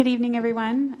Good evening,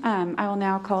 everyone. I will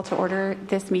now call to order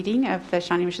this meeting of the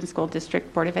Shawnee Mission School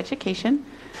District Board of Education.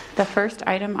 The first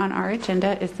item on our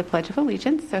agenda is the Pledge of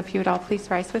Allegiance, so if you would all please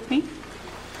rise with me.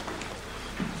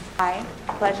 I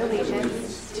pledge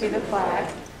allegiance to the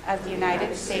flag of the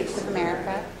United States of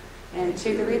America and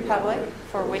to the republic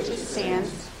for which it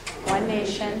stands, one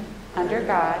nation, under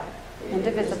God,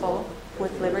 indivisible,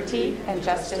 with liberty and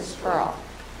justice for all.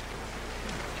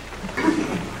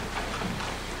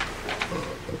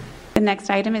 The next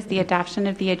item is the adoption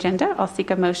of the agenda. I'll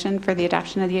seek a motion for the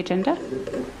adoption of the agenda.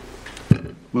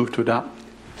 Move to adopt.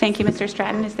 Thank you, Mr.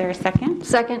 Stratton. Is there a second?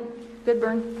 Second.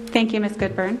 Goodburn. Thank you, Ms.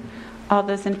 Goodburn. All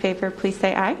those in favor, please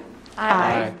say aye.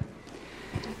 Aye.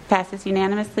 Passes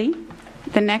unanimously.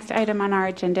 The next item on our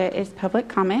agenda is public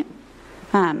comment.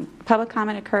 Public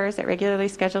comment occurs at regularly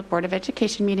scheduled Board of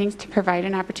Education meetings to provide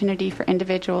an opportunity for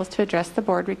individuals to address the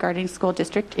board regarding school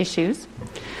district issues.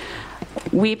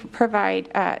 We provide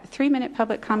a 3-minute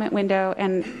public comment window,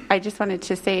 and I just wanted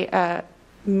to say a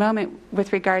moment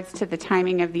with regards to the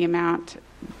timing of the amount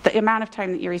of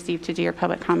time that you receive to do your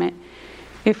public comment.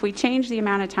 If we change the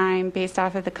amount of time based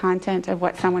off of the content of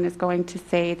what someone is going to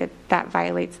say, that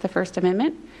violates the First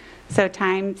Amendment. So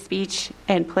time, speech,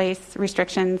 and place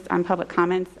restrictions on public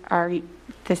comments are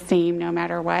the same no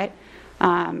matter what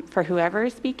for whoever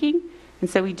is speaking. And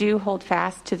so we do hold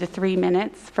fast to the 3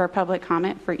 minutes for public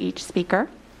comment for each speaker.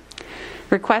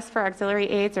 Requests for auxiliary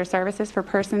aids or services for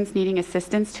persons needing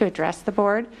assistance to address the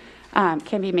board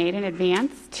can be made in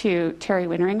advance to Terry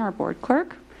Winnering, our board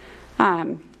clerk.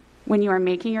 When you are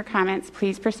making your comments,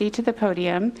 please proceed to the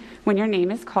podium when your name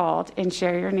is called and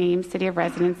share your name, city of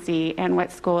residency, and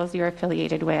what schools you're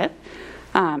affiliated with,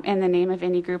 and the name of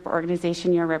any group or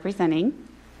organization you're representing.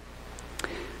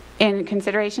 In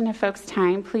consideration of folks'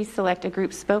 time, please select a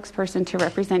group spokesperson to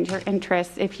represent your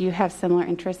interests if you have similar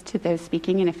interests to those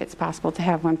speaking, and if it's possible to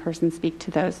have one person speak to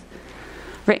those.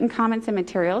 Written comments and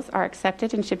materials are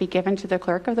accepted and should be given to the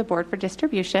clerk of the board for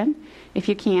distribution. If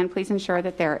you can, please ensure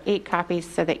that there are 8 copies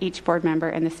so that each board member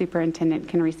and the superintendent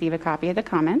can receive a copy of the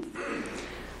comments.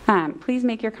 Please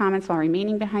make your comments while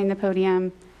remaining behind the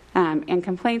podium, and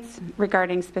complaints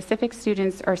regarding specific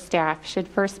students or staff should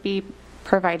first be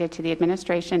provided to the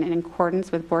administration in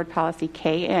accordance with board policy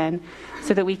KN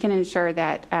so that we can ensure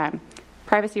that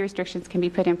privacy restrictions can be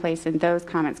put in place and those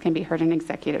comments can be heard in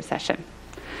executive session.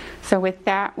 So with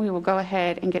that, we will go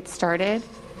ahead and get started.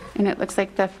 And it looks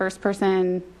like the first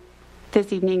person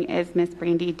this evening is Ms.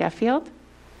 Brandy Duffield.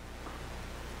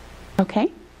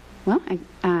 Okay. Well,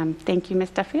 thank you, Ms.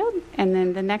 Duffield. And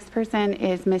then the next person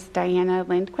is Ms. Diana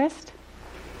Lindquist.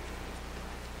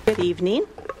 Good evening.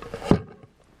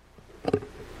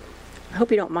 I hope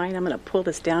you don't mind. I'm going to pull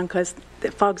this down because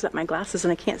it fogs up my glasses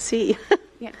and I can't see.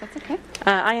 Yeah, that's okay.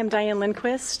 I am Diane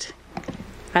Lindquist.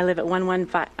 I live at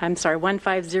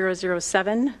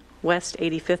 15007 West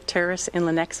 85th Terrace in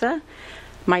Lenexa.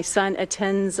 My son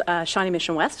attends Shawnee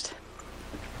Mission West,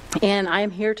 and I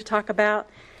am here to talk about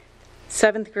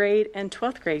 7th grade and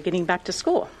 12th grade getting back to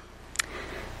school.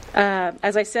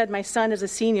 As I said, my son is a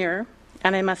senior,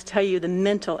 and I must tell you the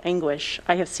mental anguish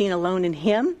I have seen alone in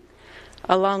him,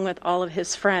 along with all of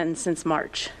his friends since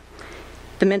March.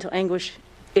 The mental anguish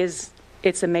it's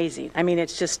amazing. I mean,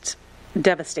 it's just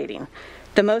devastating.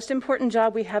 The most important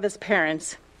job we have as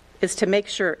parents is to make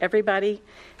sure everything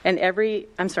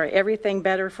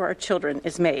better for our children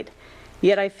is made.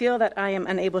 Yet I feel that I am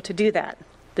unable to do that.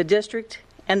 The district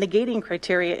and the gating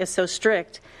criteria is so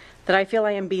strict that I feel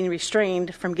I am being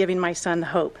restrained from giving my son the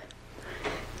hope.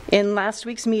 In last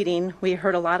week's meeting, we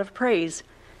heard a lot of praise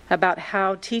about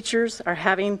how teachers are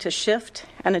having to shift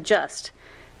and adjust,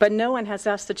 but no one has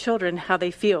asked the children how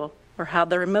they feel or how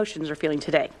their emotions are feeling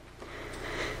today.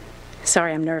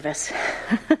 Sorry, I'm nervous.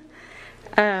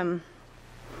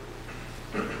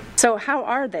 So how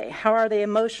are they? How are they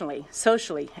emotionally,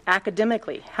 socially,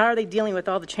 academically? How are they dealing with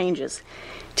all the changes?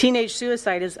 Teenage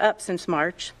suicide is up since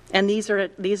March, and these are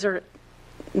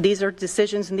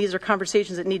decisions and these are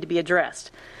conversations that need to be addressed.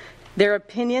 Their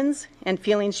opinions and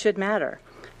feelings should matter,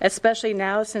 especially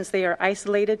now since they are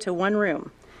isolated to one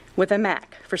room with a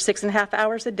Mac for 6.5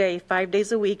 hours a day, 5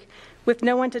 days a week, with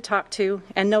no one to talk to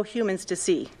and no humans to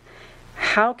see.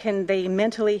 How can they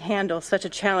mentally handle such a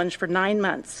challenge for 9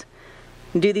 months?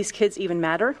 Do these kids even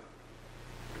matter?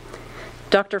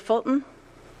 Dr. Fulton,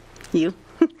 you.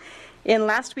 In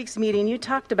last week's meeting, you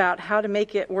talked about how to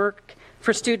make it work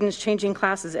for students changing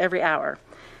classes every hour.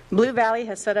 Blue Valley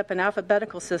has set up an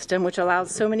alphabetical system which allows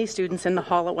so many students in the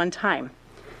hall at one time.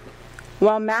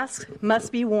 While masks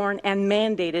must be worn and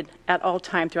mandated at all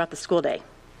time throughout the school day.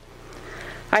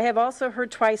 I have also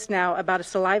heard twice now about a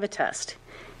saliva test.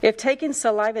 If taking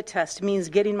saliva test means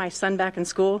getting my son back in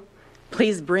school,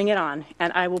 please bring it on,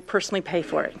 and I will personally pay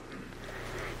for it.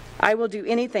 I will do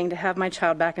anything to have my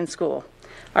child back in school.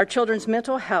 Our children's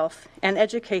mental health and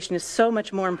education is so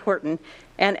much more important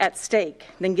and at stake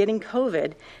than getting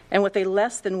COVID and with a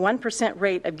less than 1%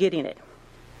 rate of getting it.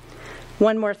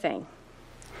 One more thing.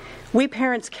 We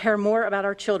parents care more about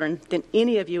our children than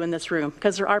any of you in this room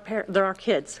because they're our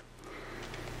kids.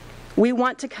 We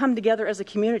want to come together as a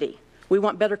community. We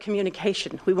want better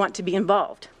communication. We want to be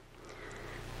involved.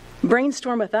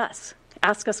 Brainstorm with us.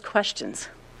 Ask us questions.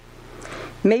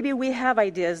 Maybe we have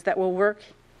ideas that will work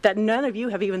that none of you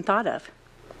have even thought of.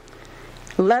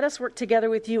 Let us work together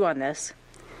with you on this.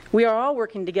 We are all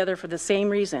working together for the same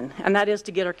reason, and that is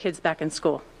to get our kids back in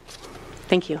school.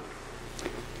 Thank you.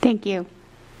 Thank you.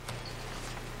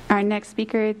 Our next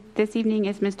speaker this evening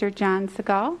is Mr. John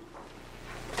Segal.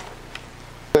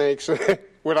 Thanks.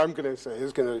 What I'm going to say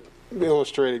is going to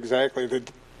illustrate exactly the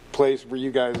place where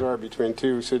you guys are between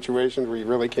two situations where you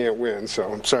really can't win,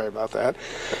 so I'm sorry about that.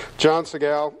 John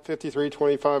Segal,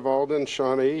 5325 Alden,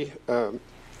 Shawnee,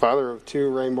 father of two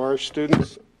Ray Marsh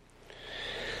students.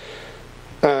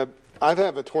 I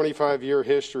have a 25-year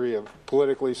history of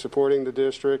politically supporting the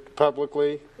district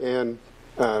publicly and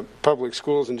public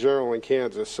schools in general in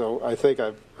Kansas, so I think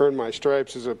I've earned my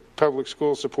stripes as a public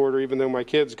school supporter even though my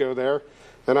kids go there,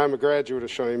 and I'm a graduate of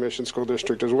Shawnee Mission School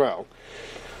District as well.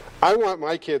 I want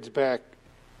my kids back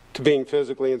to being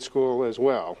physically in school as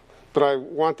well, but I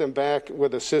want them back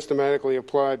with a systematically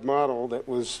applied model that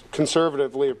was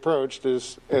conservatively approached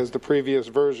as the previous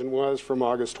version was from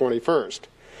August 21st.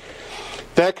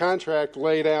 That contract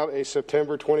laid out a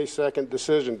September 22nd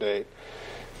decision date,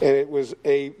 and it was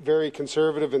a very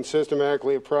conservative and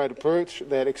systematically applied approach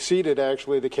that exceeded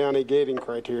actually the county gating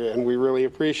criteria, and we really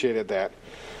appreciated that.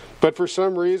 But for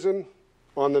some reason,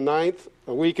 on the 9th,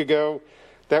 a week ago,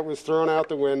 that was thrown out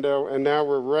the window, and now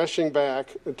we're rushing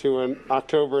back to an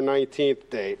October 19th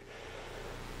date,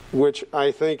 which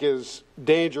I think is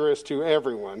dangerous to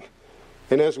everyone.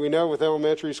 And as we know with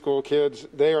elementary school kids,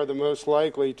 they are the most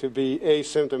likely to be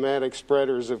asymptomatic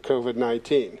spreaders of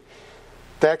COVID-19.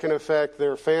 That can affect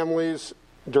their families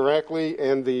directly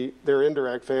and their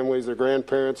indirect families, their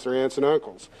grandparents, their aunts and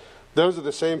uncles. Those are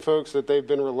the same folks that they've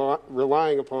been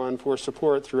relying upon for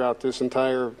support throughout this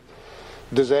entire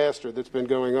disaster that's been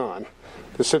going on.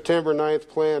 The September 9th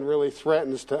plan really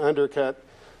threatens to undercut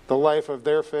the life of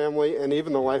their family and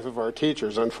even the life of our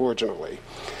teachers, unfortunately.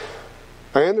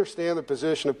 I understand the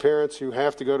position of parents who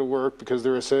have to go to work because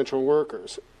they're essential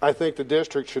workers. I think the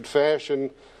district should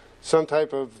fashion some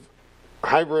type of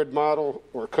hybrid model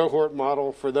or cohort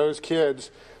model for those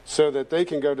kids so that they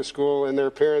can go to school and their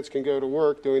parents can go to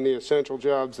work doing the essential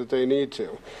jobs that they need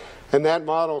to. And that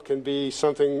model can be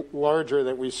something larger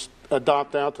that we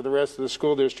adopt out to the rest of the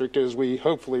school district as we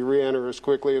hopefully re-enter as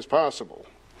quickly as possible.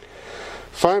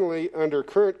 Finally, under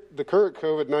the current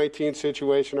COVID-19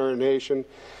 situation in our nation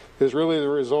is really the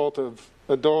result of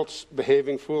adults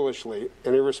behaving foolishly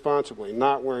and irresponsibly,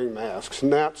 not wearing masks,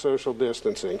 not social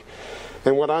distancing.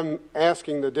 And what I'm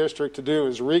asking the district to do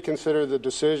is reconsider the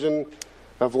decision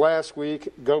of last week,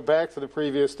 go back to the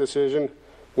previous decision,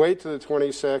 wait to the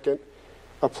 22nd,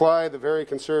 apply the very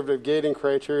conservative gating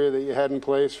criteria that you had in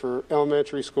place for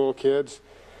elementary school kids,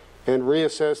 and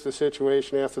reassess the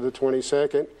situation after the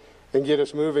 22nd and get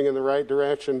us moving in the right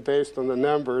direction based on the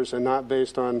numbers and not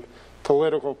based on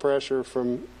political pressure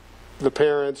from the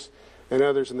parents and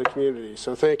others in the community.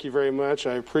 So thank you very much.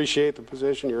 I appreciate the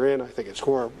position you're in. I think it's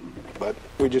horrible, but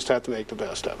we just have to make the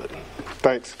best of it.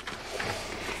 Thanks.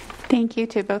 Thank you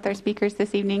to both our speakers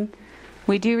this evening.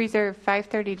 We do reserve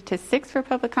 5:30 to 6 for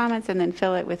public comments and then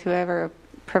fill it with whoever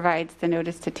provides the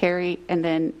notice to Terry. And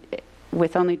then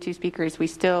with only two speakers, we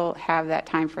still have that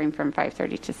time frame from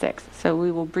 5:30 to 6. So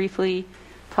we will briefly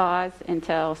pause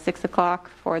until 6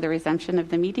 o'clock for the resumption of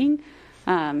the meeting.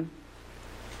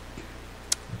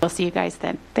 We'll see you guys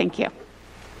then. Thank you.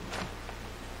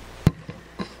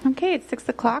 Okay, it's 6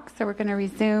 o'clock, so we're going to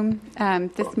resume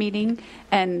this meeting.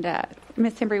 And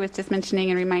Ms. Timbry was just mentioning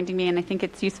and reminding me, and I think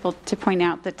it's useful to point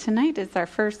out that tonight is our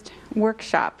first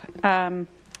workshop. I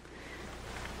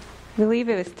believe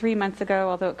it was 3 months ago,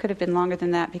 although it could have been longer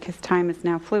than that because time is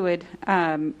now fluid.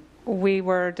 We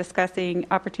were discussing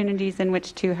opportunities in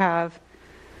which to have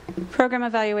program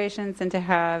evaluations and to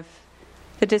have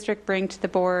the district bring to the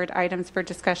board items for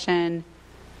discussion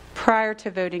prior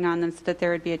to voting on them so that there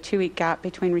would be a 2-week gap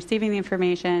between receiving the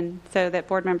information so that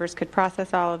board members could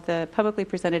process all of the publicly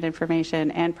presented information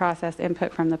and process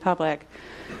input from the public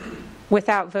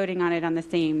without voting on it on the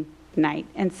same night.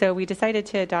 And so we decided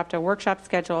to adopt a workshop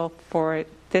schedule for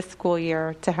this school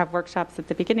year to have workshops at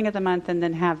the beginning of the month and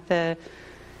then have the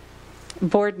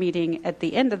board meeting at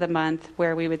the end of the month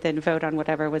where we would then vote on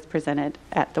whatever was presented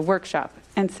at the workshop.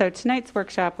 And so tonight's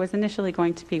workshop was initially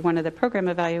going to be one of the program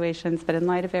evaluations, but in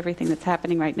light of everything that's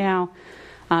happening right now,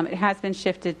 it has been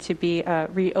shifted to be a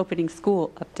reopening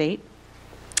school update.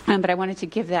 But I wanted to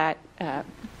give that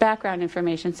background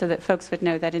information so that folks would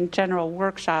know that in general,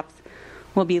 workshops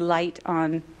will be light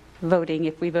on voting.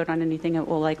 If we vote on anything, it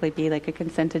will likely be like a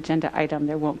consent agenda item.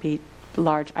 There won't be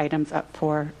large items up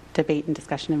for debate and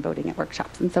discussion and voting at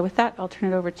workshops. And so with that, I'll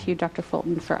turn it over to you, Dr.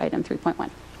 Fulton, for item 3.1.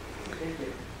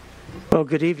 Well,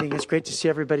 good evening. It's great to see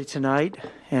everybody tonight.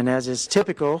 And as is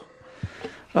typical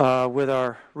with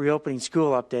our reopening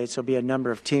school updates, there'll be a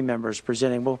number of team members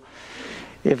presenting. Well,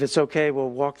 if it's okay, we'll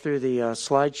walk through the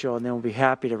slideshow, and then we'll be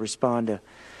happy to respond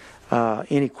to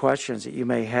any questions that you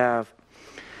may have.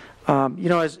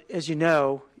 As you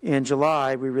know, in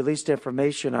July, we released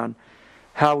information on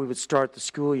how we would start the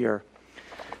school year.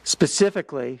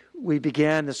 Specifically, we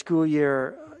began the school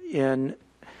year in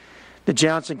the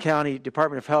Johnson County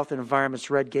Department of Health and Environment's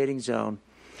red gating zone,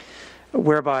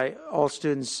 whereby all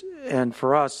students, and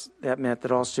for us, that meant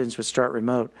that all students would start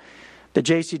remote. The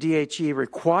JCDHE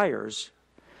requires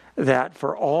that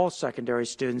for all secondary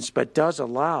students, but does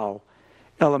allow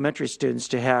elementary students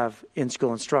to have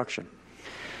in-school instruction.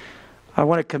 I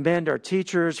want to commend our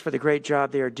teachers for the great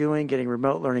job they are doing getting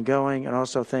remote learning going, and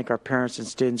also thank our parents and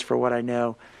students for what I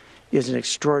know is an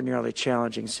extraordinarily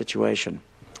challenging situation.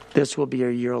 This will be a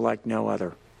year like no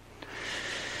other.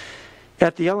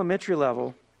 At the elementary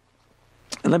level,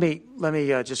 let me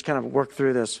just kind of work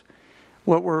through this.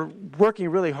 What we're working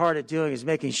really hard at doing is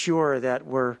making sure that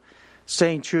we're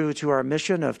staying true to our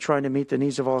mission of trying to meet the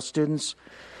needs of all students,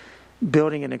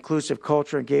 building an inclusive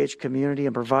culture, engaged community,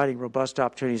 and providing robust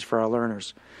opportunities for our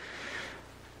learners.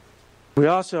 We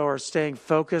also are staying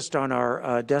focused on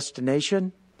our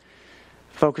destination,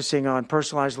 focusing on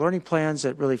personalized learning plans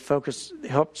that really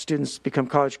help students become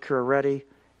college career ready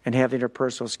and have the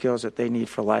interpersonal skills that they need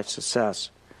for life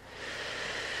success.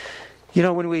 You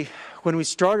know, when we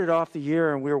started off the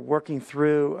year and we were working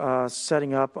through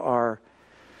setting up our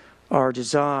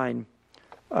design,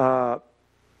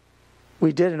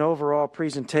 we did an overall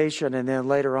presentation, and then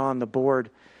later on the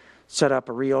board set up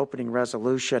a reopening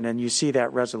resolution, and you see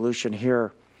that resolution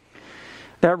here.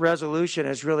 That resolution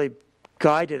has really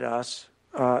guided us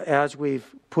as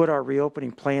we've put our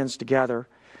reopening plans together,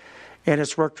 and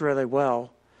it's worked really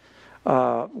well.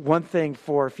 One thing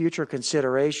for future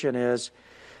consideration is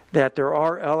that there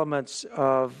are elements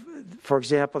of, for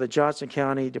example, the Johnson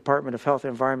County Department of Health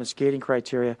and Environment's gating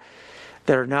criteria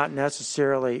that are not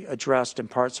necessarily addressed in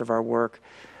parts of our work.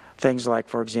 Things like,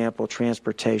 for example,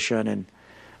 transportation and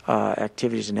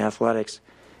activities in athletics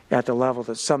at the level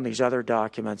that some of these other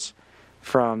documents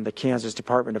from the Kansas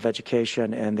Department of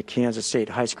Education and the Kansas State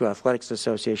High School Athletics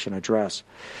Association address.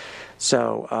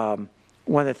 So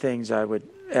one of the things I would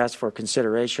ask for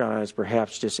consideration on is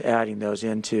perhaps just adding those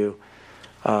into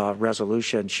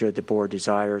resolution should the board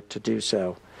desire to do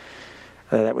so.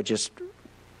 That would just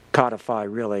codify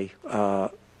really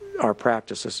our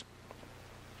practices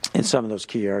in some of those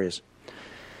key areas.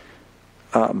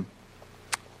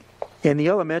 In the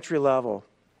elementary level,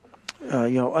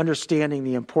 understanding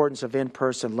the importance of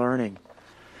in-person learning,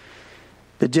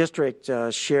 the district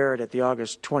shared at the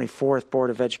August 24th Board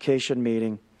of Education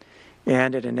meeting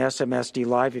and at an SMSD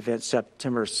live event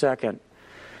September 2nd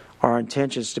our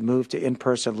intentions to move to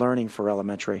in-person learning for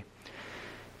elementary.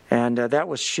 And that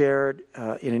was shared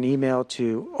in an email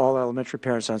to all elementary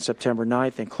parents on September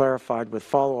 9th and clarified with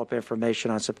follow-up information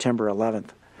on September 11th.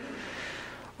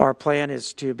 Our plan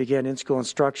is to begin in-school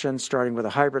instruction starting with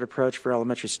a hybrid approach for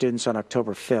elementary students on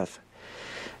October 5th.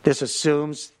 This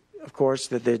assumes, of course,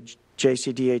 that the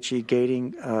JCDHE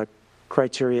gating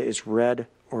criteria is red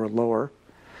or lower.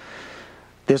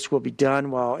 This will be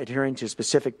done while adhering to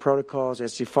specific protocols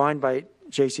as defined by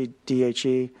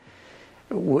JCDHE,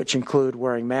 which include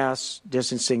wearing masks,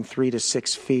 distancing 3 to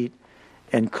 6 feet,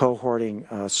 and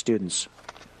cohorting students.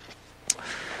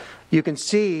 You can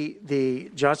see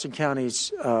the Johnson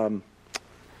County's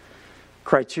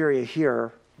criteria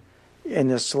here in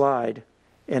this slide,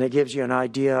 and it gives you an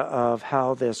idea of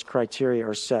how this criteria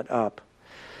are set up.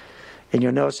 And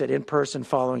you'll notice that in person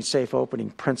following safe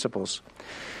opening principles.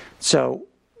 So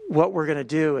what we're going to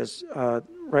do is,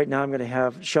 right now I'm going to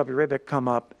have Shelby Ribick come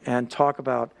up and talk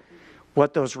about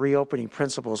what those reopening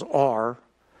principles are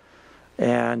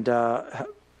and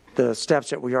the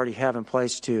steps that we already have in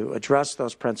place to address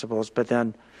those principles, but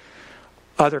then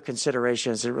other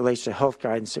considerations that relates to health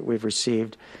guidance that we've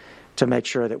received to make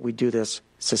sure that we do this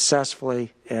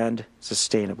successfully and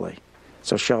sustainably.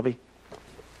 So, Shelby?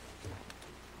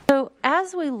 So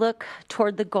as we look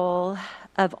toward the goal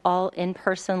of all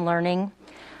in-person learning,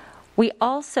 we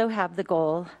also have the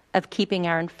goal of keeping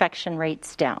our infection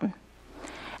rates down.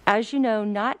 As you know,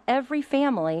 not every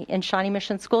family in Shawnee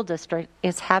Mission School District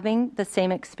is having the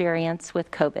same experience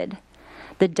with COVID.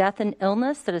 The death and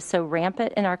illness that is so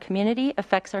rampant in our community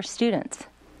affects our students.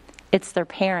 It's their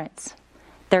parents,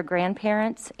 their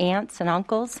grandparents, aunts, and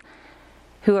uncles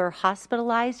who are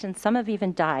hospitalized, and some have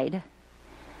even died.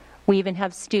 We even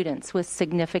have students with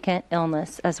significant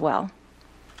illness as well.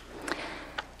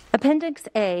 Appendix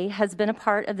A has been a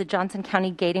part of the Johnson County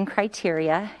gating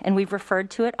criteria, and we've referred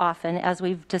to it often as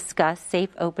we've discussed safe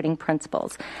opening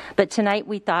principles. But tonight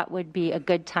we thought would be a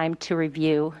good time to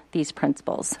review these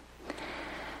principles.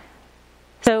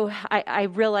 So I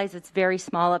realize it's very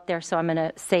small up there, so I'm going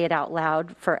to say it out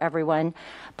loud for everyone.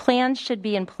 Plans should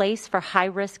be in place for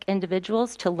high-risk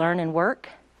individuals to learn and work.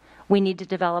 We need to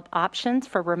develop options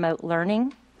for remote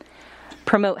learning.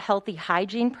 Promote healthy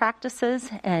hygiene practices,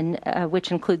 and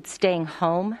which includes staying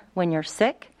home when you're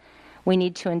sick. We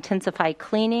need to intensify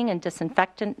cleaning and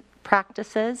disinfectant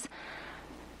practices.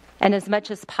 And as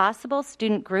much as possible,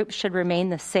 student groups should remain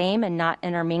the same and not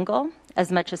intermingle.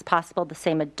 As much as possible, the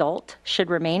same adult should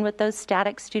remain with those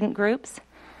static student groups.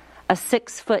 A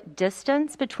 6-foot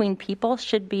distance between people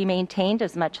should be maintained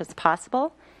as much as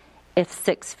possible. If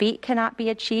 6 feet cannot be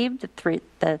achieved,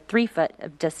 the 3 foot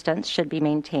of distance should be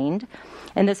maintained.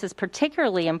 And this is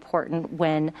particularly important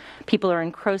when people are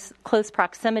in close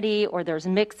proximity, or there's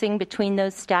mixing between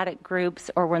those static groups,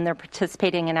 or when they're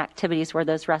participating in activities where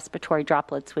those respiratory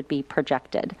droplets would be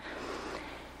projected.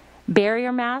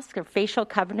 Barrier masks or facial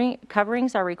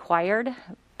coverings are required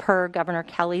per Governor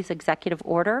Kelly's executive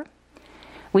order.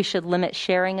 We should limit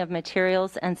sharing of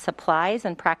materials and supplies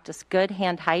and practice good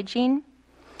hand hygiene.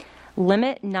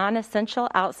 Limit non-essential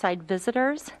outside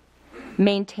visitors.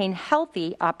 Maintain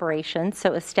healthy operations,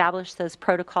 so establish those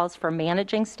protocols for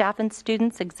managing staff and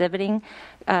students exhibiting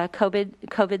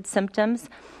COVID symptoms,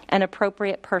 and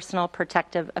appropriate personal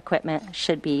protective equipment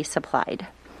should be supplied.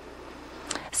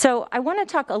 So I want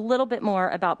to talk a little bit more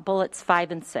about bullets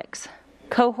 5 and 6,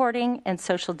 cohorting and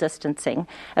social distancing,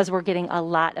 as we're getting a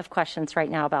lot of questions right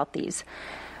now about these.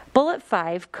 Bullet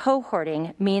 5,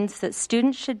 cohorting, means that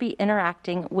students should be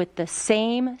interacting with the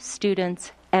same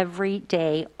students every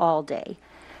day, all day,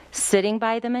 sitting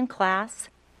by them in class,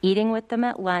 eating with them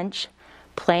at lunch,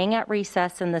 playing at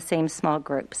recess in the same small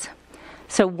groups.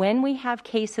 So when we have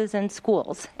cases in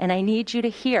schools, and I need you to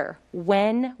hear,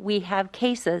 when we have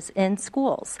cases in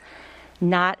schools,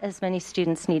 not as many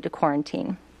students need to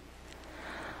quarantine.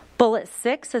 Bullet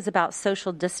 6 is about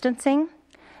social distancing.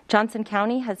 Johnson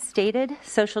County has stated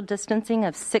social distancing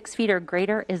of 6 feet or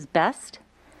greater is best.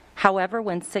 However,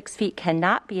 when 6 feet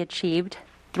cannot be achieved,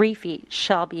 3 feet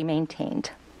shall be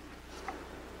maintained.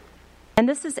 And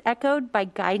this is echoed by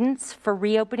guidance for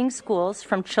reopening schools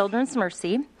from Children's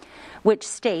Mercy, which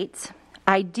states,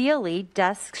 ideally,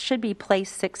 desks should be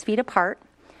placed 6 feet apart.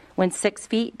 When 6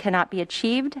 feet cannot be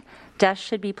achieved, desks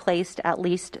should be placed at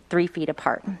least 3 feet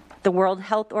apart. The World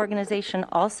Health Organization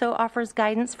also offers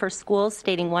guidance for schools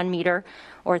stating 1 meter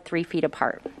or 3 feet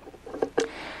apart.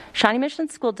 Shawnee Mission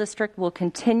School District will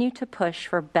continue to push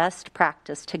for best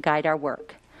practice to guide our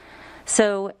work.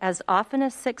 So as often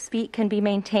as 6 feet can be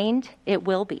maintained, it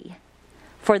will be.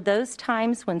 For those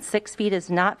times when 6 feet is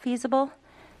not feasible,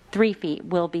 3 feet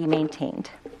will be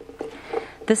maintained.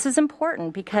 This is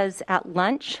important because at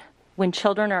lunch, when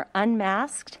children are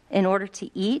unmasked in order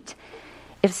to eat,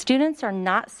 if students are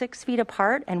not 6 feet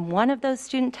apart and one of those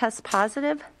students tests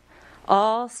positive,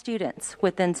 all students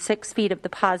within 6 feet of the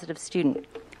positive student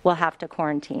will have to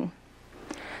quarantine.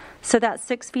 So that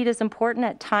 6 feet is important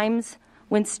at times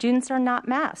when students are not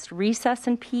masked. Recess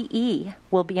and PE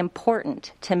will be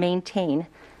important to maintain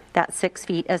that 6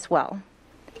 feet as well.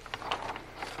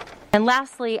 And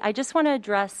lastly, I just want to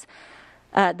address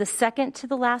the second to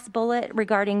the last bullet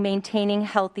regarding maintaining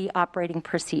healthy operating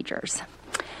procedures.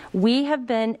 We have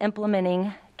been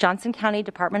implementing Johnson County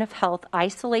Department of Health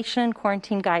isolation and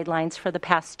quarantine guidelines for the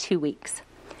past 2 weeks.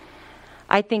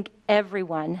 I think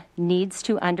everyone needs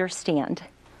to understand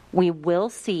we will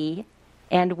see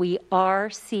and we are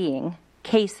seeing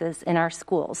cases in our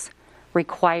schools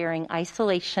requiring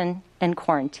isolation and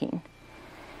quarantine.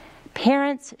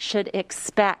 Parents should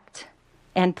expect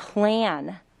and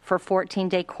plan for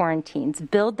 14-day quarantines.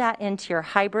 Build that into your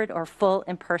hybrid or full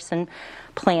in-person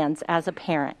plans as a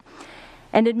parent.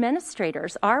 And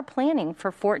administrators are planning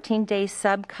for 14-day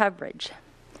sub-coverage.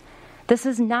 This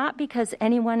is not because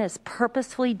anyone is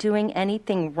purposefully doing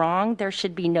anything wrong. There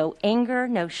should be no anger,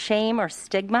 no shame, or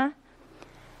stigma.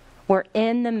 We're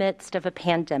in the midst of a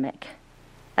pandemic.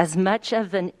 As much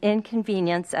of an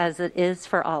inconvenience as it is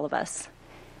for all of us,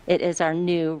 it is our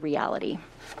new reality.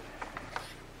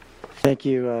 Thank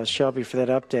you, Shelby, for that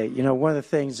update. You know, one of the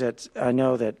things that I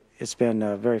know that it's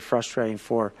been very frustrating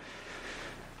for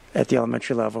at the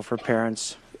elementary level for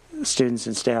parents, students,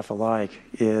 and staff alike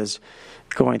is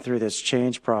going through this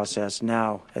change process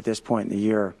now at this point in the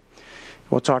year.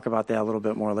 We'll talk about that a little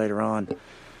bit more later on.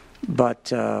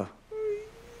 But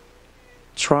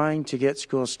trying to get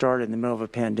school started in the middle of a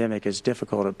pandemic is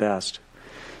difficult at best.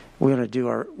 We want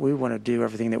to do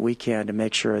everything that we can to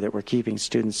make sure that we're keeping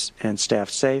students and staff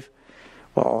safe,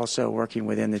 while also working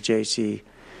within the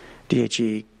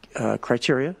JCDHE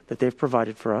criteria that they've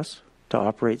provided for us to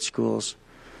operate schools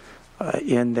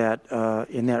in that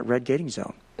red gating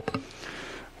zone.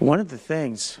 One of the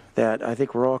things that I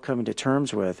think we're all coming to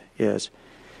terms with is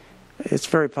it's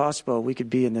very possible we could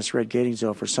be in this red gating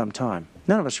zone for some time.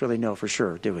 None of us really know for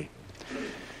sure, do we?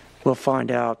 We'll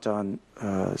find out on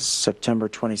September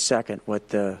 22nd what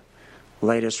the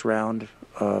latest round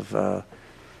of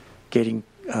gating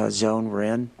zone we're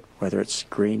in, whether it's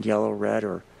green, yellow, red,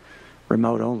 or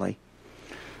remote only.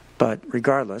 But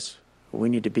regardless, we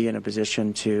need to be in a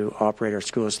position to operate our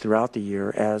schools throughout the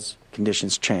year as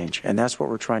conditions change. And that's what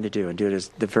we're trying to do, and do it as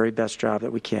the very best job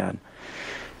that we can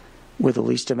with the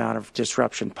least amount of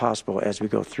disruption possible as we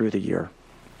go through the year.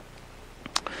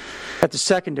 At the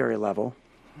secondary level,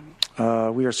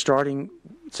 we are starting,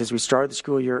 since we started the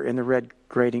school year in the red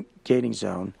gating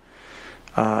zone,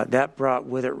 that brought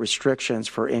with it restrictions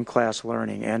for in-class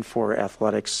learning and for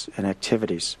athletics and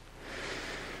activities.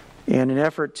 In an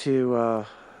effort to,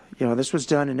 this was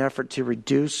done in an effort to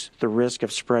reduce the risk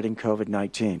of spreading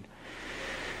COVID-19.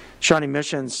 Shawnee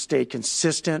Mission stayed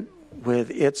consistent with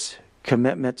its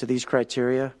commitment to these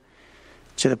criteria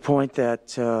to the point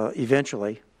that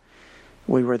eventually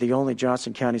we were the only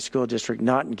Johnson County School District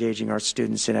not engaging our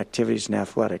students in activities and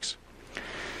athletics.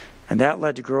 And that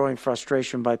led to growing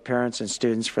frustration by parents and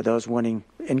students for those wanting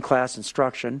in-class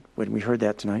instruction, when we heard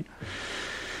that tonight,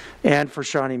 and for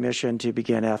Shawnee Mission to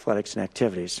begin athletics and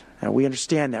activities. Now, we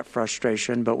understand that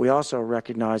frustration, but we also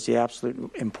recognize the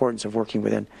absolute importance of working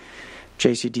within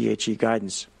JCDHE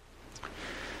guidance.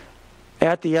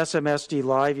 At the SMSD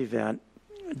Live event,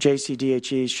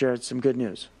 JCDHE shared some good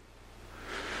news,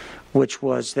 which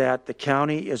was that the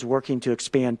county is working to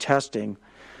expand testing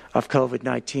of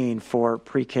COVID-19 for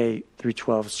pre-K through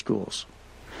 12 schools.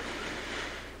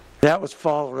 That was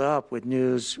followed up with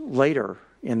news later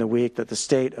in the week that the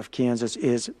state of Kansas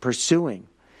is pursuing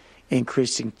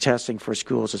increasing testing for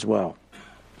schools as well.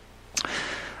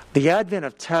 The advent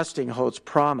of testing holds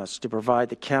promise to provide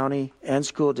the county and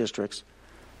school districts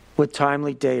with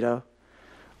timely data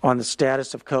on the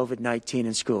status of COVID-19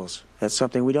 in schools. That's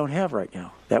something we don't have right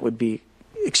now. That would be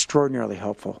extraordinarily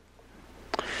helpful.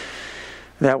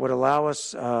 That would allow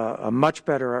us a much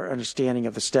better understanding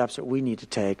of the steps that we need to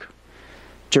take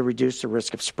to reduce the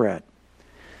risk of spread.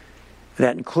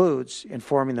 That includes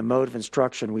informing the mode of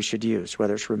instruction we should use,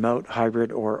 whether it's remote,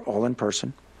 hybrid, or all in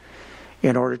person,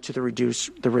 in order to reduce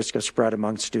the risk of spread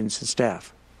among students and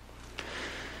staff.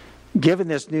 Given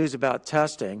this news about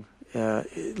testing,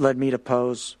 it led me to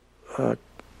pose a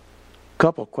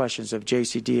couple questions of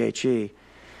JCDHE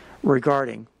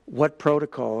regarding what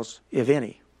protocols, if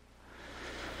any,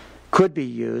 could be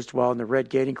used while in the red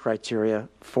gating criteria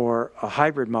for a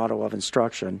hybrid model of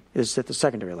instruction is at the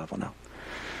secondary level now,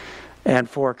 and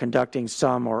for conducting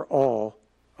some or all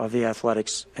of the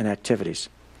athletics and activities.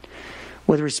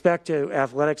 With respect to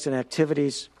athletics and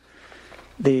activities,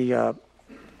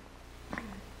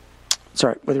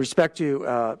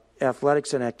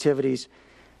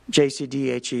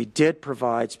 JCDHE did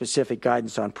provide specific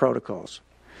guidance on protocols.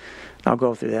 I'll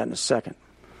go through that in a second,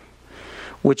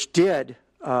 which did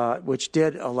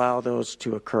allow those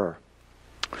to occur.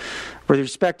 With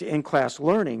respect to in-class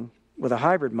learning with a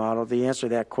hybrid model, the answer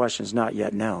to that question is not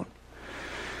yet known,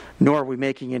 nor are we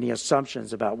making any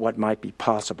assumptions about what might be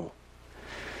possible.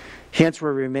 Hence, we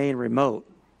remain remote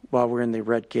while we're in the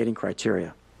red gating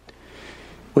criteria.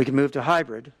 We can move to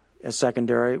hybrid as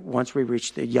secondary once we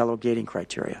reach the yellow gating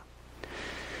criteria.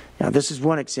 Now, this is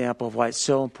one example of why it's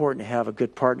so important to have a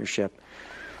good partnership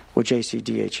with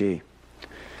JCDHE.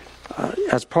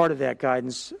 As part of that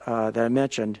guidance that I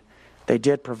mentioned, they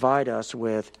did provide us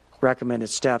with recommended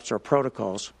steps or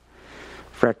protocols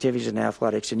for activities and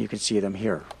athletics, and you can see them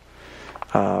here.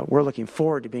 We're looking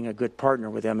forward to being a good partner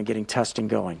with them and getting testing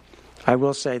going. I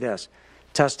will say this,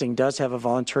 testing does have a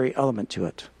voluntary element to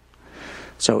it.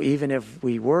 So even if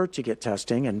we were to get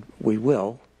testing, and we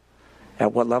will,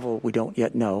 at what level we don't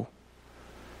yet know,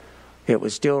 it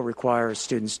would still require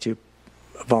students to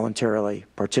voluntarily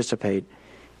participate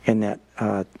in that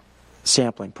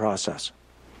sampling process.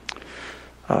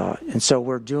 And so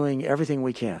we're doing everything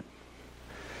we can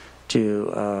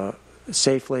to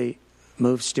safely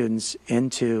move students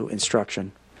into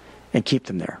instruction and keep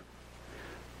them there.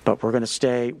 But we're going to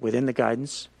stay within the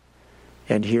guidance,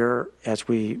 and here, as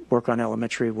we work on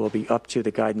elementary, we'll be up to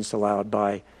the guidance allowed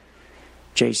by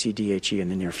JCDHE in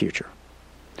the near future.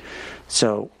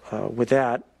 So with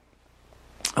that,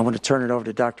 I want to turn it over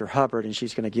to Dr. Hubbard, and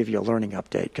she's going to give you a learning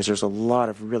update because there's a lot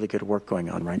of really good work going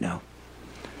on right now.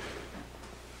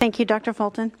 Thank you, Dr.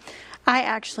 Fulton. I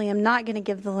actually am not going to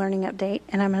give the learning update,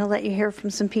 and I'm going to let you hear from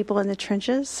some people in the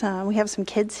trenches. We have some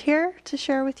kids here to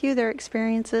share with you their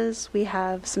experiences. We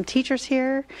have some teachers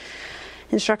here,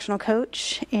 instructional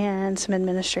coach, and some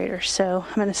administrators. So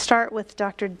I'm going to start with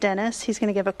Dr. Dennis. He's going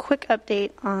to give a quick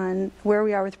update on where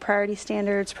we are with priority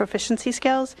standards, proficiency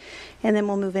scales, and then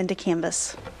we'll move into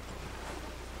Canvas.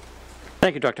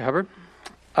 Thank you, Dr. Hubbard.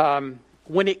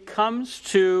 When it comes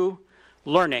to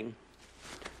learning,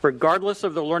 regardless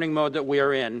of the learning mode that we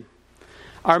are in,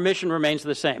 our mission remains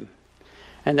the same,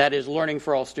 and that is learning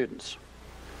for all students.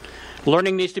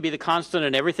 Learning needs to be the constant,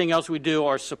 and everything else we do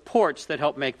are supports that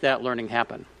help make that learning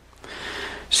happen.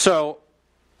 So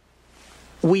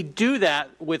we do that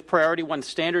with Priority 1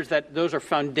 standards. Those are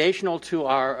foundational to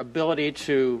our ability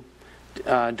to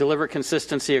deliver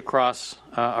consistency across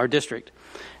our district,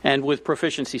 and with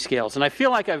proficiency scales. And I feel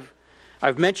like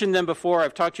I've mentioned them before.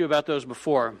 I've talked to you about those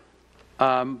before.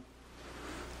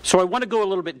 So I want to go a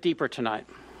little bit deeper tonight.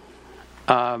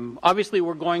 Obviously,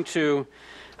 we're going to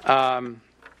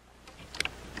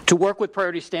work with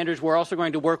priority standards. We're also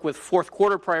going to work with fourth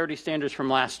quarter priority standards from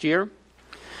last year.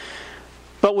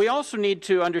 But we also need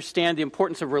to understand the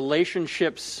importance of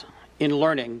relationships in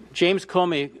learning. James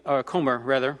Comer,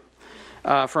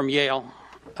 from Yale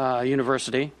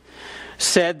University,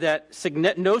 said that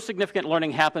no significant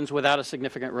learning happens without a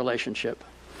significant relationship.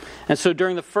 And so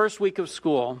during the first week of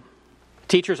school,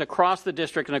 teachers across the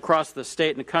district and across the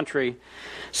state and the country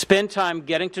spend time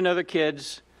getting to know their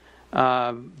kids,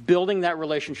 building that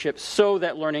relationship so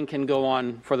that learning can go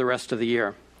on for the rest of the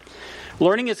year.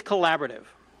 Learning is collaborative,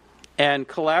 and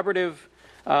collaborative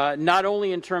not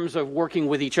only in terms of working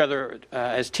with each other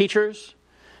as teachers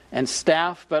and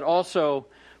staff, but also,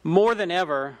 more than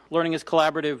ever, learning is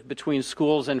collaborative between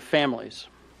schools and families,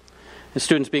 and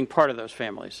students being part of those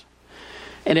families.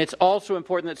 And it's also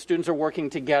important that students are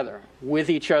working together with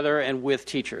each other and with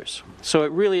teachers. So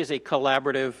it really is a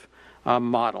collaborative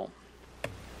model.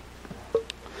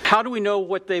 How do we know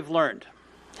what they've learned?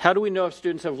 How do we know if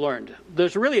students have learned?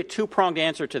 There's really a two-pronged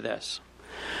answer to this.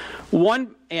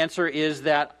 One answer is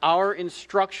that our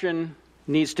instruction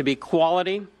needs to be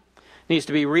quality, needs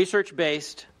to be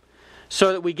research-based,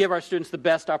 so that we give our students the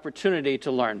best opportunity to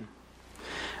learn.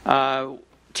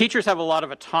 Teachers have a lot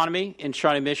of autonomy in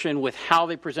Shawnee Mission with how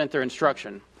they present their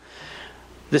instruction.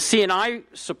 The C&I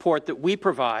support that we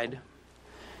provide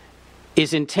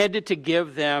is intended to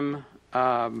give them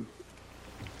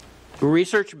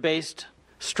research-based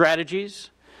strategies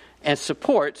and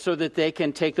support so that they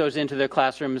can take those into their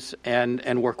classrooms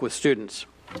and work with students.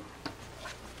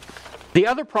 The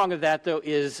other prong of that, though,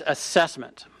 is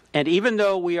assessment. And even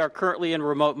though we are currently in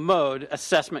remote mode,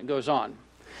 assessment goes on.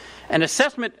 And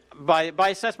assessment, by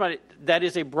assessment, that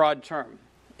is a broad term.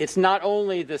 It's not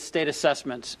only the state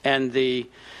assessments and the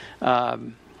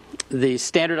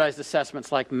standardized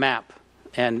assessments like MAP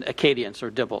and Acadience or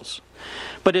DIBELS,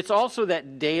 but it's also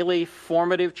that daily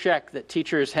formative check that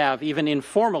teachers have, even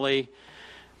informally,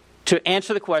 to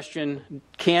answer the question,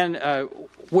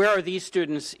 where are these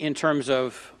students in terms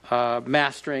of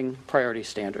mastering priority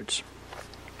standards?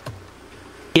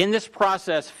 In this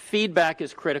process, feedback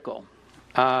is critical.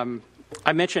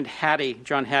 I mentioned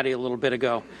John Hattie a little bit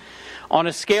ago. On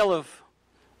a scale of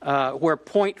where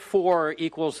 0.4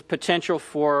 equals potential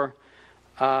for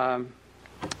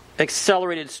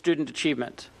accelerated student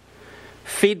achievement,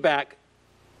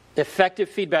 effective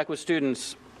feedback with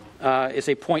students is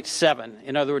a 0.7.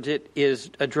 In other words, it is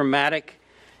a dramatic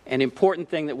and important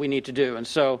thing that we need to do. And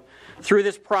so through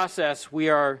this process, we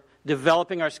are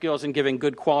developing our skills and giving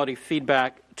good quality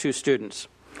feedback to students.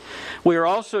 We are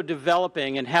also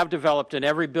developing and have developed in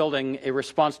every building a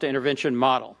response to intervention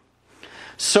model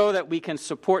so that we can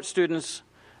support students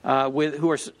who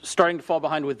are starting to fall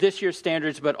behind with this year's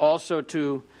standards, but also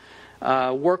to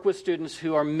work with students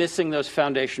who are missing those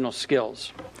foundational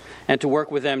skills and to work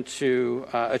with them to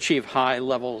achieve high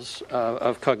levels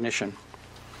of cognition.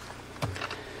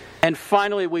 And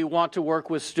finally, we want to work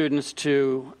with students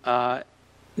to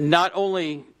not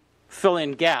only fill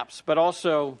in gaps, but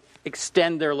also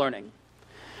extend their learning.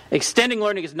 Extending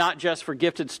learning is not just for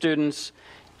gifted students.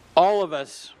 All of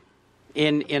us,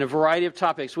 in a variety of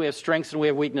topics, we have strengths and we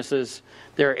have weaknesses.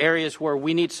 There are areas where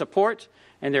we need support,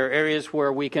 and there are areas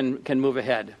where we can move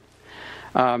ahead.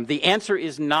 The answer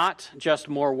is not just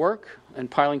more work and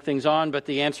piling things on, but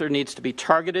the answer needs to be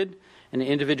targeted and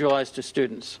individualized to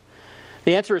students.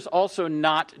 The answer is also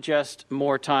not just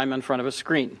more time in front of a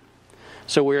screen.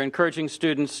 So we're encouraging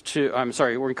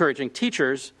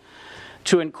teachers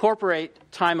to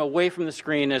incorporate time away from the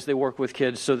screen as they work with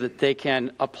kids so that they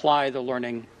can apply the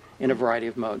learning in a variety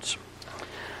of modes.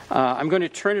 I'm going to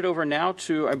turn it over now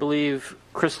to, I believe,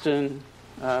 Krista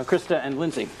and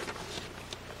Lindsay.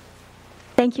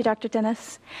 Thank you, Dr.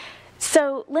 Dennis.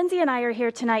 So Lindsay and I are here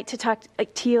tonight to talk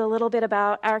to you a little bit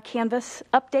about our Canvas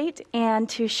update and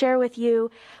to share with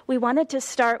you, we wanted to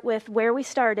start with where we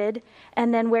started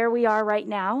and then where we are right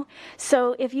now.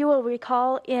 So if you will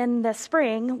recall, in the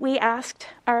spring, we asked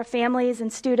our families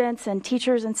and students and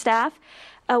teachers and staff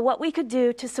what we could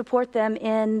do to support them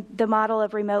in the model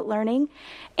of remote learning.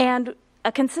 And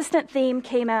a consistent theme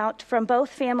came out from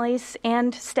both families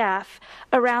and staff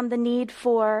around the need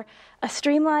for a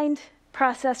streamlined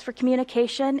process for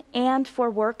communication and for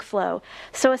workflow.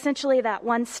 So essentially that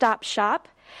one-stop shop.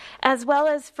 As well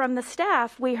as from the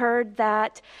staff, we heard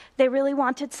that they really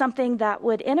wanted something that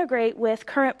would integrate with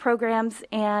current programs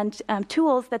and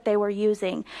tools that they were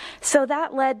using. So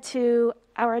that led to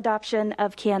our adoption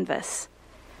of Canvas.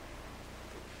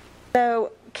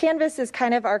 So Canvas is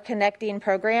kind of our connecting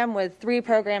program with 3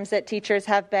 programs that teachers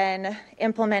have been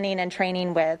implementing and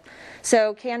training with.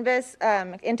 So Canvas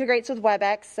integrates with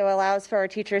WebEx, so allows for our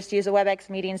teachers to use the WebEx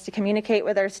meetings to communicate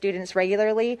with our students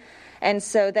regularly. And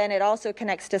so then it also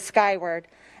connects to Skyward.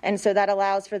 And so that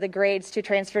allows for the grades to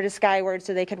transfer to Skyward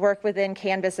so they could work within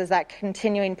Canvas as that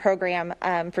continuing program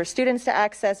for students to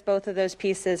access both of those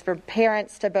pieces, for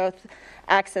parents to both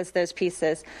access those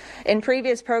pieces. In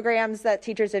previous programs that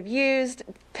teachers have used,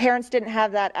 parents didn't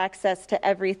have that access to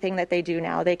everything that they do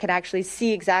now. They can actually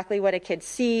see exactly what a kid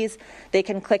sees. They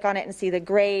can click on it and see the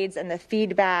grades and the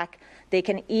feedback. They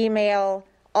can email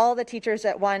all the teachers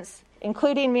at once,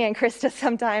 including me and Krista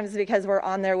sometimes because we're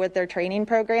on there with their training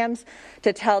programs,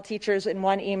 to tell teachers in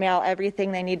one email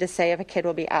everything they need to say if a kid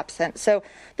will be absent. So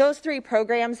those 3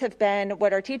 programs have been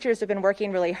what our teachers have been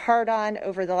working really hard on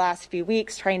over the last few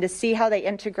weeks, trying to see how they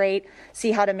integrate,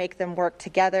 see how to make them work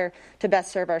together to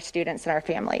best serve our students and our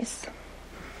families.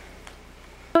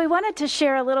 So we wanted to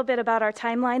share a little bit about our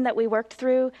timeline that we worked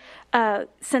through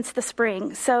since the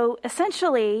spring. So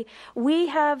essentially, we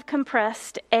have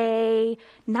compressed a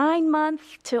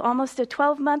 9-month to almost a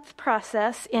 12-month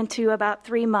process into about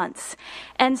 3 months.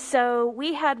 And so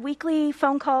we had weekly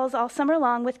phone calls all summer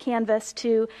long with Canvas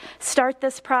to start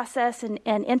this process and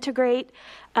integrate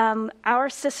our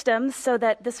systems so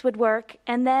that this would work.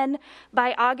 And then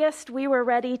by August, we were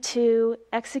ready to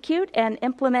execute and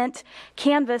implement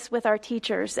Canvas with our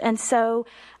teachers. And so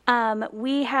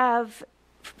we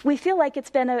feel like it's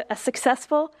been a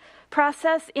successful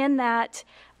process in that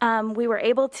we were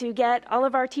able to get all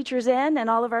of our teachers in and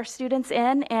all of our students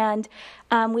in, and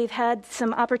we've had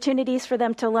some opportunities for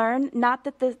them to learn. Not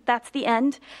that that's the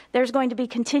end. There's going to be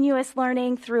continuous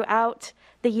learning throughout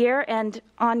the year and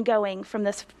ongoing from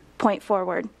this point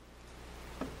forward.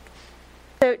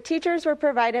 So teachers were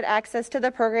provided access to the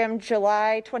program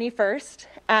July 21st,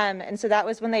 and so that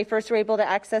was when they first were able to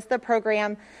access the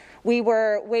program. We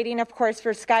were waiting, of course,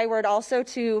 for Skyward also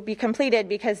to be completed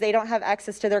because they don't have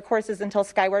access to their courses until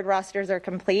Skyward rosters are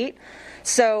complete.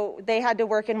 So they had to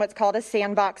work in what's called a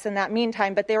sandbox in that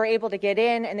meantime, but they were able to get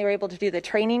in and they were able to do the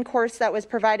training course that was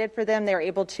provided for them. They were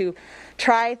able to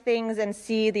try things and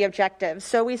see the objectives.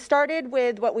 So we started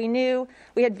with what we knew.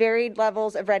 We had varied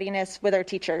levels of readiness with our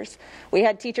teachers. We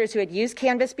had teachers who had used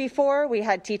Canvas before. We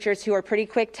had teachers who are pretty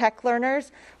quick tech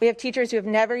learners. We have teachers who have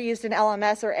never used an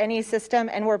LMS or any system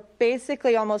and were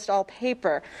basically almost all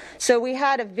paper. So we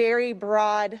had a very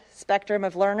broad spectrum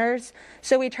of learners.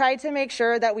 So we tried to make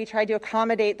sure that we tried to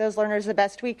accommodate those learners the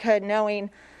best we could,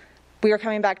 knowing we were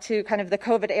coming back to kind of the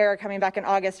COVID era coming back in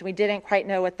August, and we didn't quite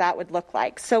know what that would look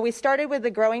like. So we started with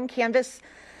the Growing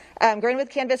with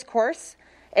Canvas course.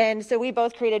 And so we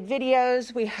both created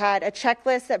videos. We had a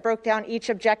checklist that broke down each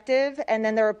objective. And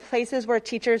then there were places where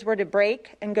teachers were to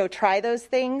break and go try those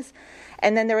things.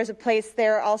 And then there was a place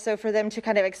there also for them to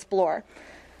kind of explore.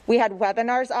 We had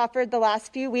webinars offered the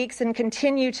last few weeks and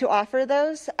continue to offer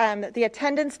those. The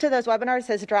attendance to those webinars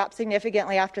has dropped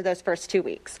significantly after those first 2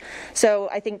 weeks. So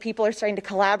I think people are starting to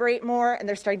collaborate more and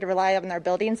they're starting to rely on their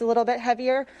buildings a little bit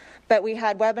heavier. But we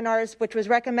had webinars, which was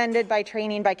recommended by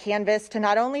training by Canvas, to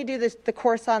not only do the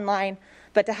course online,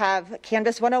 but to have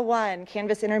Canvas 101,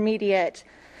 Canvas Intermediate,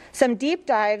 some deep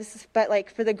dives, but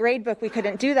like for the grade book, we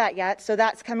couldn't do that yet. So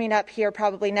that's coming up here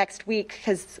probably next week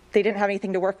because they didn't have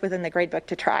anything to work with in the grade book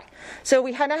to try. So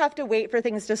we kind of have to wait for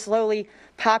things to slowly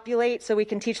populate so we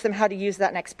can teach them how to use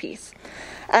that next piece.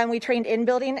 We trained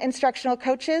in-building instructional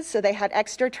coaches, so they had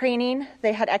extra training,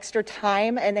 they had extra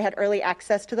time, and they had early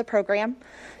access to the program.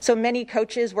 So many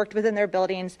coaches worked within their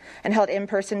buildings and held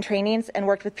in-person trainings and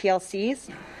worked with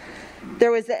PLCs.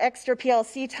 There was the extra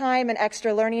PLC time and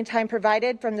extra learning time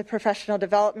provided from the professional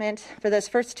development for those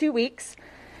first 2 weeks.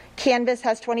 Canvas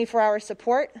has 24-hour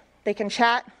support. They can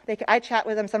chat. I chat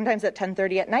with them sometimes at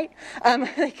 10:30 at night.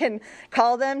 They can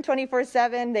call them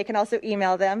 24/7. They can also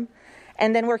email them.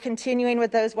 And then we're continuing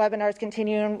with those webinars,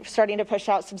 starting to push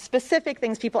out some specific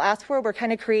things people ask for. We're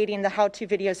kind of creating the how-to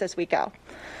videos as we go.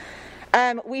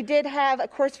 We did have a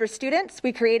course for students.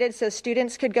 We created so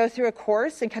students could go through a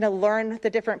course and kind of learn the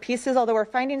different pieces, although we're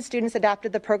finding students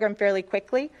adapted the program fairly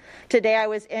quickly. Today I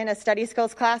was in a study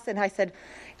skills class and I said,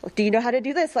 do you know how to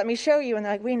do this? Let me show you. And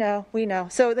they're like, we know.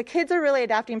 So the kids are really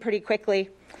adapting pretty quickly.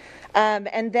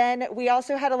 And then we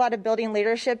also had a lot of building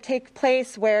leadership take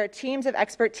place where teams of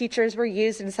expert teachers were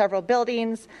used in several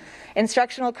buildings.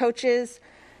 Instructional coaches,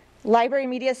 library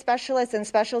media specialists, and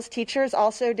specialist teachers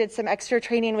also did some extra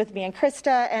training with me and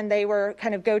Krista, and they were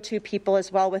kind of go-to people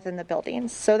as well within the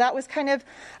buildings. So that was kind of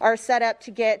our setup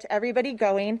to get everybody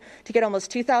going, to get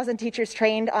almost 2,000 teachers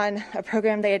trained on a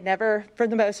program they had never, for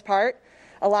the most part,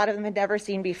 a lot of them had never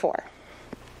seen before.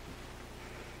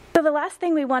 So the last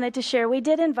thing we wanted to share, we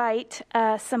did invite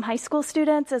some high school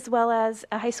students as well as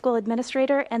a high school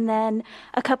administrator and then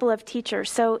a couple of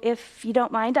teachers. So if you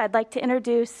don't mind, I'd like to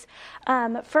introduce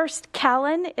first,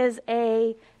 Callan is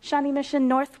a Shawnee Mission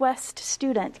Northwest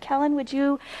student. Callan, would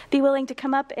you be willing to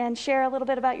come up and share a little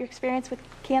bit about your experience with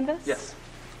Canvas? Yes.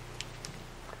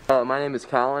 My name is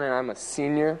Callan and I'm a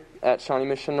senior at Shawnee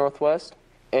Mission Northwest.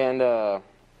 And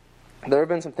there have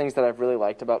been some things that I've really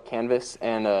liked about Canvas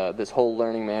and this whole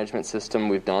learning management system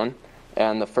we've done.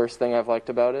 And the first thing I've liked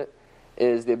about it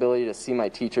is the ability to see my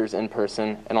teachers in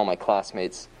person and all my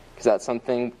classmates, because that's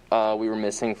something we were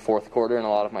missing fourth quarter in a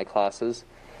lot of my classes.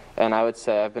 And I would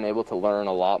say I've been able to learn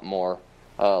a lot more,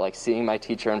 like seeing my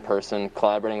teacher in person,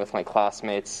 collaborating with my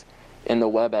classmates in the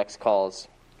WebEx calls,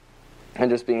 and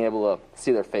just being able to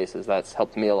see their faces. That's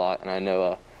helped me a lot, and I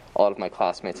know a lot of my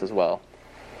classmates as well.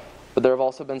 But there have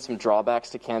also been some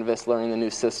drawbacks to Canvas learning the new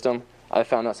system. I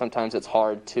found that sometimes it's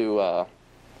hard to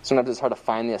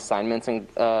find the assignments in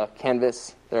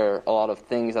Canvas. There are a lot of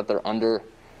things that they're under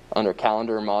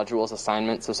calendar modules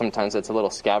assignments, so sometimes it's a little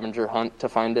scavenger hunt to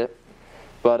find it.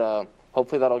 But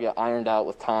hopefully that'll get ironed out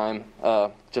with time,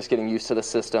 just getting used to the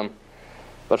system.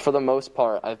 But for the most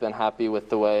part, I've been happy with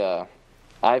the way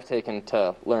I've taken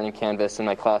to learning Canvas, and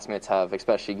my classmates have,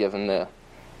 especially given the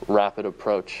rapid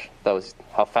approach. That was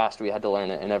how fast we had to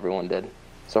learn it, and everyone did.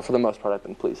 So for the most part, I've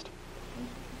been pleased.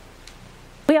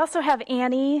 We also have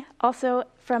Annie, also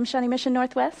from Shawnee Mission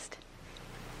Northwest.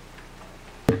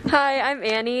 Hi, I'm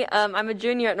Annie. I'm a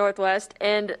junior at Northwest,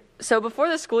 and so before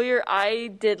the school year,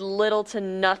 I did little to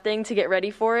nothing to get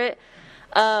ready for it.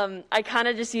 I kind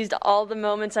of just used all the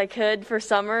moments I could for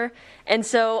summer, and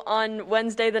so on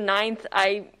Wednesday the 9th,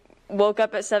 I woke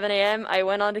up at 7 a.m., I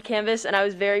went onto Canvas, and I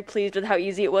was very pleased with how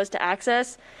easy it was to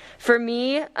access. For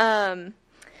me, I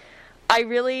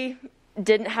really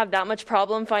didn't have that much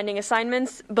problem finding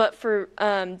assignments, but for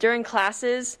during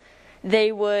classes,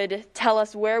 they would tell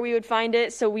us where we would find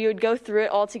it, so we would go through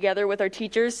it all together with our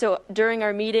teachers. So during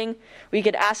our meeting, we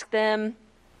could ask them,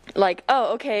 like,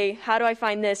 oh, okay, how do I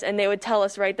find this? And they would tell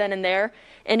us right then and there,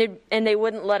 and they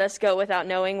wouldn't let us go without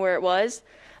knowing where it was.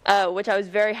 Which I was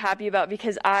very happy about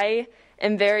because I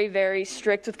am very, very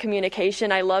strict with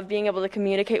communication. I love being able to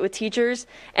communicate with teachers,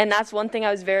 and that's one thing I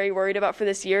was very worried about for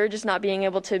this year, just not being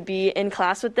able to be in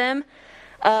class with them.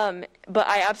 But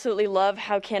I absolutely love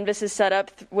how Canvas is set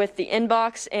up with the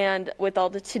inbox and with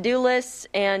all the to-do lists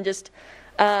and just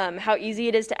how easy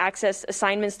it is to access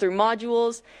assignments through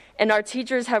modules. And our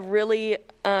teachers have really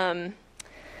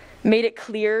made it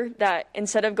clear that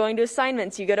instead of going to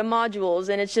assignments, you go to modules,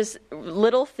 and it's just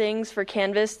little things for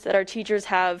Canvas that our teachers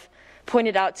have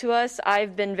pointed out to us.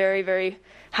 I've been very, very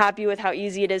happy with how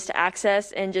easy it is to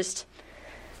access and just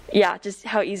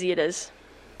how easy it is.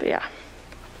 But yeah.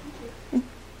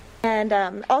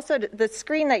 And also the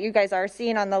screen that you guys are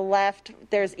seeing on the left,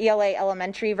 there's ELA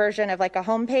elementary version of like a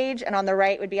homepage, and on the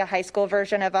right would be a high school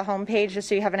version of a homepage, just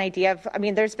so you have an idea of, I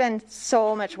mean, there's been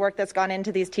so much work that's gone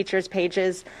into these teachers'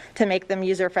 pages to make them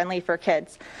user-friendly for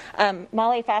kids.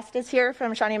 Molly Fast is here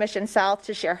from Shawnee Mission South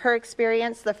to share her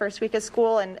experience the first week of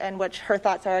school and what her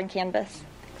thoughts are on Canvas.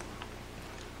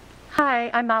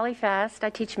 Hi, I'm Molly Fast. I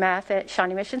teach math at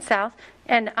Shawnee Mission South,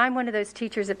 and I'm one of those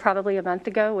teachers that probably a month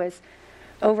ago was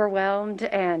overwhelmed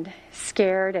and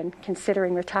scared and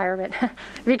considering retirement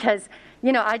because,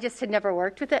 you know, I just had never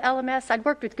worked with the LMS. I'd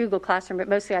worked with Google Classroom, but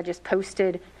mostly I just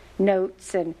posted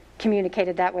notes and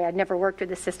communicated that way. I'd never worked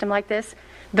with a system like this.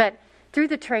 But through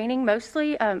the training,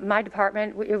 mostly, my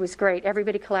department, it was great.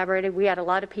 Everybody collaborated. We had a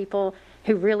lot of people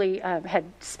who really had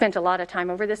spent a lot of time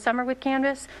over the summer with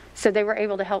Canvas, so they were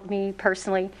able to help me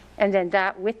personally. And then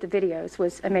that with the videos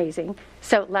was amazing.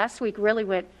 So last week really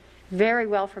went very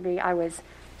well for me. I was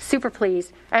super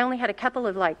pleased. I only had a couple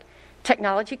of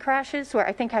technology crashes where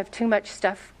I think I have too much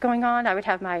stuff going on. I would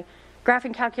have my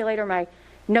graphing calculator, my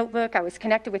notebook. I was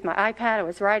connected with my iPad. I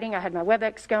was writing. I had my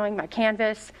WebEx going, my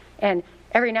Canvas, and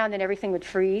every now and then everything would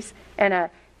freeze. And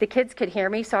the kids could hear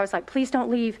me, so I was like, please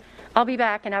don't leave. I'll be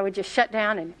back. And I would just shut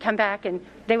down and come back, and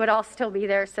they would all still be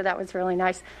there, so that was really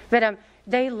nice. But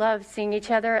they love seeing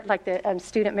each other. Like the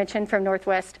student mentioned from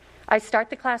Northwest, I start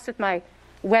the class with my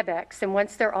WebEx, and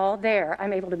once they're all there,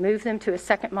 I'm able to move them to a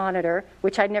second monitor,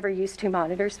 which I'd never used 2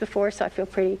 monitors before, so I feel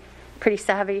pretty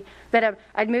savvy. But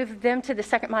I'd move them to the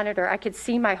second monitor. I could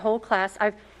see my whole class.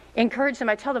 I've encouraged them.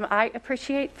 I tell them I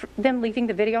appreciate them leaving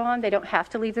the video on. They don't have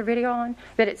to leave the video on,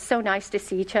 but it's so nice to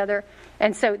see each other.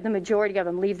 And so the majority of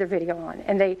them leave their video on,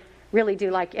 and they really do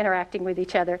like interacting with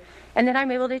each other. And then I'm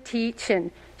able to teach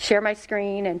and share my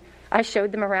screen, and I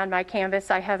showed them around my Canvas.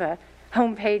 I have a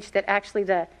homepage that actually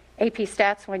the AP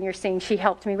Stats one you're seeing, she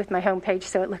helped me with my homepage,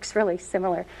 so it looks really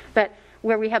similar. But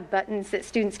where we have buttons that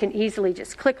students can easily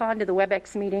just click onto the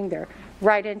WebEx meeting, they're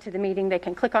right into the meeting, they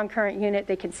can click on current unit,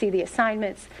 they can see the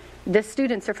assignments. The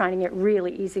students are finding it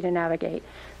really easy to navigate.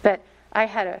 But I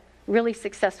had a really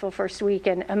successful first week,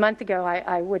 and a month ago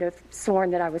I would have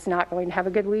sworn that I was not going to have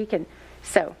a good week, and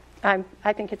so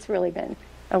I think it's really been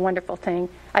a wonderful thing.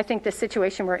 I think the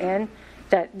situation we're in,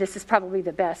 that this is probably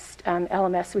the best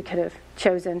LMS we could have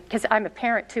chosen, because I'm a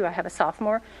parent too. I have a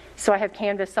sophomore, so I have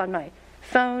Canvas on my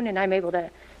phone, and I'm able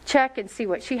to check and see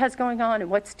what she has going on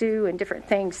and what's due and different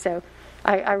things. So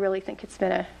I really think it's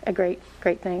been a great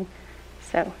thing.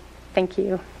 So thank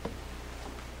you.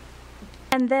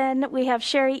 And then we have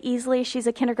Sherry Easley. She's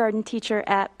a kindergarten teacher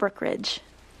at Brookridge.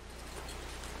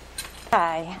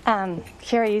 Hi,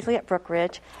 Sherry Easley at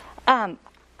Brookridge.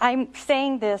 I'm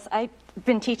saying this, I've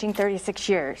been teaching 36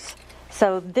 years,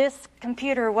 so this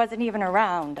computer wasn't even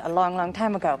around a long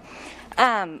time ago.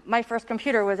 My first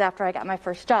computer was after I got my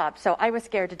first job, so I was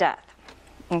scared to death.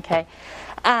 Okay,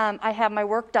 I have my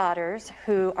work daughters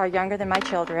who are younger than my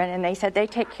children, and they said they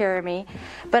take care of me,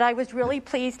 but I was really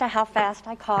pleased at how fast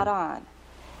I caught on,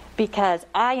 because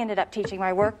I ended up teaching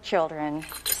my work children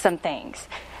some things.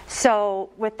 So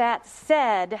with that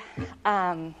said,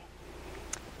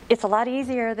 it's a lot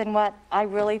easier than what I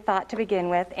really thought to begin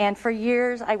with. And for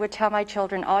years, I would tell my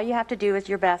children, all you have to do is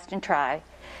your best and try,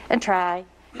 and try,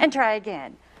 and try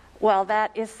again. Well,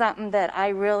 that is something that I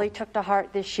really took to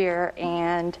heart this year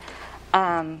and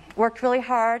worked really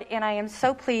hard. And I am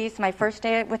so pleased. My first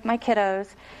day with my kiddos,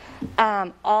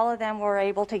 all of them were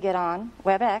able to get on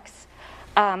WebEx.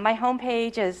 My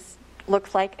homepage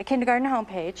looks like a kindergarten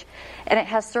homepage, and it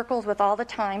has circles with all the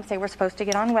times they were supposed to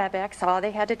get on WebEx. All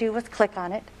they had to do was click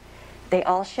on it. They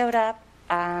all showed up.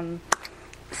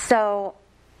 So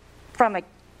from a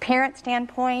parent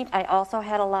standpoint, I also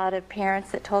had a lot of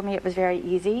parents that told me it was very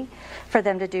easy for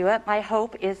them to do it. My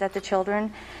hope is that the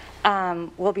children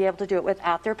will be able to do it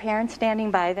without their parents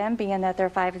standing by them, being that they're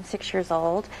 5 and 6 years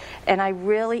old. And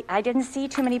I didn't see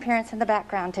too many parents in the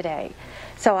background today.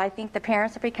 So I think the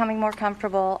parents are becoming more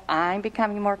comfortable. I'm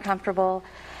becoming more comfortable.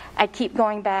 I keep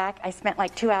going back. I spent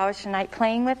like 2 hours tonight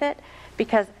playing with it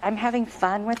because I'm having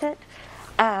fun with it.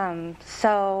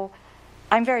 So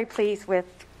I'm very pleased with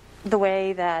the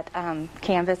way that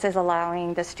Canvas is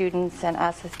allowing the students and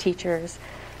us as teachers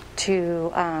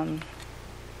to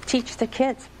teach the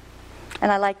kids.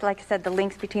 And I like I said, the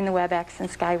links between the WebEx and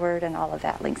Skyward and all of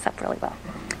that links up really well.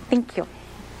 Thank you.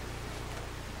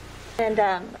 And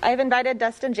I've invited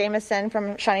Dustin Jameson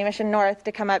from Shawnee Mission North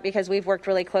to come up because we've worked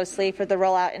really closely for the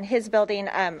rollout in his building.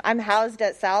 I'm housed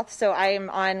at South, so I'm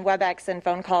on WebEx and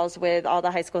phone calls with all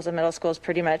the high schools and middle schools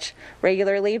pretty much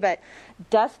regularly. But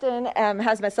Dustin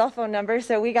has my cell phone number,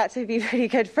 so we got to be pretty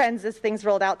good friends as things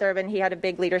rolled out there, and he had a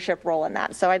big leadership role in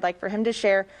that. So I'd like for him to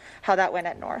share how that went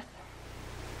at North.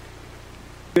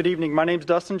 Good evening. My name's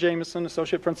Dustin Jameson,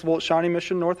 Associate Principal at Shawnee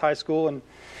Mission North High School. And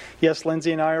yes,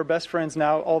 Lindsay and I are best friends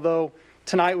now, although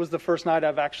tonight was the first night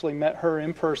I've actually met her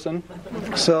in person.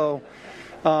 So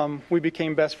we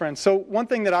became best friends. So one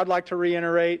thing that I'd like to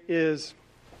reiterate is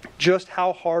just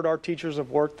how hard our teachers have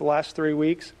worked the last 3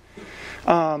 weeks.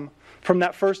 From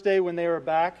that first day when they were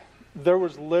back, there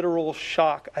was literal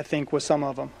shock, I think, with some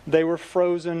of them. They were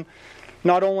frozen,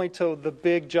 not only to the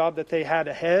big job that they had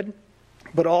ahead,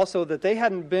 but also that they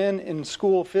hadn't been in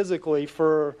school physically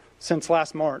since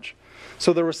last March.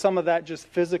 So there was some of that just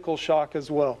physical shock as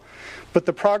well. But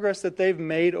the progress that they've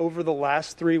made over the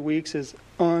last 3 weeks is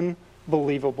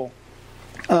unbelievable.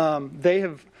 One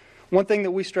thing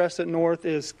that we stress at North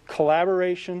is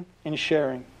collaboration and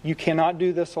sharing. You cannot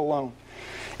do this alone.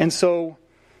 And so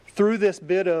through this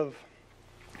bit of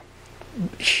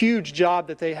huge job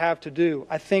that they have to do,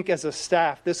 I think as a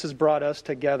staff, this has brought us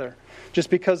together. Just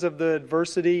because of the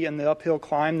adversity and the uphill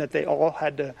climb that they all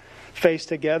had to face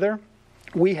together,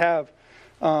 we have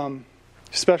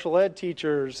special ed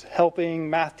teachers helping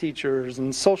math teachers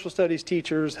and social studies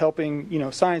teachers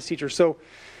helping, science teachers. So,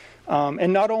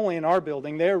 and not only in our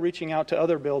building, they're reaching out to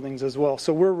other buildings as well.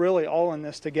 So we're really all in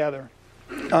this together.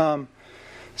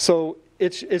 So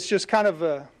it's just kind of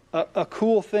a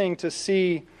cool thing to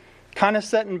see, kind of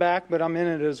setting back, but I'm in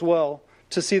it as well,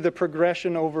 to see the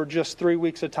progression over just 3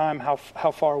 weeks of time, how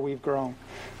far we've grown.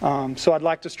 So I'd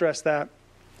like to stress that.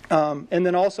 And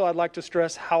then also I'd like to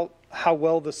stress how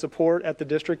well the support at the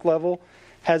district level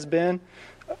has been.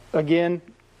 Again,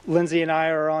 Lindsay and I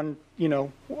are on,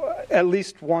 at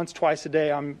least once, twice a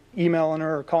day. I'm emailing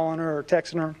her or calling her or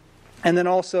texting her. And then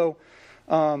also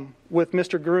with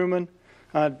Mr. Grumman,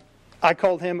 I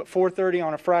called him at 4:30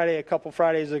 on a Friday a couple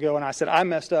Fridays ago, and I said, I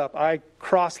messed up. I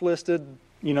cross-listed,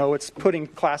 it's putting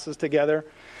classes together.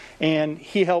 And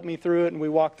he helped me through it, and we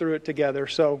walked through it together.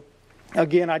 So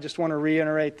again, I just want to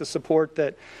reiterate the support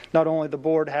that not only the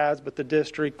board has, but the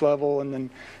district level,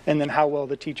 and then how well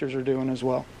the teachers are doing as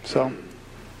well. So,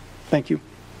 thank you.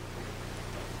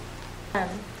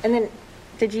 And then,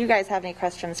 did you guys have any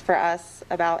questions for us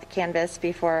about Canvas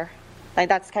before?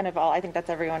 That's kind of all. I think that's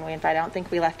everyone we invited. I don't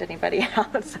think we left anybody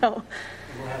out. So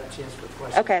we'll have a chance for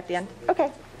questions. Okay, at the end. Okay.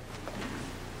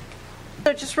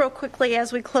 So just real quickly,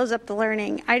 as we close up the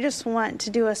learning, I just want to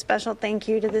do a special thank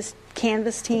you to this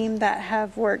Canvas team that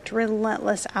have worked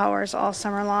relentless hours all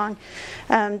summer long.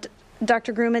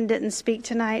 Dr. Grumman didn't speak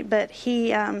tonight, but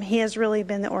he has really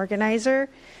been the organizer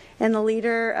and the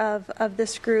leader of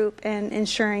this group and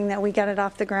ensuring that we got it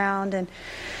off the ground. And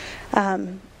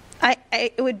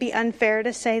it would be unfair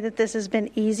to say that this has been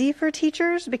easy for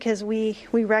teachers, because we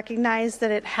recognize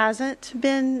that it hasn't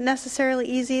been necessarily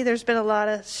easy. There's been a lot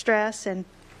of stress and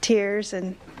tears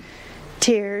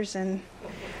and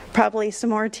probably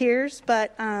some more tears,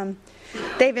 but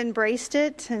they've embraced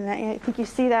it, and I think you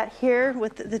see that here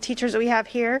with the teachers that we have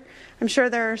here. I'm sure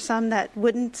there are some that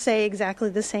wouldn't say exactly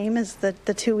the same as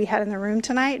the two we had in the room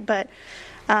tonight, but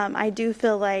I do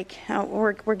feel like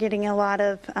we're getting a lot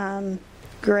of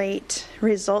great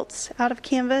results out of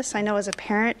Canvas. I know as a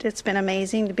parent it's been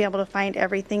amazing to be able to find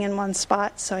everything in one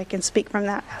spot, so I can speak from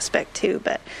that aspect too.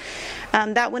 But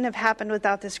that wouldn't have happened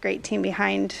without this great team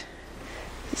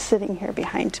sitting here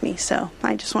behind me. So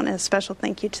I just want a special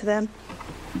thank you to them.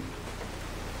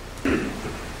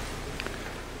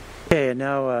 Okay, and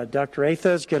now Dr.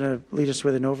 Atha is going to lead us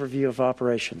with an overview of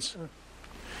operations.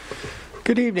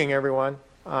 Good evening, everyone.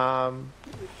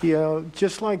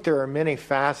 Just like there are many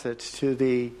facets to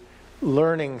the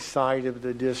learning side of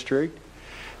the district,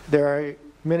 there are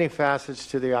many facets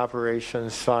to the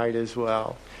operations side as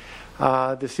well.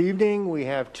 This evening we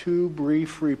have two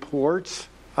brief reports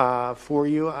for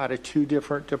you out of two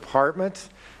different departments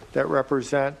that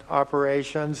represent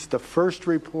operations. The first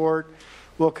report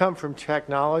will come from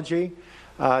technology.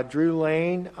 Drew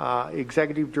Lane,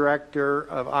 Executive Director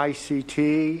of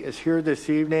ICT, is here this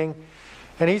evening.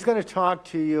 And he's going to talk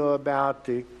to you about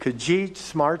the Khajiit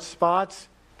Smart Spots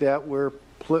that we're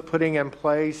putting in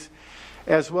place,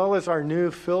 as well as our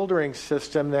new filtering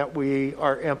system that we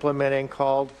are implementing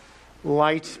called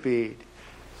Lightspeed.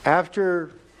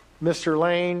 After Mr.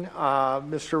 Lane,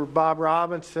 Mr. Bob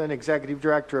Robinson, Executive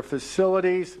Director of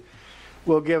Facilities,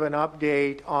 will give an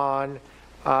update on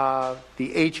the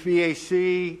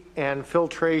HVAC and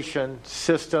filtration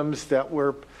systems that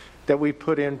we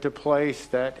put into place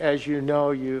that, as you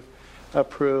know, you've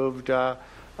approved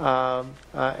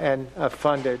and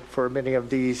funded for many of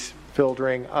these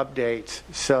filtering updates.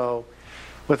 So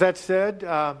with that said,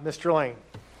 Mr. Lane.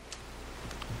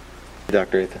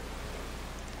 Dr. Atha.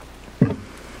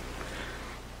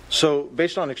 So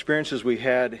based on experiences we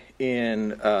had in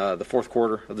the fourth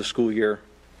quarter of the school year,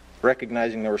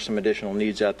 recognizing there were some additional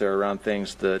needs out there around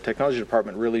things, the technology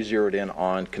department really zeroed in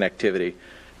on connectivity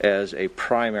as a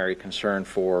primary concern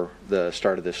for the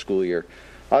start of this school year.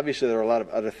 Obviously, there are a lot of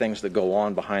other things that go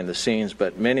on behind the scenes,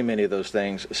 but many of those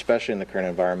things, especially in the current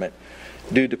environment,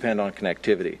 do depend on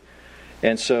connectivity.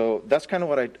 And so that's kind of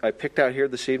what I picked out here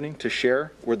this evening to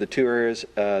share were the two areas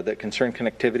that concern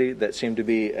connectivity that seem to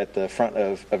be at the front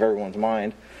of everyone's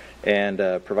mind, and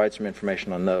provide some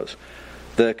information on those.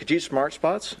 The Khajiit Smart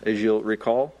Spots, as you'll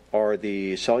recall, are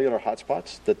the cellular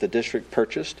hotspots that the district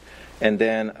purchased and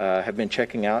then have been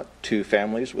checking out to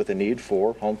families with a need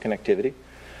for home connectivity.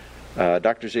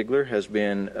 Dr. Ziegler has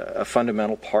been a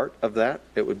fundamental part of that.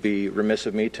 It would be remiss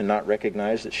of me to not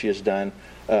recognize that she has done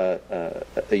a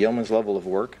yeoman's level of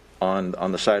work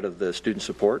on the side of the student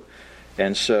support.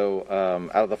 And so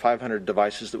out of the 500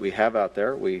 devices that we have out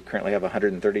there, we currently have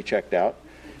 130 checked out.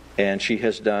 And she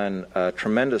has done a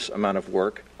tremendous amount of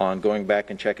work on going back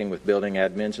and checking with building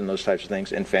admins and those types of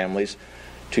things and families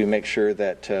to make sure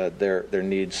that their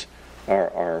needs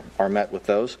are met with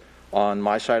those. On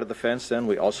my side of the fence, then,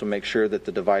 we also make sure that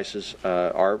the devices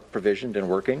are provisioned and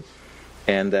working,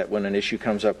 and that when an issue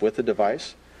comes up with the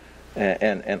device,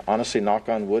 and honestly, knock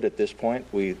on wood, at this point,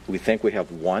 we think we have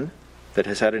one that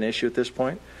has had an issue at this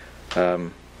point.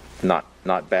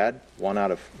 Not bad. One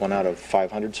out of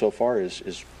 500 so far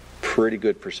is pretty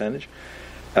good percentage.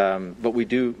 But we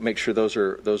do make sure those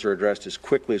are addressed as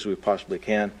quickly as we possibly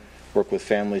can. Work with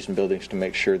families and buildings to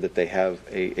make sure that they have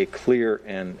a clear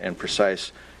and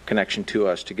precise connection to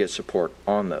us to get support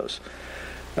on those.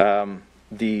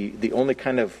 The only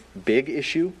kind of big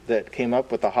issue that came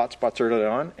up with the hotspots early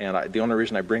on, and the only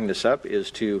reason I bring this up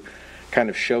is to kind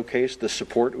of showcase the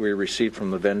support we received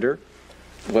from the vendor,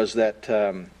 was that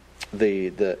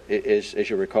as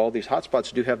you recall, these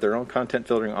hotspots do have their own content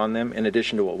filtering on them in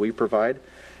addition to what we provide,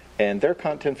 and their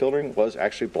content filtering was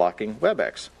actually blocking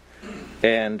WebEx,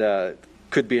 and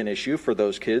could be an issue for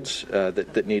those kids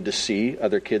that need to see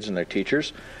other kids and their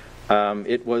teachers.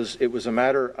 It was a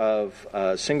matter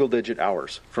of single-digit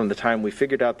hours from the time we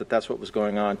figured out that that's what was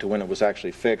going on to when it was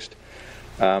actually fixed.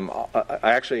 I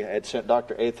actually had sent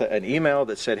Dr. Atha an email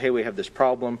that said, hey, we have this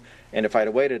problem, and if I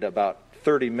had waited about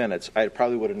 30 minutes, I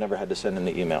probably would have never had to send in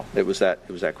the email. It was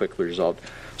that quickly resolved.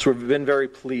 So we've been very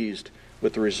pleased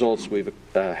with the results we've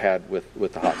had with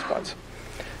the hotspots.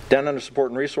 Down under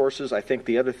support and resources, I think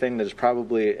the other thing that is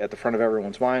probably at the front of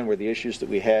everyone's mind were the issues that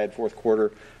we had fourth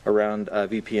quarter around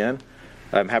VPN.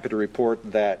 I'm happy to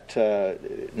report that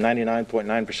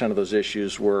 99.9% of those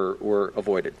issues were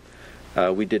avoided.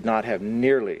 We did not have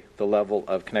nearly the level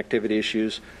of connectivity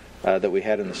issues that we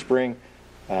had in the spring.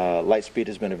 Lightspeed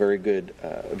has been very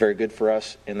good for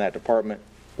us in that department.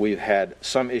 We've had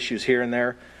some issues here and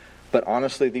there, but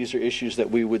honestly, these are issues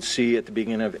that we would see at the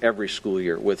beginning of every school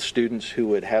year with students who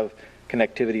would have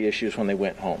connectivity issues when they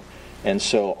went home. And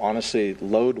so honestly,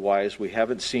 load-wise, we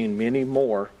haven't seen many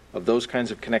more of those kinds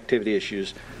of connectivity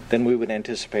issues than we would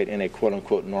anticipate in a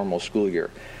quote-unquote normal school year.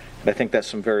 And I think that's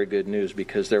some very good news,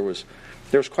 because there was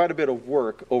quite a bit of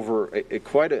work over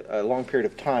quite a long period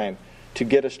of time to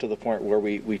get us to the point where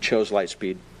we chose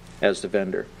Lightspeed as the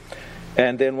vendor.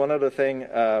 And then one other thing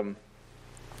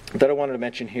that I wanted to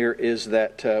mention here is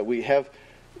that we have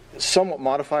somewhat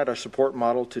modified our support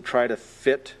model to try to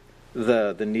fit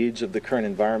the needs of the current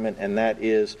environment, and that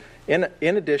is in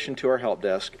addition to our help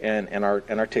desk and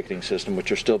our ticketing system,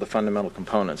 which are still the fundamental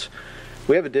components.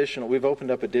 We've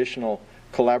opened up additional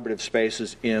collaborative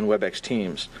spaces in WebEx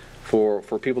Teams for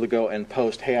people to go and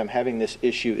post, hey, I'm having this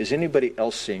issue, is anybody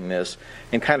else seeing this,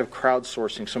 and kind of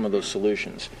crowdsourcing some of those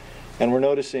solutions. And we're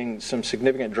noticing some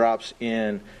significant drops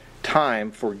in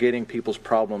time for getting people's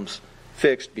problems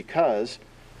fixed because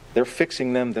they're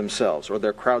fixing them themselves, or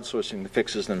they're crowdsourcing the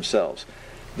fixes themselves.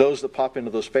 Those that pop into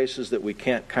those spaces that we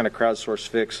can't kind of crowdsource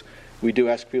fix, we do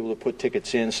ask people to put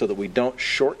tickets in so that we don't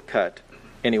shortcut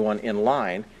anyone in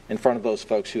line in front of those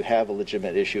folks who have a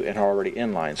legitimate issue and are already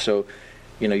in line. So,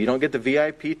 you don't get the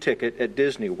VIP ticket at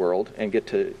Disney World and get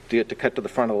to cut to the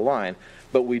front of the line,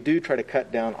 but we do try to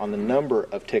cut down on the number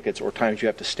of tickets or times you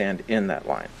have to stand in that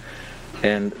line.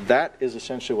 And that is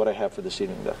essentially what I have for this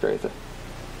evening, Dr. Atha.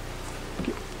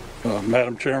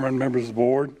 Madam Chairman, members of the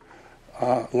board,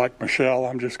 Like Michelle,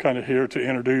 I'm just kind of here to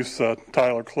introduce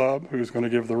Tyler Clubb, who's going to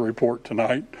give the report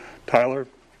tonight. Tyler,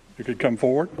 you could come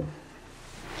forward.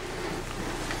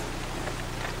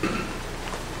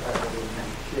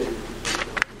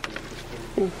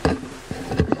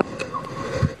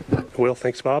 Well,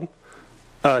 thanks, Bob.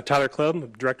 Tyler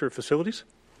Clubb, Director of Facilities.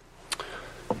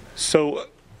 So,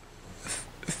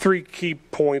 three key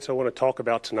points I want to talk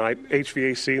about tonight: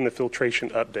 HVAC and the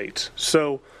filtration updates.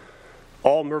 So,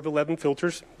 all MERV 11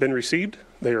 filters been received.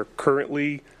 They are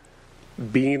currently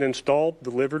being installed,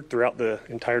 delivered throughout the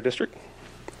entire district.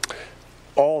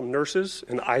 All nurses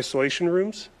and isolation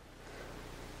rooms,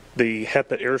 the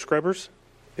HEPA air scrubbers,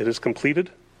 it is completed.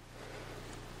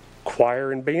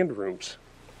 Choir and band rooms,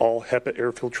 all HEPA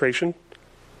air filtration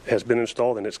has been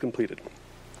installed and it's completed.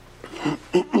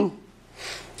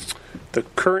 The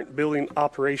current building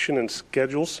operation and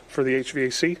schedules for the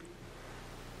HVAC.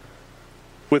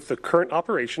 With the current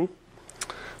operation,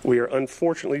 we are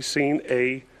unfortunately seeing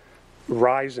a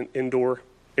rise in indoor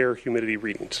air humidity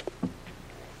readings.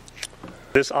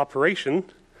 This operation,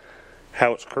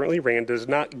 how it's currently ran, does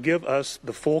not give us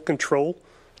the full control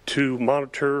to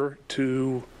monitor,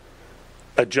 to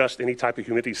adjust any type of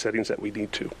humidity settings that we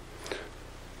need to.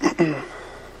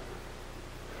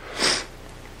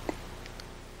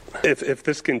 If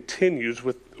this continues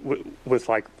with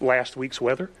like last week's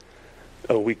weather,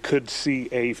 we could see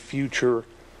a future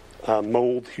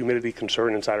mold humidity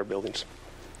concern inside our buildings.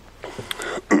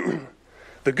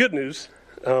 The good news,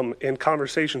 in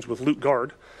conversations with Luke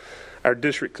Gard, our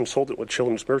district consultant with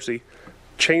Children's Mercy,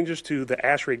 changes to the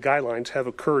ASHRAE guidelines have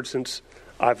occurred since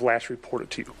I've last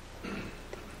reported to you.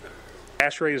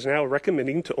 ASHRAE is now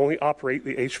recommending to only operate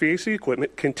the HVAC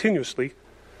equipment continuously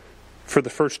for the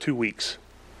first 2 weeks.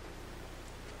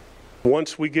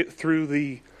 Once we get through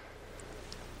the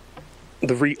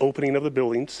reopening of the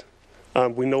buildings,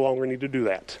 we no longer need to do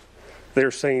that.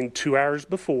 They're saying 2 hours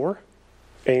before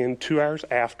and 2 hours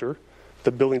after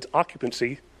the building's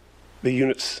occupancy, the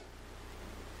units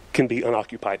can be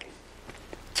unoccupied.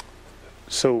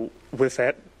 So with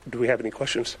that, do we have any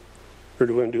questions? Or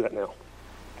do we want to do that now?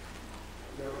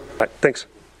 All right, thanks.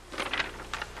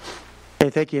 Okay,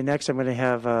 thank you. Next, I'm going to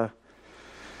have an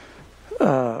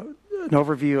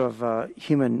overview of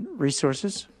human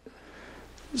resources.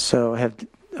 So I have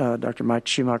Dr. Mike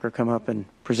Schumacher come up and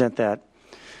present that.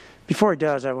 Before he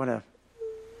does, I want to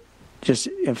just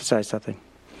emphasize something.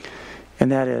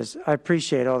 And that is, I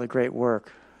appreciate all the great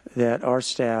work that our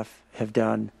staff have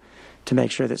done to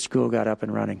make sure that school got up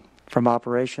and running. From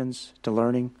operations to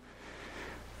learning,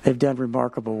 they've done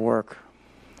remarkable work.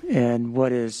 And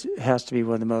what has to be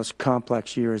one of the most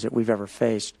complex years that we've ever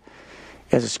faced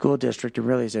as a school district and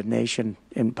really as a nation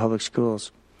in public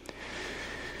schools.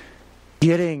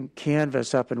 Getting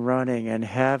Canvas up and running and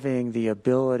having the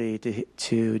ability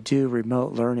to do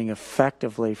remote learning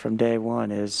effectively from day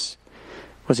one was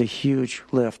a huge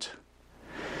lift.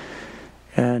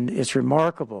 And it's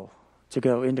remarkable to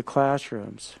go into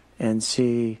classrooms and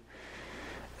see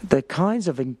the kinds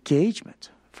of engagement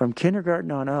from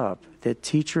kindergarten on up that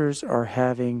teachers are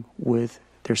having with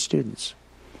their students.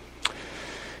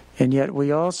 And yet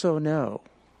we also know,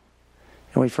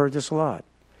 and we've heard this a lot,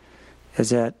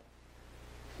 is that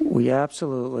we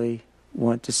absolutely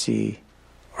want to see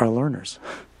our learners.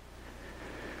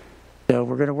 So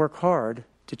we're going to work hard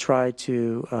to try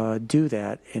to do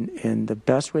that in the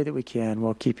best way that we can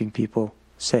while keeping people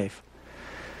safe.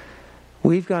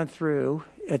 We've gone through,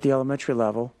 at the elementary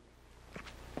level,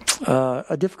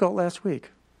 a difficult last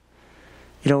week.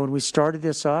 You know, when we started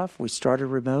this off, we started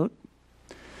remote,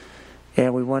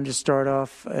 and we wanted to start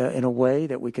off in a way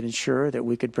that we could ensure that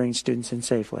we could bring students in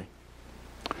safely.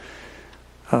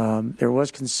 There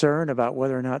was concern about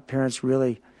whether or not parents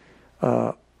really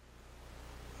had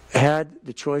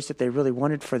the choice that they really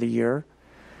wanted for the year.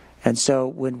 And so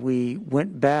when we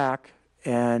went back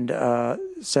and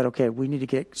said, okay, we need to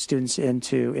get students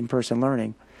into in-person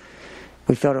learning,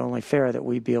 we felt it only fair that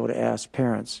we'd be able to ask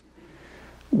parents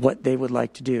what they would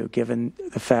like to do, given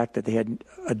the fact that they had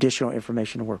additional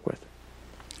information to work with.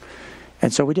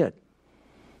 And so we did.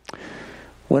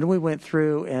 When we went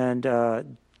through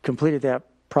and completed that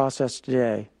process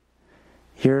today,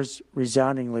 here's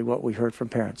resoundingly what we heard from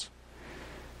parents.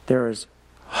 There is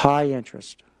high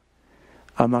interest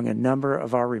among a number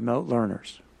of our remote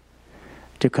learners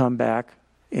to come back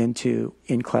into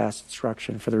in-class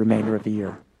instruction for the remainder of the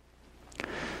year.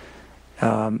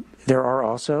 There are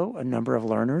also a number of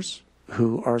learners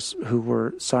who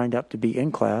were signed up to be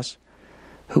in class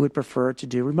who would prefer to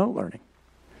do remote learning.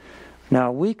 Now,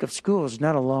 a week of school is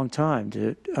not a long time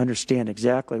to understand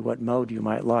exactly what mode you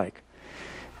might like.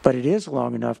 But it is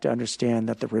long enough to understand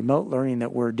that the remote learning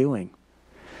that we're doing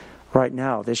right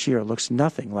now, this year, looks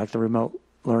nothing like the remote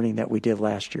learning that we did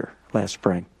last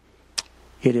spring.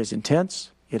 It is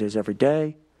intense. It is every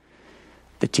day.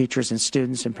 The teachers and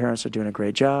students and parents are doing a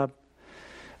great job,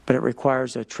 but it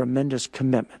requires a tremendous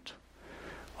commitment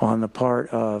on the part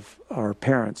of our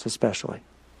parents especially.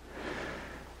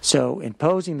 So in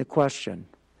posing the question,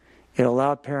 it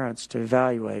allowed parents to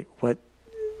evaluate what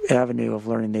avenue of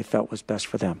learning they felt was best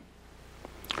for them.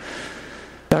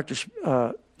 Dr.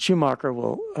 Schumacher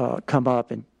will come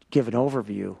up and give an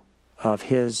overview of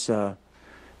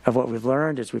of what we've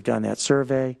learned as we've done that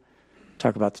survey,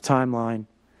 talk about the timeline,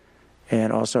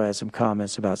 and also add some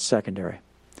comments about secondary.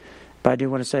 But I do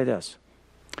want to say this.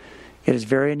 It is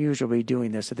very unusual to be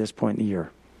doing this at this point in the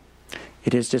year.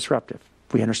 It is disruptive.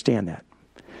 We understand that.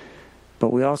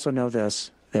 But we also know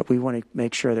this, that we want to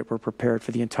make sure that we're prepared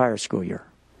for the entire school year.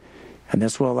 And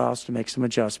this will allow us to make some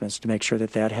adjustments to make sure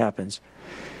that that happens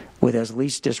with as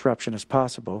least disruption as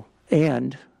possible.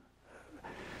 And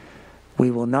we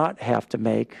will not have to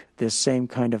make this same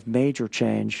kind of major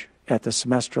change at the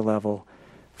semester level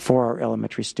for our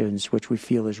elementary students, which we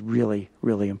feel is really,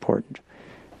 really important.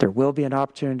 There will be an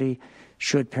opportunity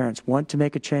should parents want to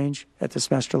make a change at the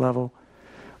semester level,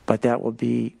 but that will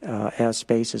be as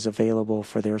space is available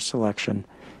for their selection.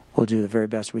 We'll do the very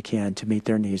best we can to meet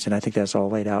their needs, and I think that's all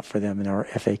laid out for them in our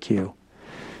FAQ.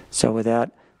 So with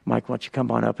that, Mike, why don't you come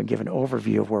on up and give an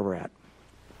overview of where we're at.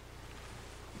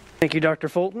 Thank you, Dr.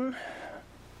 Fulton.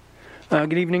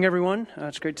 Good evening, everyone.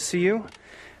 It's great to see you.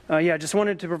 I just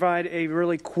wanted to provide a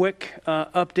really quick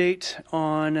update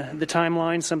on the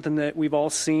timeline, something that we've all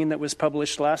seen that was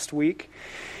published last week.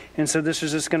 And so this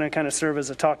is just going to kind of serve as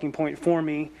a talking point for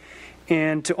me,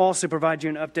 and to also provide you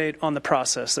an update on the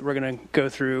process that we're going to go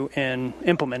through in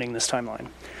implementing this timeline.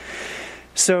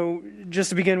 So just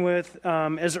to begin with,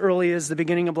 as early as the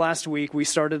beginning of last week, we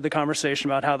started the conversation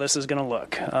about how this is going to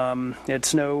look.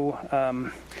 It's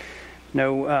no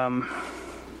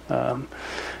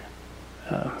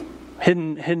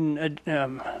hidden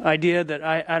idea that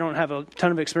I don't have a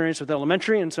ton of experience with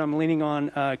elementary, and so I'm leaning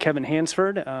on Kevin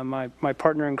Hansford, my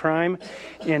partner in crime,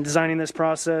 in designing this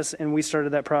process, and we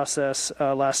started that process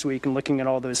last week and looking at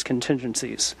all those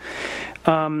contingencies.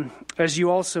 As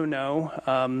you also know,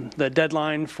 the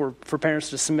deadline for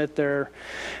parents to submit their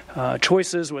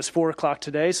choices was 4 o'clock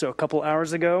today, so a couple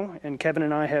hours ago, and Kevin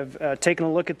and I have taken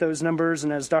a look at those numbers,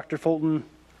 and as Dr. Fulton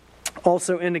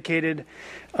also indicated,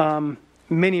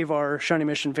 many of our Shawnee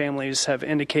Mission families have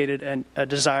indicated a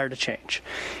desire to change.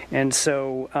 And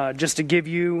so just to give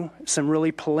you some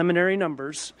really preliminary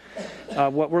numbers,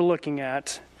 what we're looking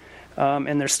at,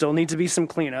 and there still needs to be some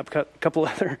cleanup, a couple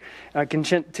other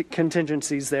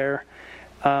contingencies there.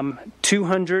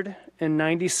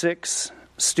 296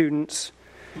 students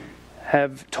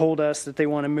have told us that they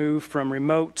want to move from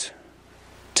remote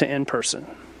to in-person.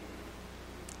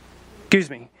 Excuse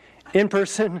me,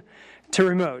 in-person to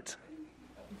remote.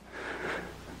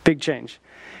 Big change.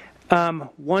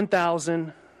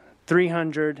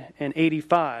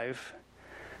 1,385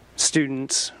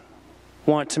 students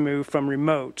want to move from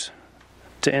remote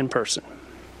to in-person.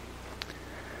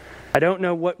 I don't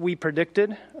know what we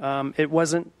predicted. It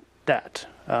wasn't that.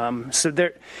 So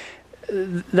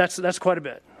that's quite a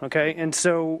bit. Okay, and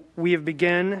so we have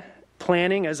begun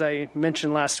planning, as I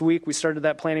mentioned last week. We started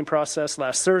that planning process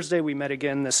last Thursday. We met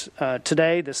again this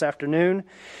afternoon,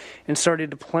 and started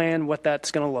to plan what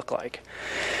that's going to look like.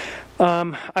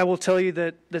 I will tell you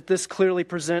that this clearly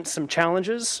presents some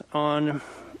challenges on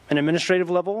an administrative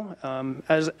level,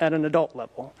 as at an adult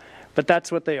level. But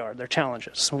that's what they are. They're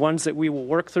challenges, ones that we will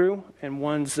work through and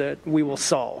ones that we will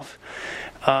solve.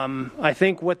 I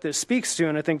think what this speaks to,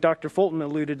 and I think Dr. Fulton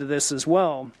alluded to this as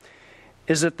well,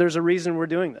 is that there's a reason we're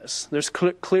doing this. There's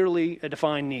clearly a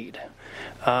defined need.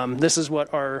 This is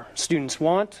what our students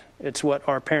want. It's what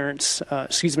our parents,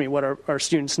 what our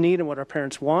students need and what our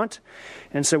parents want.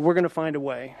 And so we're going to find a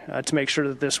way to make sure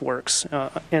that this works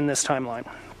in this timeline.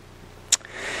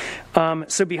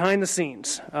 So behind the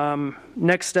scenes,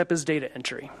 next step is data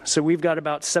entry. So we've got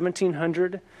about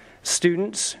 1,700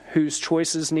 students whose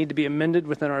choices need to be amended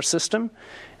within our system.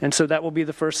 And so that will be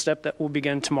the first step that will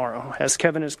begin tomorrow. As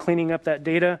Kevin is cleaning up that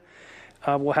data,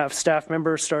 we'll have staff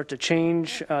members start to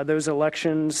change those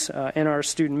elections in our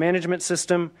student management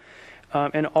system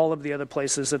and all of the other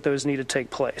places that those need to take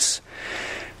place.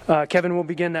 Kevin will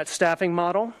begin that staffing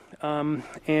model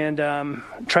and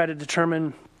try to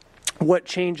determine what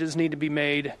changes need to be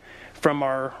made from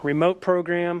our remote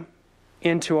program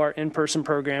into our in-person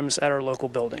programs at our local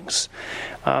buildings.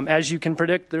 As you can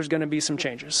predict, there's going to be some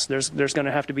changes. There's going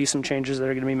to have to be some changes that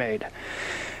are going to be made.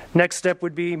 Next step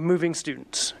would be moving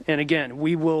students. And again,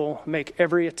 we will make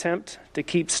every attempt to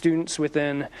keep students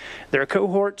within their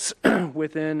cohorts,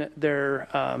 within their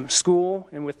school,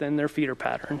 and within their feeder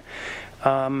pattern.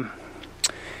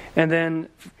 And then,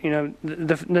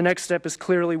 the next step is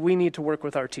clearly we need to work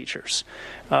with our teachers.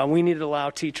 We need to allow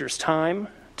teachers time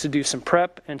to do some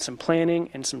prep and some planning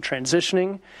and some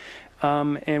transitioning.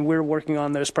 And we're working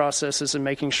on those processes and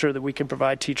making sure that we can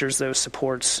provide teachers those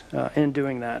supports in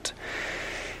doing that.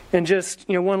 And just,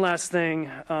 one last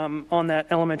thing on that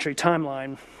elementary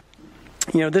timeline.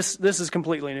 This is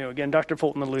completely new. Again, Dr.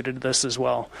 Fulton alluded to this as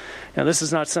well. Now, this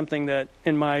is not something that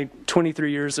in my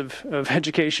 23 years of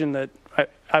education that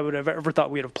I would have ever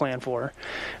thought we'd have planned for.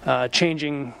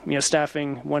 Changing,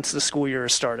 staffing once the school year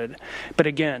has started. But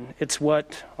again, it's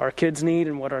what our kids need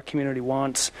and what our community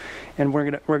wants, and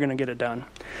we're gonna get it done.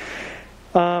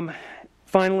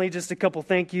 Finally, just a couple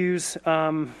thank yous.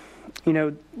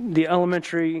 The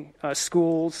elementary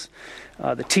schools,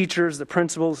 the teachers, the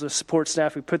principals, the support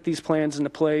staff who put these plans into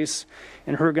place,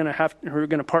 and who are going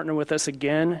to partner with us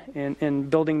again in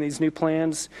building these new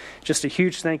plans. Just a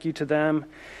huge thank you to them.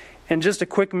 And just a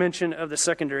quick mention of the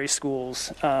secondary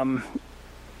schools.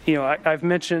 I've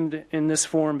mentioned in this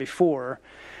forum before,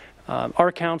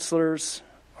 our counselors,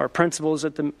 our principals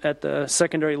at the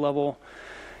secondary level,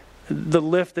 the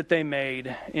lift that they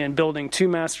made in building 2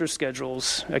 master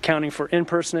schedules, accounting for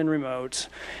in-person and remote,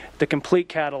 the complete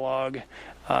catalog,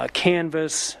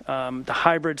 Canvas, the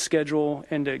hybrid schedule,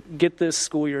 and to get this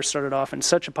school year started off in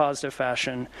such a positive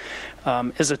fashion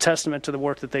is a testament to the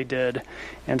work that they did.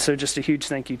 And so just a huge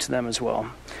thank you to them as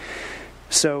well.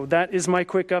 So that is my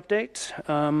quick update,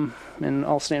 and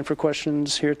I'll stand for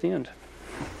questions here at the end.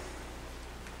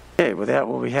 Okay, with that,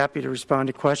 we'll be happy to respond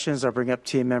to questions. I'll bring up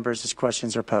team members as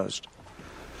questions are posed.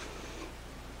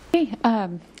 Okay, I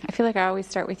feel like I always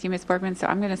start with you, Ms. Borgman, so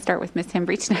I'm going to start with Ms.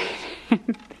 Hembreach tonight.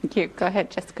 Thank you. Go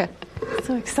ahead, Jessica.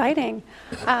 So exciting.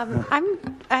 I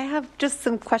have just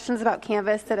some questions about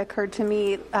Canvas that occurred to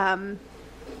me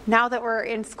now that we're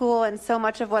in school, and so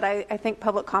much of what I think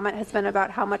public comment has been about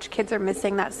how much kids are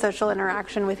missing that social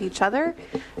interaction with each other.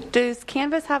 Does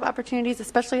Canvas have opportunities,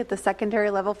 especially at the secondary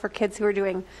level, for kids who are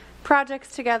doing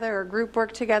projects together or group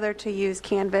work together to use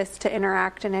Canvas to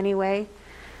interact in any way?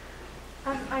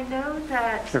 I know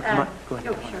that. Sure, come on.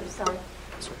 Go ahead. Sorry.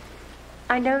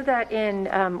 I know that in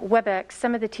WebEx,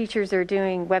 some of the teachers are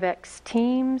doing WebEx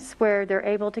teams where they're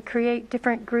able to create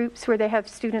different groups where they have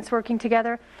students working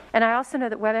together. And I also know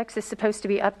that WebEx is supposed to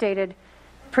be updated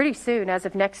pretty soon, as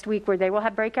of next week, where they will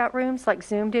have breakout rooms like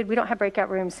Zoom did. We don't have breakout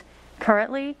rooms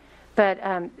currently, but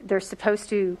they're supposed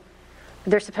to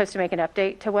make an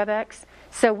update to WebEx.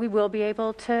 So we will be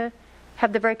able to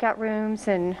have the breakout rooms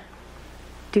and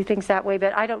do things that way.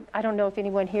 But I don't know if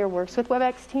anyone here works with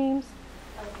WebEx teams.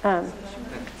 And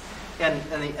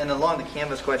along the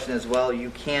Canvas question as well, you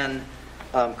can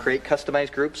create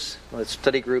customized groups,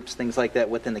 study groups, things like that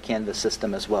within the Canvas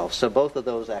system as well. So both of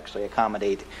those actually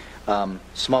accommodate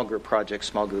small group projects,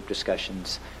 small group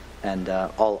discussions, and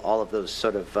all of those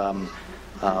sort of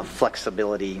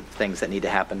flexibility things that need to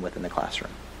happen within the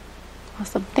classroom.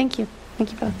 Awesome. Thank you.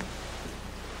 Thank you both.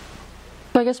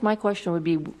 So I guess my question would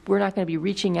be, we're not going to be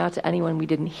reaching out to anyone we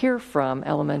didn't hear from,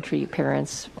 elementary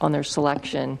parents, on their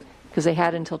selection, because they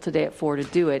had until today at 4 to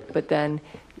do it, but then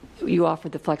you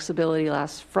offered the flexibility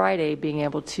last Friday, being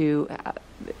able to,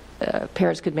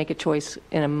 parents could make a choice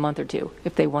in a month or two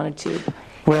if they wanted to.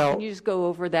 Well, can you just go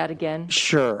over that again?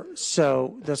 Sure.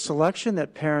 So the selection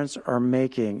that parents are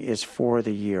making is for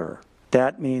the year.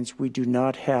 That means we do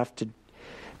not have to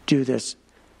do this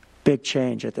big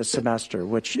change at the semester,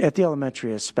 which at the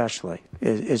elementary especially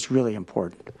is really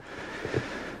important.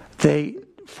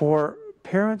 For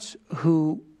parents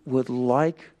who would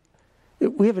like,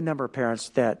 we have a number of parents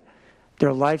that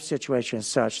their life situation is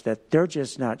such that they're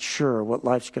just not sure what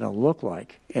life's going to look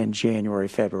like in January,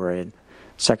 February, and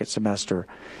second semester.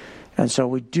 And so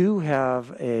we do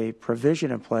have a provision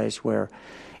in place where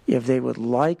if they would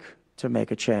like to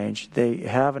make a change, they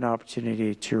have an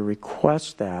opportunity to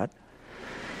request that.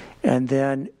 And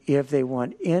then if they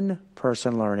want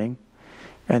in-person learning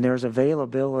and there's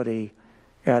availability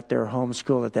at their home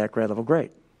school at that grade level,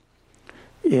 great.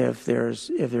 If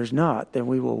there's not, then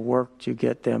we will work to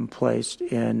get them placed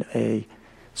in a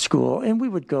school, and we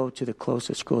would go to the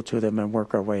closest school to them and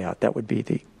work our way out. That would be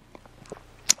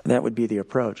the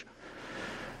approach.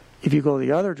 If you go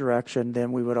the other direction,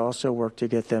 then we would also work to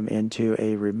get them into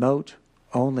a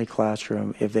remote-only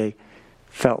classroom if they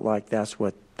felt like that's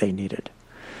what they needed.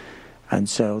 And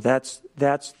so that's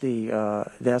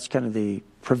kind of the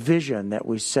provision that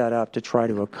we set up to try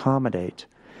to accommodate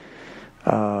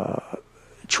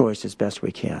choice as best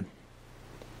we can.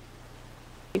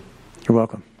 You're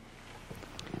welcome.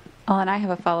 Oh, and I have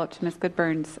a follow-up to Ms.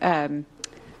 Goodburn's.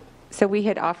 So we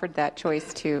had offered that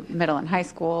choice to middle and high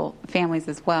school families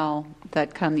as well,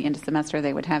 that come the end of semester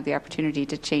they would have the opportunity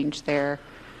to change their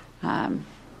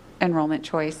enrollment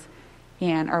choice.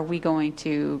 And are we going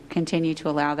to continue to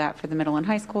allow that for the middle and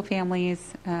high school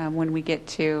families when we get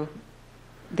to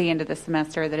the end of the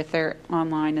semester, that if they're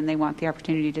online and they want the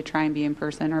opportunity to try and be in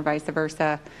person or vice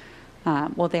versa,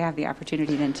 will they have the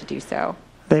opportunity then to do so?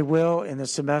 They will, and the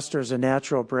semester is a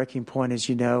natural breaking point, as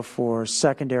you know, for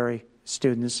secondary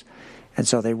students, and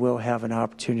so they will have an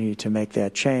opportunity to make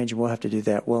that change. We'll have to do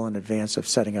that well in advance of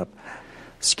setting up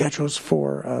schedules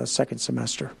for second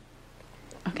semester.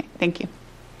 Okay, thank you.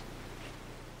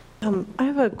 I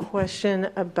have a question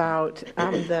about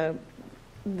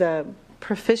the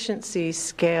proficiency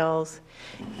scales.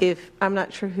 If I'm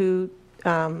not sure who,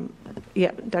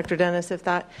 Dr. Dennis,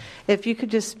 if you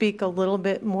could just speak a little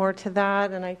bit more to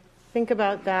that. And I think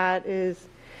about that is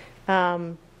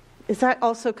that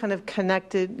also kind of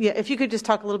connected? Yeah, if you could just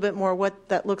talk a little bit more what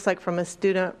that looks like from a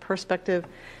student perspective,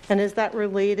 and is that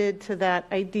related to that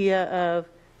idea of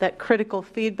that critical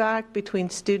feedback between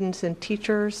students and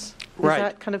teachers? Is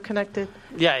that kind of connected?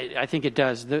 Yeah, I think it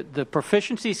does. The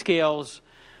proficiency scales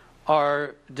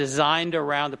are designed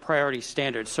around the priority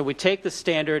standards. So we take the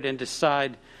standard and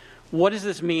decide, what does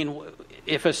this mean?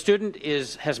 If a student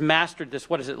has mastered this,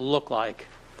 what does it look like?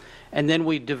 And then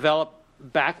we develop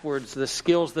backwards the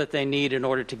skills that they need in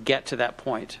order to get to that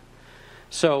point.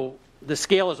 So the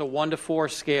scale is a 1 to 4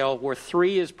 scale, where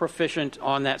 3 is proficient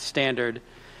on that standard,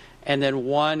 and then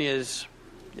 1 is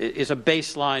a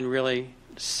baseline, really.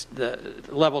 The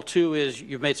level 2 is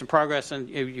you've made some progress and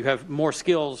you have more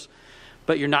skills,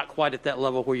 but you're not quite at that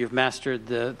level where you've mastered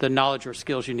the knowledge or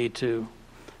skills you need to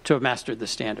have mastered the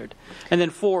standard. And then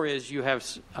 4 is you have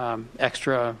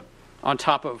extra on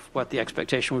top of what the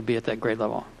expectation would be at that grade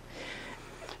level.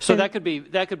 So that could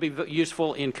be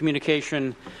useful in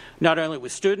communication, not only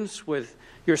with students, with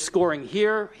your scoring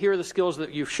here are the skills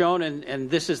that you've shown, and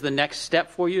this is the next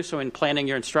step for you. So in planning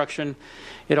your instruction,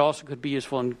 it also could be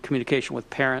useful in communication with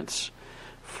parents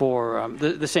for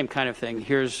the same kind of thing.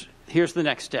 Here's the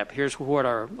next step. Here's what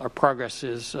our progress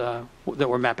is that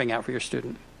we're mapping out for your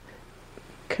student.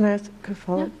 Can I ask a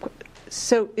follow-up? Yeah.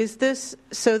 So this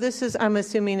is, I'm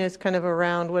assuming, is kind of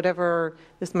around whatever,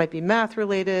 this might be math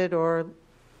related or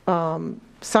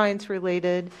science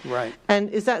related. Right.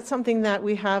 And is that something that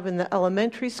we have in the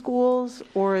elementary schools,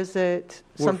 or is it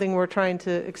something we're trying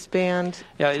to expand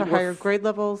to higher grade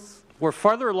levels? We're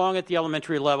farther along at the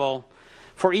elementary level.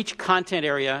 For each content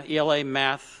area, ELA,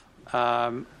 math,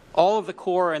 all of the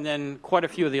core, and then quite a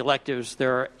few of the electives,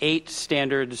 there are 8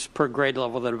 standards per grade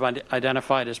level that have been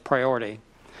identified as priority.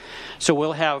 So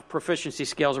we'll have proficiency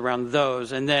scales around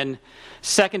those. And then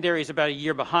secondary is about a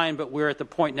year behind, but we're at the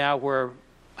point now where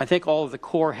I think all of the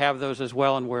core have those as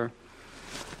well, and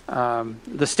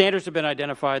the standards have been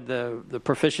identified, the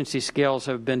proficiency scales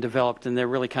have been developed, and they're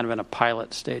really kind of in a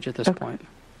pilot stage at this point.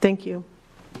 Thank you.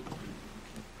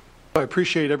 I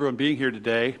appreciate everyone being here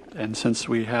today, and since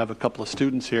we have a couple of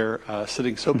students here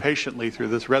sitting so patiently through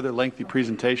this rather lengthy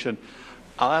presentation,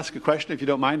 I'll ask a question, if you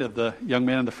don't mind, of the young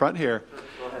man in the front here.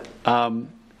 Go ahead.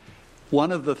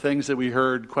 One of the things that we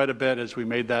heard quite a bit as we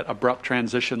made that abrupt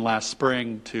transition last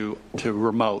spring to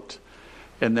remote,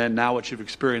 and then now what you've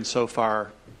experienced so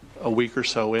far a week or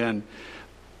so in,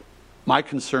 my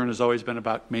concern has always been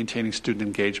about maintaining student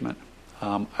engagement.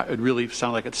 It really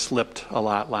sounded like it slipped a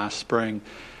lot last spring.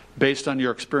 Based on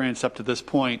your experience up to this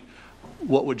point,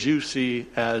 what would you see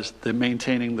as the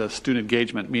maintaining the student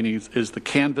engagement? Meaning, is the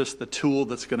Canvas the tool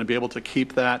that's going to be able to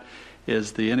keep that?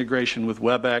 Is the integration with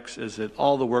WebEx? Is it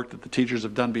all the work that the teachers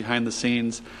have done behind the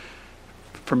scenes?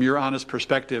 From your honest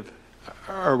perspective,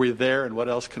 are we there, and what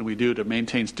else can we do to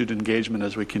maintain student engagement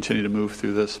as we continue to move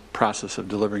through this process of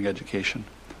delivering education?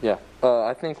 Yeah,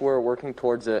 I think we're working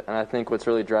towards it, and I think what's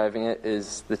really driving it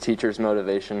is the teachers'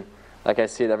 motivation. Like, I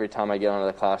see it every time I get onto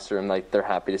the classroom. Like, they're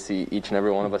happy to see each and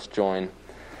every one of us join.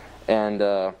 And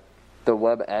the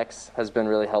WebEx has been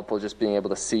really helpful, just being able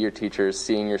to see your teachers,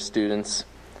 seeing your students,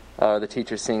 the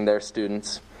teachers seeing their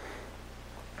students.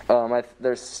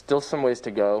 There's still some ways to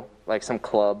go, like some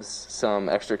clubs, some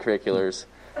extracurriculars.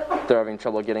 They're having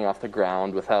trouble getting off the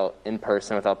ground without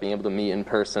being able to meet in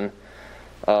person.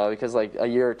 Because like a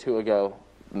year or two ago,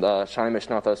 Shawnee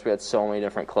Mission Northwest, we had so many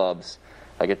different clubs,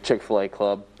 like a Chick-fil-A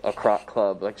club, a Croc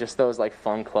club, like just those like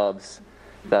fun clubs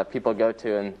that people go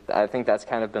to, and I think that's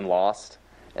kind of been lost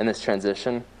in this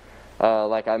transition.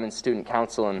 Like I'm in student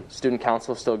council, and student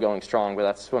council is still going strong, but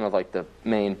that's one of like the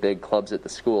main big clubs at the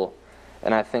school.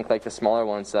 And I think like the smaller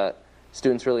ones that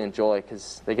students really enjoy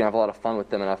because they can have a lot of fun with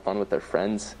them and have fun with their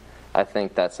friends. I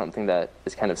think that's something that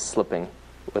is kind of slipping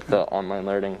with the online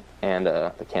learning and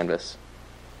the Canvas.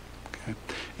 Okay.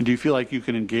 And do you feel like you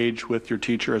can engage with your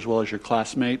teacher as well as your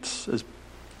classmates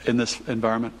in this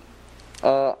environment?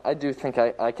 I do think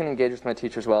I can engage with my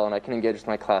teachers well, and I can engage with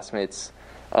my classmates.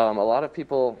 A lot of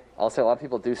people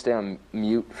do stay on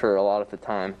mute for a lot of the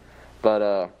time,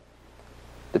 but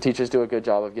the teachers do a good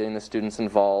job of getting the students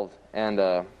involved,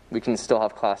 and we can still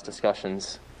have class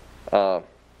discussions,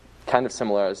 kind of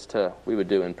similar as to we would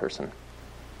do in person.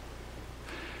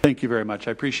 Thank you very much.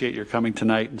 I appreciate your coming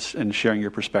tonight and sharing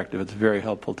your perspective. It's very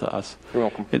helpful to us. You're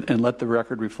welcome. And let the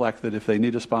record reflect that if they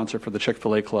need a sponsor for the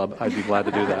Chick-fil-A Club, I'd be glad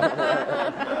to do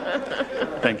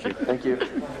that. Thank you. Thank you.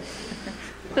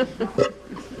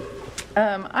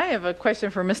 I have a question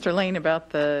for Mr. Lane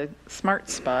about the smart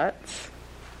spots.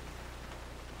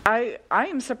 I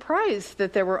am surprised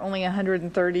that there were only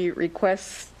 130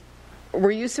 requests.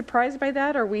 Were you surprised by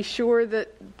that? Are we sure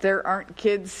that there aren't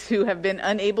kids who have been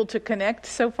unable to connect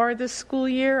so far this school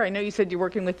year? I know you said you're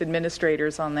working with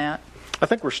administrators on that. I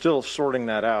think we're still sorting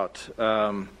that out.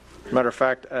 Matter of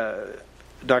fact,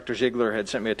 Dr. Ziegler had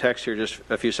sent me a text here just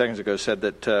a few seconds ago, said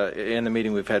that in the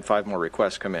meeting we've had 5 more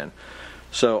requests come in.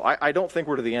 So I don't think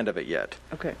we're to the end of it yet.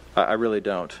 Okay. I really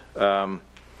don't.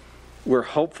 We're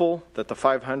hopeful that the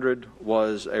 500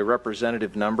 was a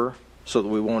representative number so that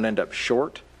we won't end up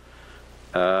short.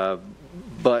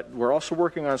 But we're also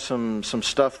working on some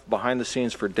stuff behind the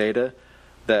scenes for data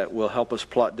that will help us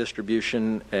plot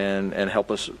distribution and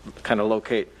help us kind of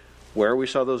locate where we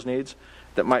saw those needs.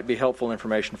 That might be helpful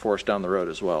information for us down the road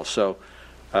as well. So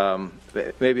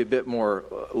maybe a bit more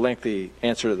lengthy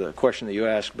answer to the question that you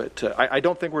asked, but I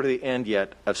don't think we're to the end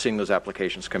yet of seeing those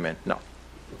applications come in. No.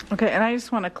 Okay, and I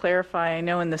just want to clarify, I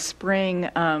know in the spring,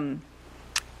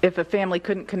 if a family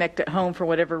couldn't connect at home for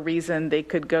whatever reason, they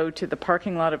could go to the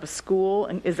parking lot of a school.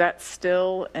 And is that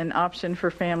still an option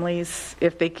for families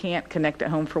if they can't connect at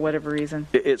home for whatever reason?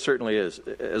 It certainly is.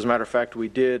 As a matter of fact, we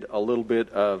did a little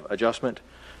bit of adjustment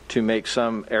to make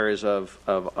some areas of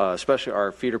especially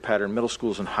our feeder pattern middle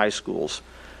schools and high schools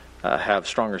have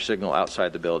stronger signal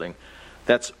outside the building.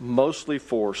 That's mostly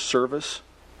for service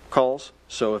calls.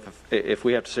 So if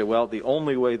we have to say, well, the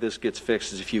only way this gets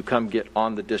fixed is if you come get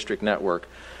on the district network,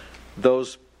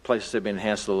 those places have been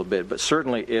enhanced a little bit. But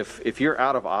certainly if you're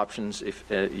out of options, if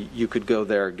you could go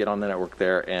there, get on the network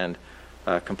there, and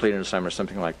complete an assignment or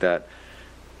something like that.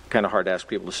 Kind of hard to ask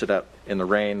people to sit out in the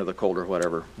rain or the cold or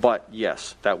whatever. But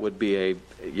yes, that would be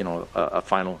a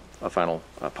final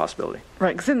possibility.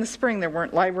 Right, because in the spring there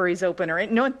weren't libraries open or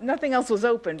nothing else was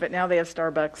open, but now they have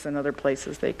Starbucks and other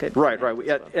places they could. Right.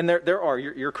 Yeah, and there are.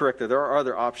 You're correct. There are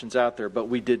other options out there, but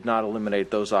we did not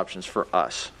eliminate those options for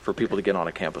us, for people to get on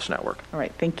a campus network. All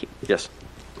right. Thank you. Yes.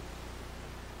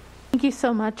 Thank you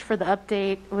so much for the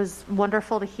update. It was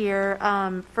wonderful to hear.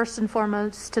 First and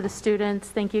foremost to the students,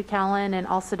 thank you, Callan, and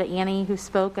also to Annie, who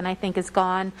spoke and I think is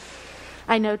gone.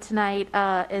 I know tonight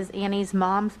is Annie's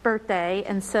mom's birthday,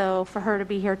 and so for her to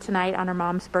be here tonight on her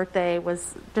mom's birthday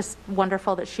was just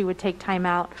wonderful that she would take time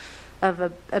out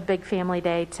of a big family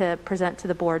day to present to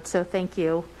the board. So thank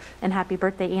you, and happy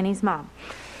birthday, Annie's mom.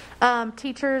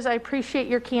 Teachers, I appreciate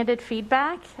your candid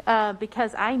feedback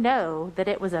because I know that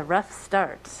it was a rough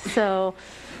start. So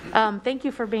thank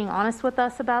you for being honest with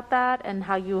us about that and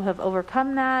how you have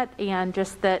overcome that, and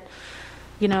just that,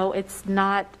 it's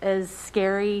not as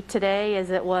scary today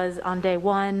as it was on day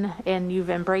one, and you've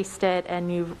embraced it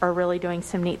and you are really doing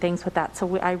some neat things with that.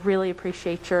 So I really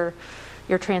appreciate your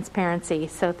transparency.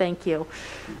 So thank you.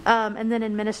 And then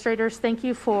administrators, thank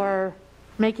you for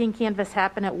making Canvas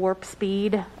happen at warp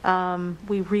speed.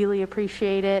 We really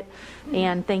appreciate it,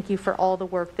 and thank you for all the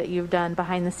work that you've done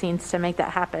behind the scenes to make that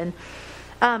happen.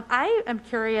 I am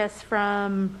curious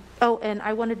and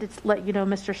I wanted to let you know,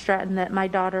 Mr. Stratton, that my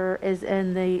daughter is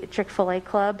in the Chick-fil-A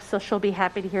Club, so she'll be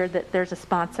happy to hear that there's a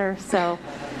sponsor. So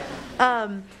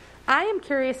I am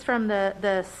curious from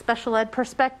the special ed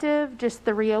perspective, just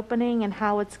the reopening and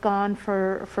how it's gone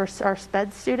for our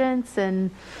SPED students, and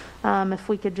if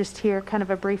we could just hear kind of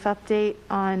a brief update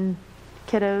on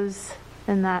kiddos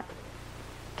in that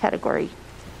category.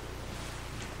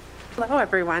 Hello,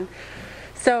 everyone.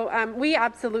 So we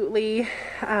absolutely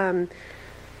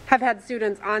have had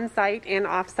students on site and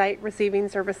off site receiving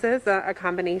services, a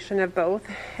combination of both.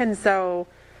 And so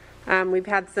we've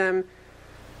had some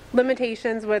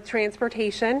limitations with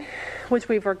transportation, which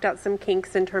we've worked out some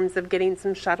kinks in terms of getting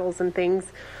some shuttles and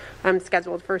things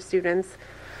scheduled for students.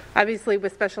 Obviously,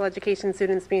 with special education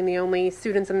students being the only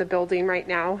students in the building right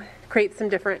now, creates some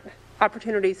different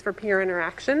opportunities for peer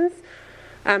interactions.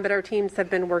 but our teams have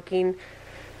been working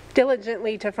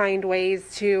diligently to find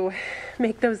ways to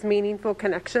make those meaningful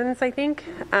connections, I think.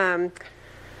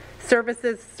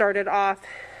 Services started off,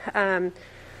 I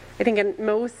think, in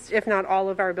most, if not all,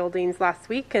 of our buildings last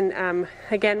week. And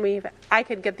again, I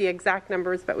could get the exact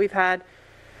numbers, but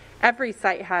every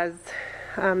site has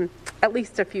at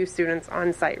least a few students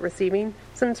on site receiving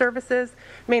some services.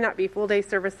 May not be full day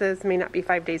services, may not be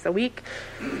 5 days a week.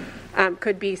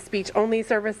 Could be speech only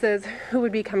services who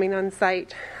would be coming on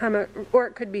site, or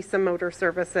it could be some motor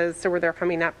services, so where they're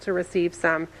coming up to receive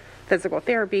some physical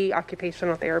therapy,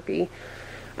 occupational therapy,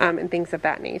 and things of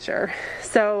that nature.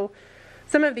 So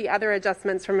some of the other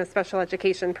adjustments from a special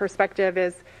education perspective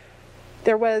is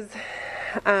there was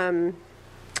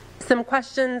some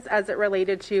questions as it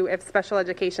related to if special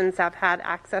education staff had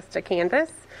access to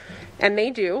Canvas, and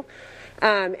they do.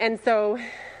 And so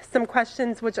some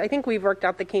questions, which I think we've worked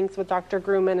out the kinks with Dr.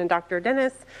 Grumman and Dr.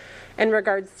 Dennis in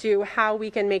regards to how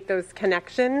we can make those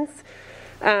connections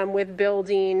with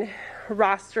building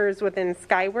rosters within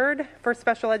Skyward for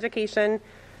special education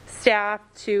staff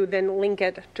to then link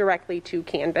it directly to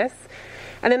Canvas.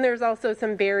 And then there's also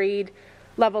some varied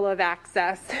level of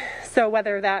access. So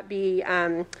whether that be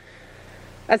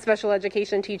a special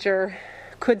education teacher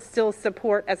could still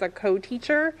support as a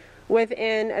co-teacher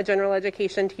within a general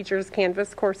education teacher's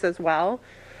Canvas course as well.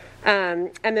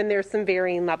 And then there's some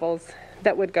varying levels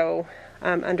that would go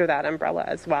under that umbrella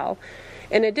as well.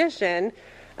 In addition,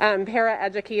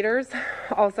 para-educators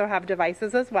also have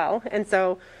devices as well. And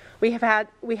so we have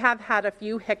had a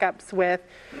few hiccups with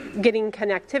getting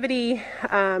connectivity,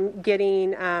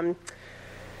 getting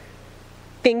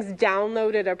things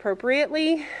downloaded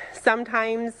appropriately.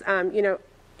 Sometimes,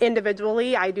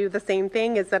 individually, I do the same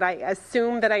thing, is that I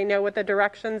assume that I know what the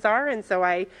directions are, and so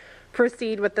I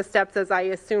proceed with the steps as I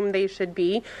assume they should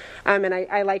be, and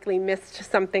I likely missed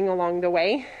something along the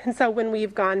way. And so when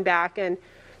we've gone back and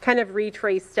kind of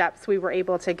retraced steps, we were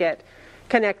able to get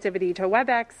connectivity to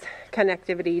WebEx,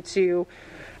 connectivity to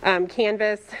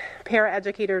Canvas.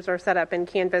 Para-educators are set up in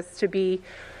Canvas to be,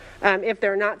 if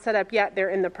they're not set up yet, they're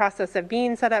in the process of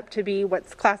being set up to be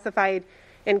what's classified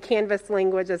in Canvas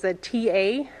language as a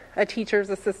TA, a teacher's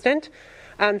assistant.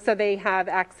 So they have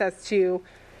access to,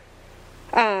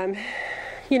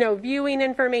 viewing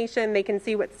information. They can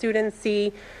see what students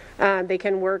see. They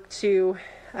can work to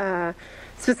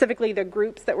specifically the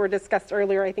groups that were discussed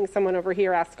earlier. I think someone over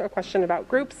here asked a question about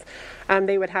groups.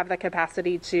 They would have the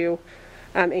capacity to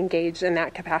engage in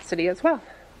that capacity as well.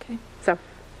 Okay. So,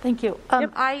 thank you.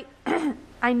 Yep.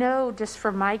 I know just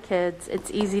for my kids,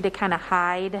 it's easy to kind of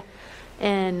hide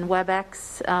in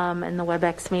WebEx and the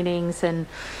WebEx meetings, and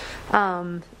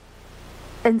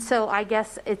so I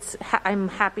guess I'm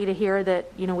happy to hear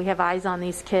that we have eyes on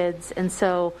these kids, and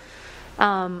so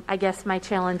I guess my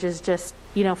challenge is just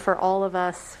for all of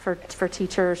us, for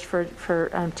teachers,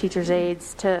 for teachers'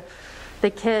 aides, to the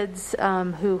kids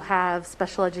who have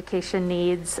special education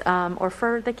needs, or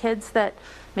for the kids that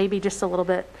maybe just a little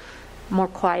bit more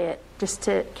quiet, just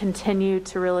to continue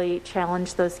to really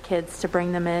challenge those kids, to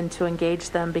bring them in, to engage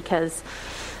them, because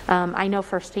I know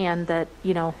firsthand that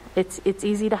it's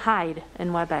easy to hide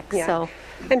in WebEx. Yeah.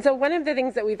 And so one of the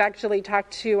things that we've actually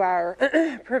talked to our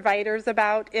providers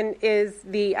about is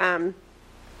the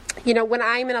when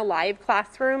I'm in a live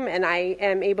classroom and I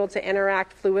am able to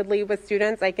interact fluidly with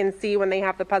students, I can see when they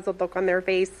have the puzzled look on their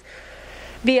face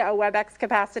via a WebEx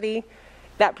capacity.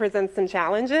 That presents some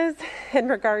challenges in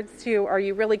regards to, are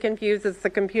you really confused? Is the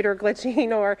computer glitching,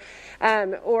 or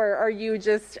are you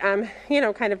just, kind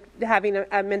of having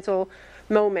a mental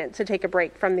moment to take a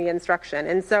break from the instruction?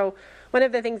 And so one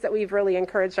of the things that we've really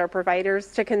encouraged our providers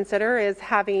to consider is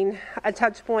having a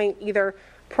touch point either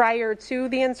prior to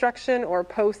the instruction or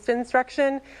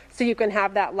post-instruction, so you can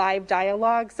have that live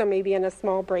dialogue, so maybe in a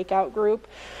small breakout group.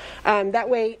 That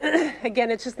way,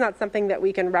 again, it's just not something that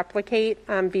we can replicate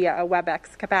via a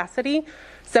WebEx capacity,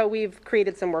 so we've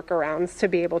created some workarounds to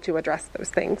be able to address those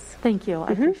things. Thank you.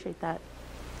 I appreciate that.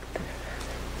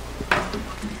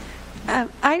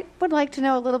 I would like to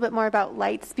know a little bit more about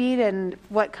Lightspeed and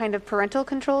what kind of parental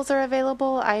controls are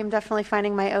available. I am definitely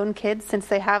finding my own kids, since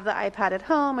they have the iPad at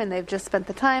home and they've just spent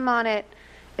the time on it,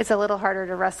 it's a little harder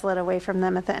to wrestle it away from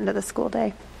them at the end of the school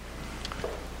day.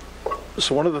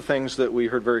 So one of the things that we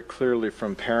heard very clearly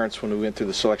from parents when we went through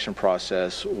the selection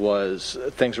process was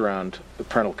things around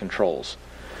parental controls.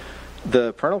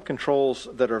 The parental controls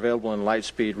that are available in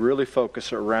Lightspeed really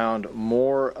focus around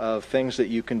more of things that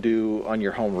you can do on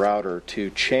your home router to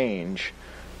change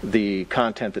the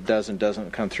content that does and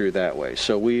doesn't come through that way.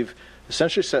 So we've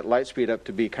essentially set Lightspeed up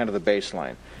to be kind of the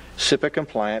baseline. SIPA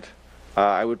compliant,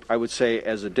 I would say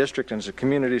as a district and as a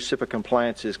community, SIPA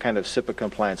compliance is kind of SIPA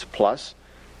compliance plus.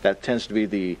 That tends to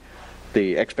be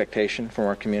the expectation from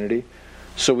our community.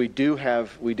 So we do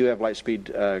have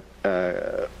Lightspeed.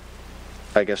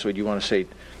 I guess what you want to say,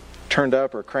 turned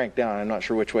up or cranked down. I'm not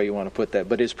sure which way you want to put that,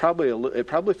 but it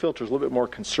probably filters a little bit more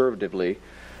conservatively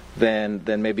than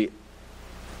maybe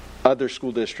other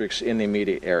school districts in the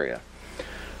immediate area.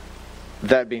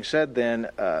 That being said, then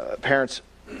parents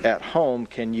at home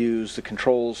can use the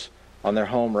controls on their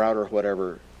home router or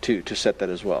whatever to set that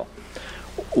as well.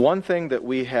 One thing that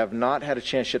we have not had a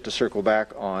chance yet to circle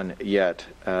back on yet,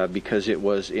 because it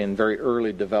was in very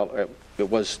early development, it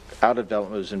was out of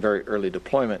development, it was in very early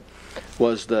deployment,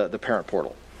 was the parent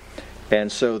portal.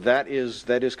 And so that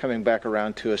is coming back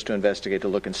around to us to investigate, to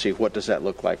look and see what does that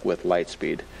look like with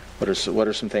Lightspeed. What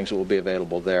are some things that will be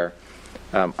available there?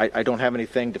 I don't have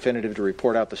anything definitive to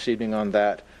report out this evening on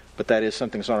that, but that is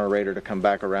something that's on our radar to come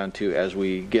back around to as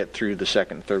we get through the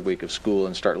second and third week of school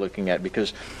and start looking at,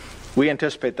 because we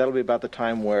anticipate that'll be about the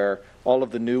time where all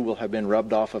of the new will have been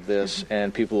rubbed off of this,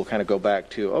 and people will kind of go back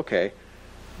to, okay,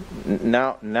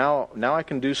 now I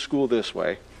can do school this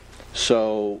way.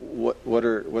 So what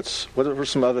are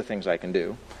some other things I can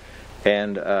do?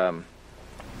 And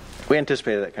we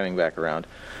anticipate that coming back around.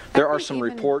 There are some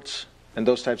reports and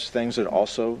those types of things that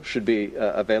also should be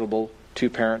available to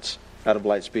parents out of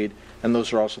Lightspeed, and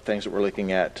those are also things that we're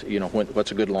looking at.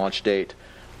 What's a good launch date?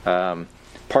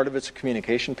 Part of it's a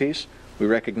communication piece. We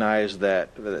recognize that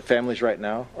families right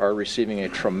now are receiving a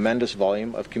tremendous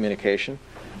volume of communication,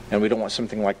 and we don't want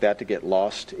something like that to get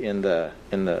lost in the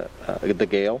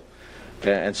gale.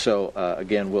 And so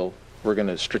again, we're going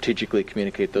to strategically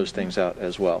communicate those things out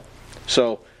as well.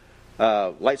 So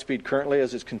Lightspeed currently,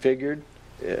 as it's configured,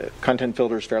 content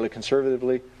filters fairly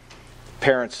conservatively.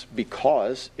 Parents,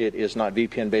 because it is not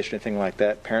VPN based or anything like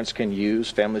that, families can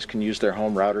use their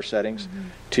home router settings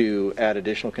to add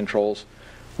additional controls.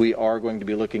 We are going to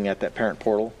be looking at that parent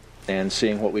portal and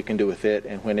seeing what we can do with it,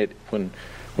 and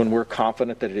when we're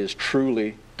confident that it is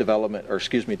truly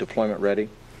deployment ready,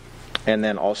 and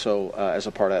then also as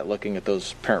a part of that, looking at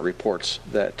those parent reports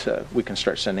that we can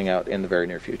start sending out in the very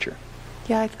near future.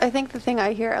 Yeah, I think the thing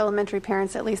I hear elementary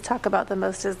parents at least talk about the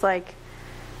most is like,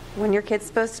 when your kid's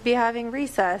supposed to be having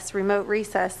remote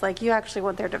recess, like you actually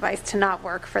want their device to not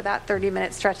work for that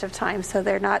 30-minute stretch of time, so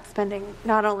they're not spending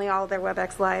not only all their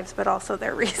WebEx lives, but also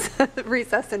their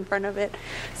recess in front of it.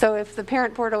 So if the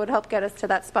parent portal would help get us to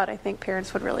that spot, I think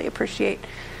parents would really appreciate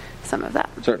some of that.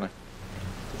 Certainly.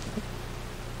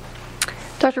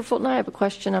 Dr. Fulton, I have a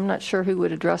question. I'm not sure who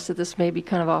would address it. This may be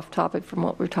kind of off topic from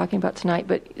what we're talking about tonight,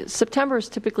 but September is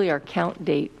typically our count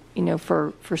date,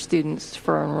 for students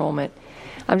for enrollment.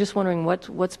 I'm just wondering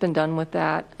what's been done with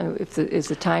that. Is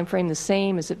the time frame the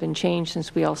same? Has it been changed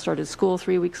since we all started school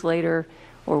 3 weeks later,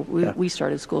 or we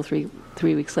started school three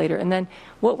weeks later? And then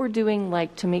what we're doing,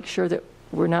 to make sure that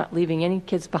we're not leaving any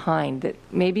kids behind, that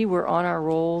maybe we're on our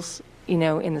rolls, in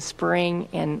the spring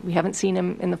and we haven't seen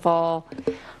them in the fall.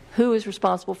 Who is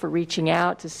responsible for reaching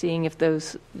out to seeing if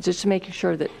those, just to making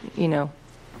sure that,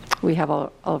 we have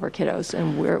all of our kiddos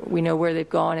and we know where they've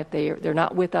gone, if they're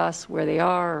not with us, where they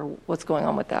are, or what's going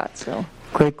on with that. So,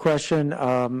 great question.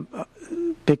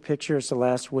 Big picture is the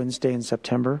last Wednesday in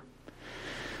September,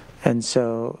 and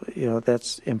so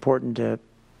that's important to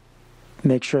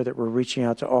make sure that we're reaching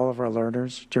out to all of our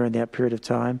learners during that period of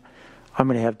time. I'm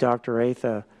going to have Dr.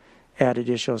 Atha add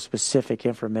additional specific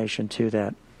information to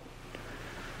that.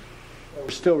 We're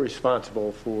still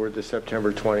responsible for the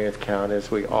September 20th count, as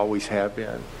we always have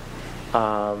been.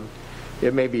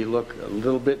 It may look a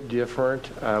little bit different.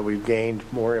 We've gained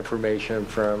more information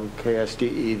from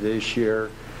KSDE this year,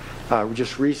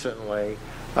 just recently,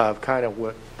 of kind of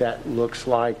what that looks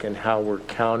like and how we're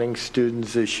counting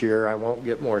students this year. I won't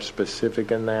get more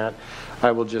specific in that.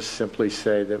 I will just simply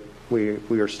say that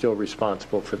we are still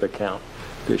responsible for the count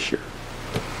this year.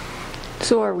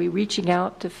 So are we reaching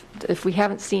out if we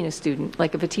haven't seen a student,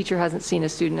 like if a teacher hasn't seen a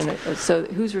student, so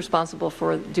who's responsible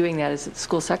for doing that? Is it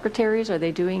school secretaries? Are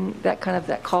they doing that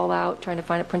call out, trying to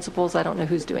find principals? I don't know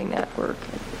who's doing that work.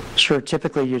 Sure.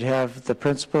 Typically you'd have the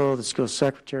principal, the school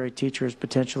secretary, teachers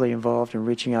potentially involved in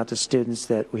reaching out to students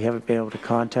that we haven't been able to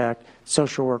contact.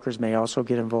 Social workers may also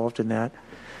get involved in that.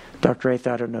 Dr.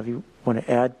 Atha, I don't know if you want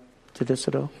to add to this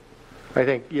at all? I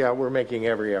think, we're making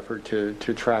every effort to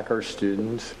track our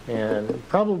students, and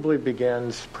probably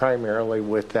begins primarily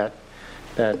with that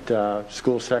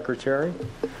school secretary,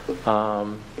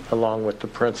 along with the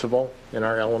principal in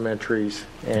our elementaries,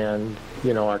 and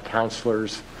our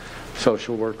counselors,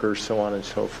 social workers, so on and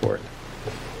so forth.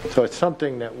 So it's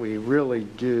something that we really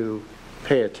do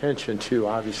pay attention to,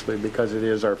 obviously, because it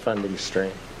is our funding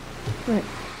stream. Right.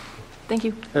 Thank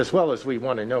you. As well as we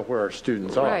want to know where our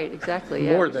students are. Right, exactly.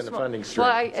 Yeah. More than the funding stream.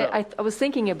 Well, I was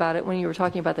thinking about it when you were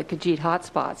talking about the Khajiit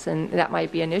hotspots, and that might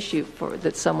be an issue for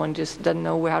that someone just doesn't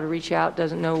know how to reach out,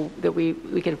 doesn't know that we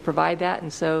could provide that,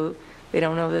 and so they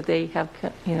don't know that they have,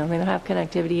 they don't have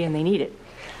connectivity and they need it.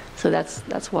 So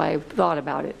that's why I thought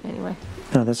about it anyway.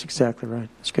 No, that's exactly right.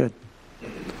 That's good.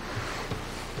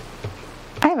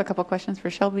 I have a couple questions for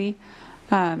Shelby.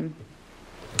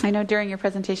 I know during your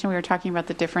presentation we were talking about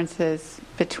the differences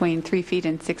between 3 feet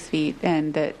and 6 feet,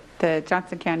 and that the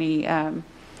Johnson County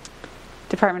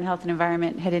Department of Health and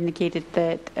Environment had indicated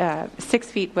that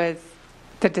 6 feet was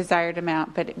the desired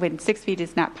amount, but when 6 feet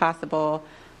is not possible,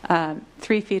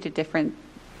 3 feet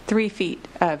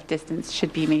of distance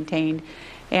should be maintained.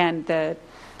 And the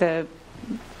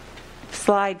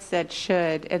slide said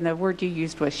should, and the word you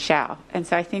used was shall. And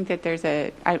so I think that there's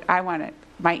I want to,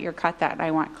 might you caught that, and I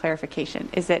want clarification.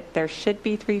 Is it there should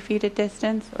be 3 feet of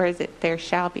distance, or is it there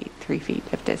shall be 3 feet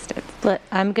of distance?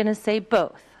 I'm going to say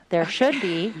both. There should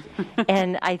be,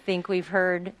 and I think we've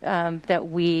heard that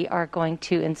we are going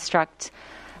to instruct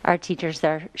our teachers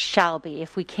there shall be.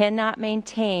 If we cannot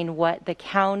maintain what the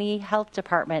county health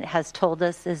department has told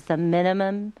us is the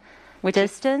minimum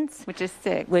distance, which is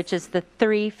 6, which is the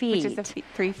 3 feet, which is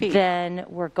 3 feet, then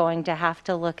we're going to have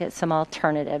to look at some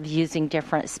alternatives using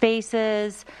different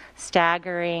spaces,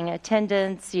 staggering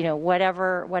attendance,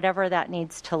 whatever that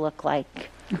needs to look like.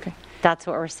 Okay, that's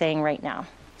what we're saying right now.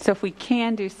 So if we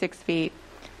can do 6 feet,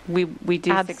 we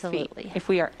do Absolutely. 6 feet. If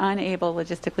we are unable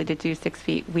logistically to do 6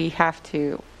 feet, we have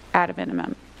to, at a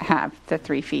minimum, have the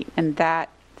 3 feet, and that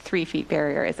 3 feet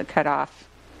barrier is a cutoff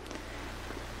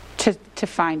to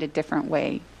find a different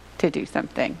way to do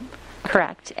something.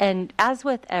 Correct. And as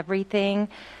with everything,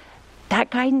 that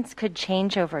guidance could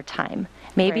change over time.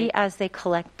 Maybe Right. as they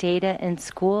collect data in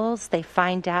schools, they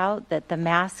find out that the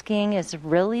masking is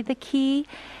really the key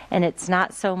and it's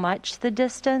not so much the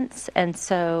distance. And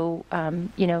so,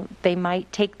 they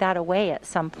might take that away at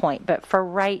some point. But for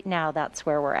right now, that's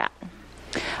where we're at.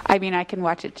 I mean, I can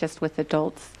watch it just with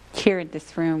adults here in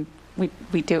this room. We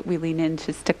lean in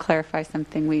just to clarify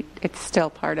something. It's still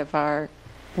part of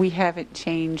we haven't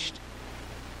changed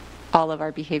all of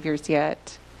our behaviors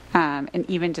yet. And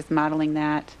even just modeling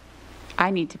that, I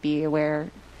need to be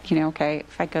aware, okay,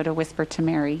 if I go to whisper to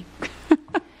Mary, I'm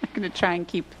going to try and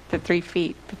keep the 3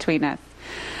 feet between us.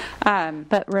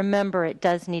 But remember, it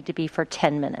does need to be for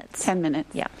 10 minutes. 10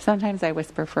 minutes. Yeah. Sometimes I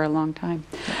whisper for a long time.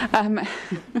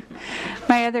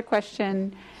 My other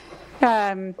question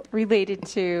related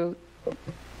to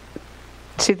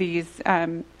these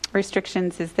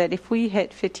restrictions is that if we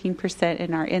hit 15%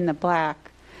 and are in the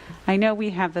black, I know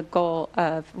we have the goal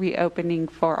of reopening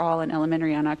for all in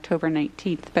elementary on October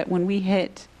 19th, but when we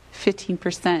hit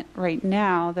 15% right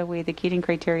now, the way the gating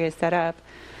criteria is set up,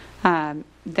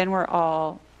 then we're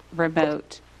all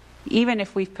remote. Even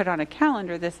if we've put on a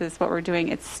calendar, this is what we're doing,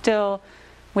 it's still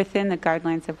within the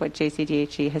guidelines of what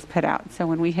JCDHE has put out. So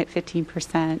when we hit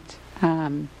 15%,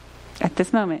 at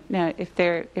this moment, now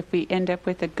if we end up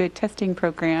with a good testing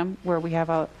program where we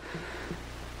have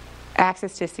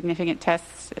access to significant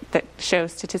tests that show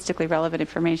statistically relevant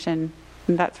information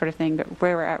and that sort of thing, but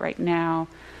where we're at right now,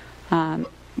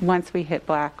 once we hit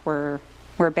black, we're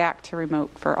back to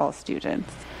remote for all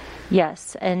students.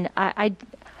 Yes, and I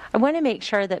want to make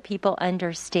sure that people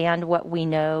understand what we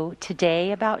know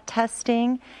today about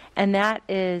testing, and that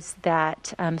is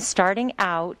that starting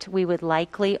out, we would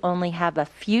likely only have a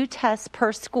few tests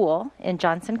per school in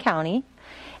Johnson County,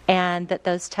 and that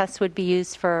those tests would be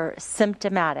used for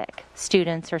symptomatic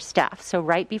students or staff. So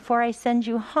right before I send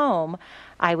you home,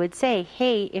 I would say,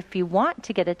 hey, if you want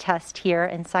to get a test here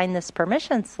and sign this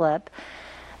permission slip,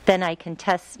 then I can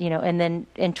test, and then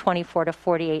in 24 to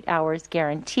 48 hours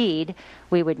guaranteed,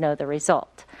 we would know the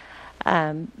result.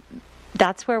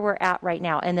 That's where we're at right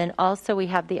now. And then also we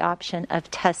have the option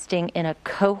of testing in a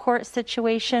cohort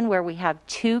situation where we have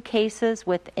 2 cases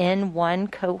within one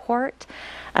cohort.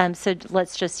 So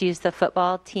let's just use the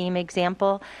football team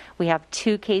example. We have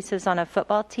 2 cases on a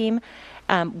football team.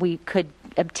 We could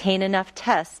obtain enough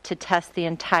tests to test the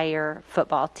entire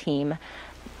football team.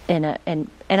 And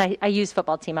I use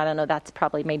football team. I don't know, that's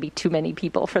probably maybe too many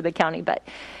people for the county, but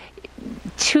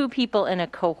 2 people in a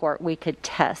cohort we could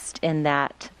test in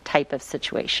that type of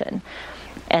situation.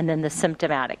 And then the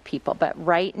symptomatic people. But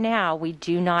right now we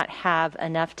do not have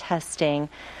enough testing,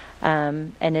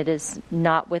 and it is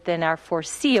not within our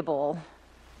foreseeable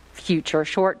future,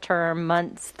 short term,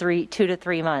 months, 2 to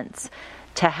 3 months,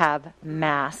 to have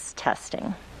mass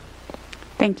testing.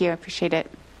 Thank you. I appreciate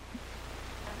it.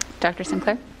 Dr.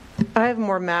 Sinclair? I have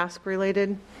more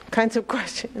mask-related kinds of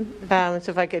questions.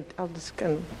 So if I could, I'll just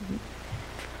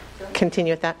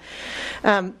continue with that.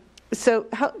 So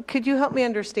could you help me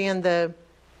understand the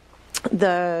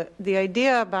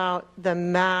idea about the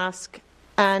mask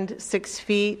and 6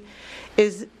 feet?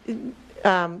 Is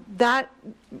that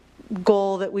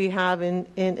goal that we have in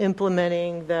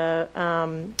implementing the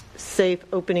safe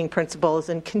opening principles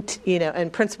and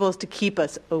principles to keep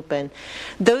us open,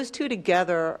 those two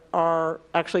together are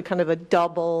actually kind of a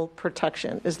double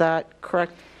protection. Is that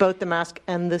correct? Both the mask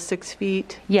and the 6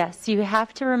 feet? Yes, you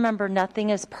have to remember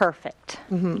nothing is perfect,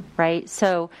 right?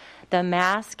 So the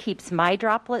mask keeps my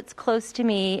droplets close to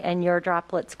me and your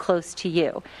droplets close to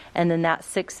you. And then that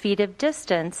 6 feet of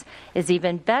distance is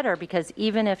even better, because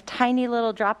even if tiny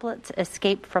little droplets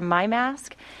escape from my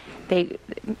mask, they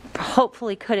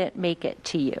hopefully couldn't make it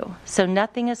to you. So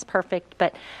nothing is perfect,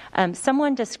 but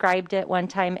someone described it one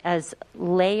time as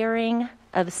layering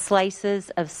of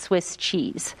slices of Swiss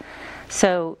cheese.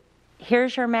 So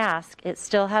here's your mask. It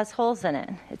still has holes in it.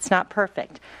 It's not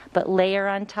perfect. But layer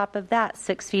on top of that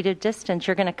 6 feet of distance,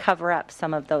 you're going to cover up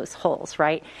some of those holes,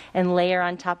 right? And layer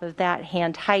on top of that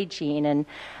hand hygiene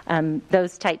and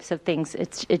those types of things.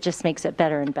 It just makes it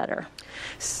better and better.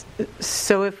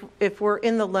 So if we're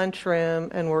in the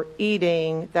lunchroom and we're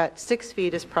eating, that 6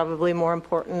 feet is probably more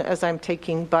important as I'm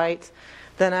taking bites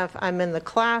than if I'm in the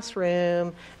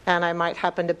classroom and I might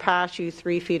happen to pass you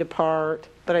 3 feet apart,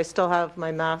 but I still have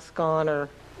my mask on, or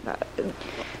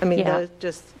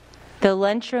The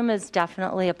lunchroom is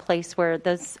definitely a place where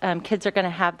those kids are going to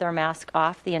have their mask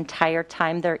off the entire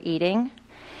time they're eating.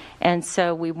 And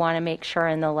so we want to make sure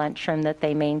in the lunchroom that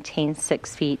they maintain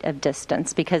 6 feet of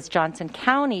distance, because Johnson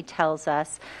County tells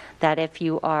us that if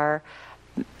you are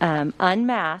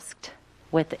unmasked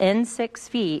within 6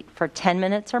 feet for 10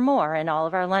 minutes or more, and all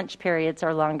of our lunch periods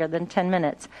are longer than 10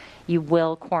 minutes, you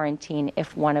will quarantine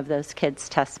if one of those kids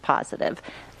tests positive,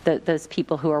 those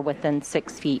people who are within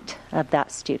 6 feet of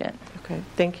that student. Okay,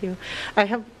 thank you. I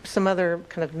have some other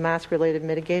kind of mask-related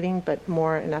mitigating, but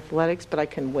more in athletics, but I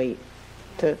can wait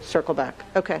to circle back.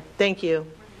 Okay, thank you.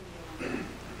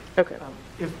 Okay.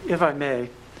 If I may,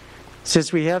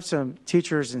 since we have some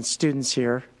teachers and students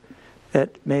here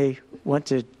that may want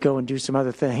to go and do some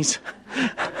other things,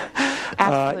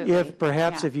 Absolutely.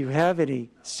 if you have any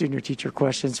student or teacher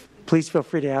questions, please feel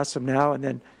free to ask them now, and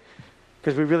then,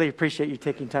 because we really appreciate you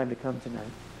taking time to come tonight.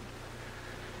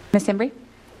 Ms. Embry?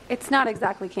 It's not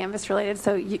exactly Canvas related,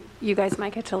 so you guys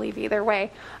might get to leave either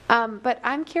way. But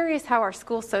I'm curious how our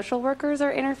school social workers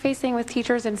are interfacing with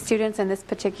teachers and students in this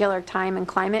particular time and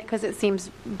climate, because it seems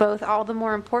both all the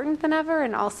more important than ever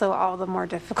and also all the more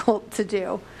difficult to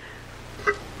do.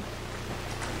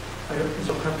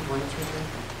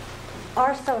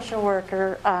 Our social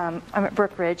worker, I'm at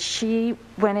Brookridge, she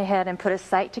went ahead and put a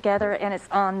site together, and it's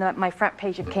on my front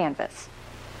page of Canvas.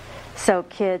 So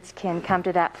kids can come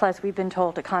to that. Plus, we've been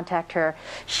told to contact her.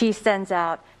 She sends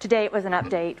out, today it was an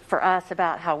update for us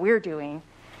about how we're doing,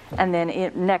 and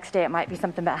then next day it might be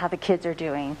something about how the kids are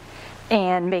doing,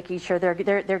 and making sure they're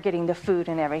getting the food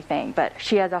and everything. But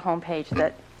she has a homepage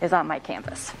that is on my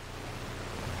Canvas.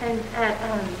 And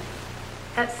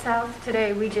at South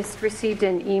today, we just received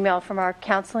an email from our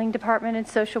counseling department and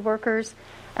social workers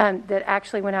that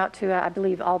actually went out to, I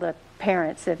believe, all the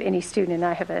parents of any student, and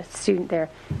I have a student there,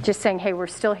 just saying, hey, we're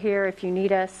still here if you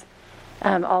need us.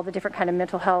 All the different kind of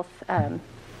mental health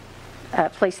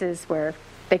places where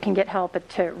they can get help, but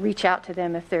to reach out to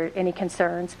them if there are any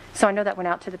concerns. So I know that went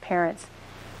out to the parents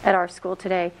at our school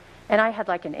today. And I had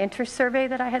like an interest survey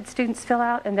that I had students fill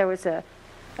out, and there was a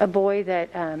boy that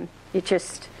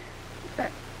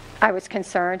I was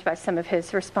concerned by some of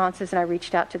his responses, and I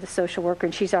reached out to the social worker,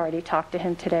 and she's already talked to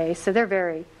him today. So they're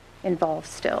very involved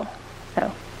still. So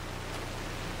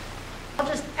I'll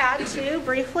just add too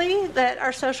briefly that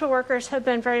our social workers have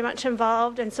been very much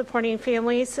involved in supporting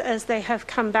families as they have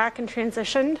come back and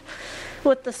transitioned.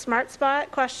 With the Smart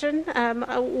Spot question,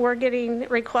 we're getting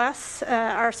requests.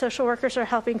 Our social workers are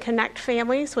helping connect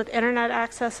families with internet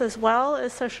access as well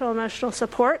as social emotional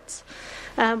supports.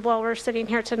 While we're sitting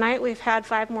here tonight, we've had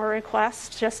 5 more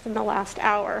requests just in the last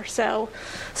hour. So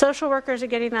social workers are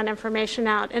getting that information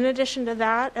out. In addition to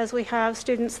that, as we have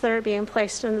students that are being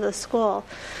placed into the school,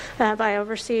 I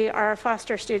oversee our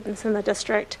foster students in the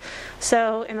district.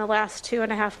 So in the last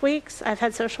 2.5 weeks, I've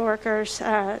had social workers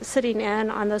sitting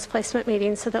in on those placement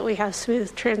meetings so that we have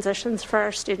smooth transitions for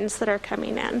our students that are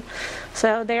coming in.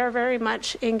 So they are very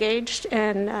much engaged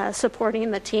in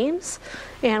supporting the teams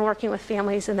and working with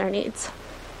families and their needs.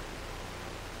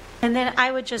 And then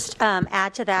I would just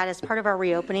add to that, as part of our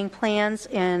reopening plans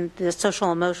and the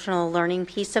social emotional learning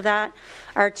piece of that,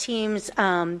 our teams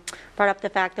brought up the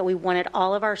fact that we wanted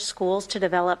all of our schools to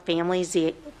develop family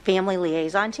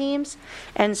liaison teams.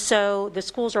 And so the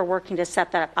schools are working to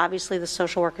set that up. Obviously, the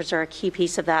social workers are a key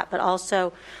piece of that, but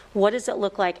also what does it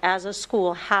look like as a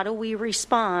school? How do we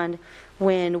respond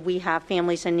when we have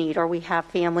families in need, or we have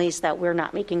families that we're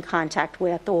not making contact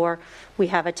with, or we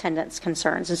have attendance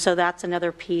concerns? And so that's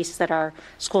another piece that our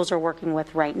schools are working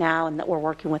with right now and that we're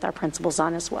working with our principals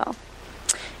on as well.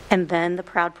 And then the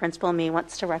proud principal in me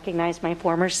wants to recognize my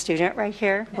former student right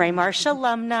here, Ray Marsh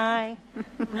alumni.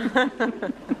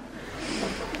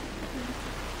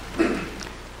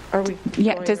 Are we?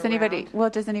 Yeah. Does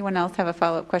anyone else have a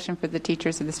follow-up question for the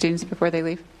teachers or the students before they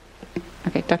leave?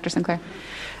 Okay, Dr. Sinclair.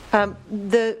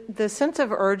 The sense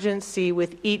of urgency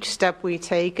with each step we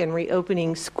take in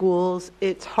reopening schools,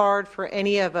 it's hard for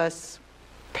any of us,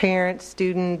 parent,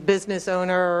 student, business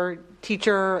owner,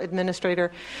 teacher,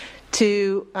 administrator,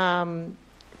 to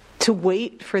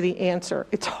wait for the answer.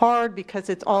 It's hard because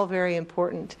it's all very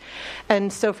important.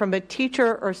 And so from a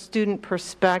teacher or student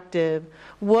perspective,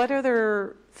 what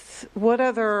other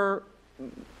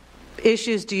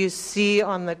issues do you see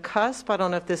on the cusp? I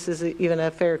don't know if this is even a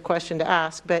fair question to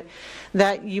ask, but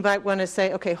that you might want to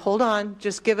say, okay, hold on,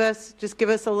 just give us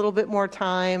a little bit more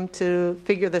time to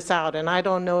figure this out. And I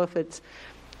don't know if it's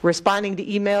responding to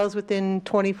emails within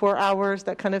 24 hours,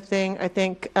 that kind of thing. I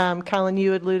think, Colin,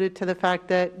 you alluded to the fact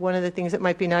that one of the things that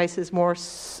might be nice is more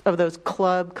of those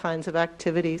club kinds of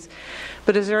activities.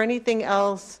 But is there anything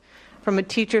else from a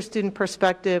teacher-student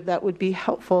perspective that would be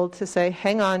helpful to say,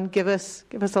 hang on, give us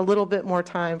a little bit more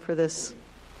time for this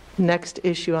next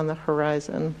issue on the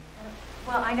horizon?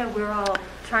 Well, I know we're all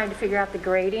trying to figure out the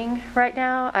grading right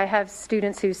now. I have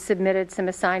students who submitted some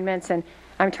assignments, and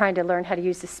I'm trying to learn how to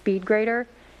use the speed grader,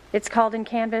 it's called in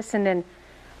Canvas. And then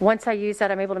once I use that,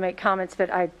 I'm able to make comments, but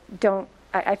I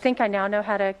think I now know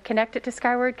how to connect it to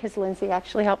Skyward, because Lindsay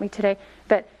actually helped me today.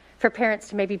 But for parents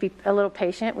to maybe be a little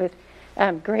patient with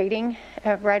grading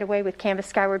right away with Canvas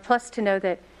Skyward, plus to know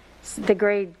that the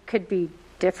grade could be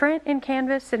different in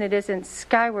Canvas than it is in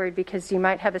Skyward, because you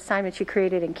might have assignments you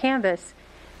created in Canvas,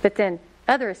 but then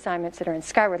other assignments that are in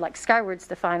Skyward, like Skyward's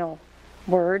the final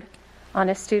word on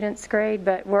a student's grade.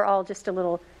 But we're all just a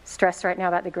little stressed right now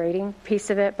about the grading piece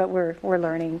of it, but we're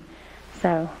learning.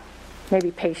 So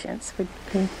maybe patience would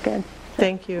be good.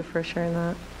 Thank you for sharing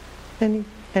that.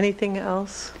 Anything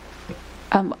else?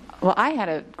 Well, I had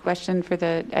a question for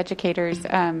the educators.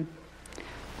 I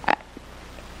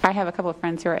have a couple of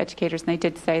friends who are educators, and they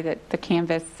did say that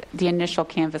the initial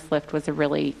Canvas lift was a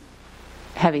really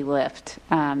heavy lift,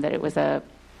 that it was a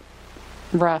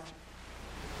rough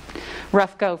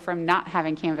go from not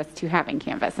having Canvas to having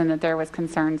Canvas, and that there was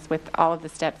concerns with all of the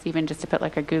steps, even just to put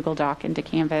like a Google Doc into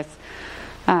Canvas,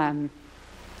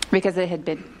 because it had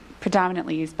been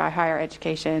predominantly used by higher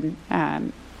education,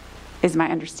 is my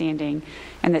understanding,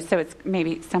 and that so it's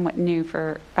maybe somewhat new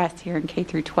for us here in K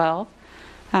through 12.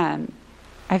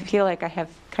 I feel like I have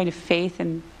kind of faith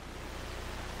in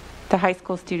the high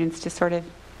school students to sort of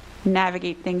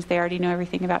navigate things. They already know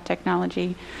everything about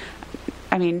technology.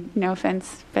 I mean, no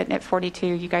offense, but at 42,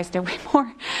 you guys know way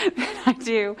more than I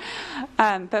do.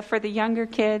 But for the younger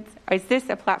kids, is this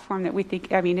a platform that we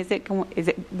think, I mean, is it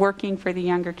working for the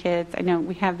younger kids? I know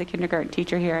we have the kindergarten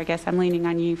teacher here. I guess I'm leaning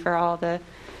on you for all the,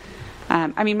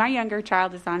 I mean, my younger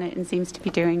child is on it and seems to be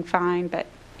doing fine. But,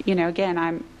 you know,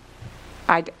 again,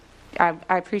 I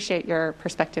appreciate your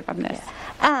perspective on this.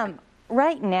 Yeah.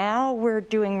 Right now, we're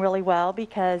doing really well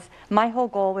because my whole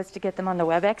goal was to get them on the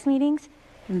WebEx meetings.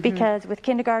 Because with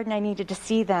kindergarten, I needed to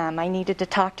see them. I needed to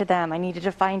talk to them. I needed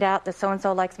to find out that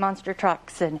so-and-so likes monster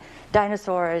trucks and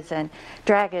dinosaurs and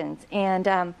dragons.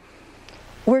 And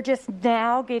we're just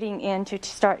now getting into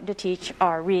starting to teach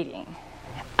our reading.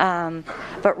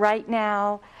 But right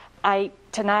now,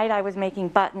 tonight I was making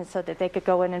buttons so that they could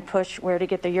go in and push where to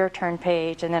get the Your Turn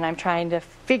page. And then I'm trying to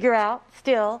figure out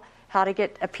still how to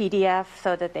get a PDF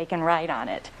so that they can write on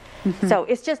it. So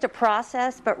it's just a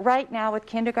process. But right now with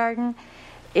kindergarten,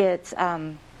 it's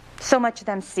so much of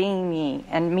them seeing me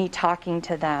and me talking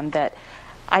to them that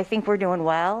I think we're doing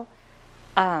well.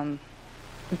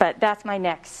 But that's my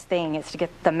next thing, is to get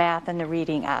the math and the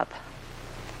reading up.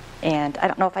 And I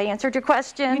don't know if I answered your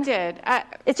question. You did.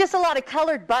 It's just a lot of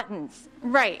colored buttons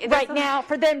right now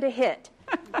for them to hit.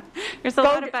 There's a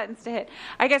lot of buttons to hit.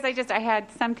 I guess I had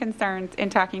some concerns in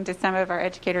talking to some of our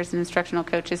educators and instructional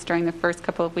coaches during the first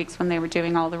couple of weeks when they were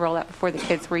doing all the rollout before the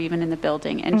kids were even in the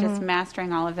building, and just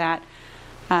mastering all of that.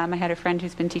 I had a friend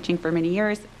who's been teaching for many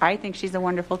years. I think she's a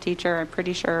wonderful teacher. I'm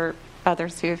pretty sure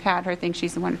others who have had her think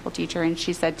she's a wonderful teacher. And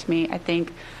she said to me, I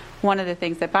think one of the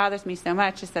things that bothers me so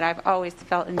much is that I've always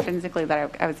felt intrinsically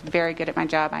that I was very good at my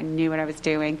job. I knew what I was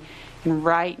doing. And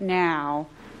right now,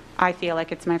 I feel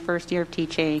like it's my first year of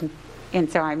teaching,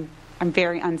 and so I'm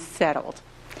very unsettled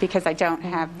because I don't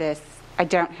have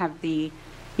the,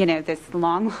 this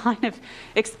long line of,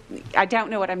 I don't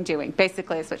know what I'm doing,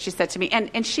 basically is what she said to me.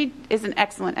 And she is an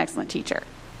excellent, excellent teacher.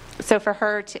 So for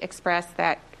her to express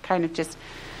that kind of just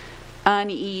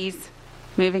unease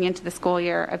moving into the school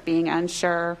year of being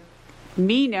unsure,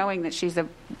 me knowing that she's a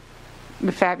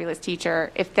fabulous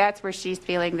teacher, if that's where she's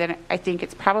feeling, then I think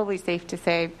it's probably safe to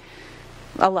say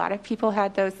a lot of people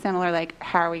had those similar, like,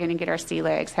 how are we going to get our sea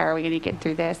legs? How are we going to get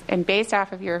through this? And based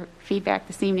off of your feedback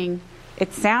this evening,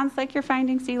 it sounds like you're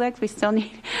finding sea legs. We still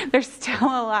need, there's still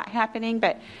a lot happening,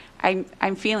 but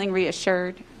I'm feeling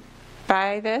reassured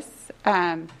by this.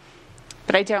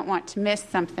 But I don't want to miss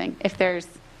something. If there's,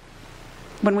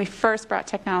 when we first brought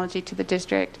technology to the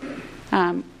district,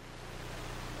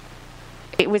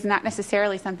 it was not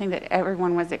necessarily something that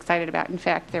everyone was excited about. In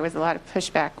fact, there was a lot of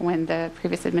pushback when the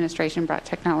previous administration brought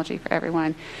technology for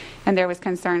everyone. And there was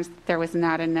concerns that there was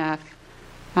not enough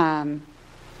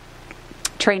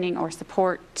training or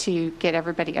support to get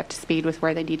everybody up to speed with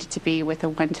where they needed to be with a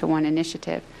one-to-one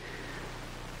initiative.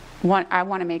 I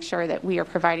want to make sure that we are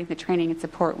providing the training and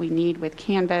support we need with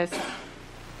Canvas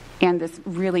and this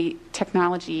really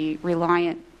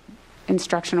technology-reliant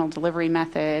instructional delivery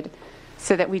method,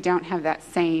 so that we don't have that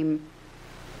same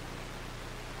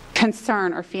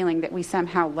concern or feeling that we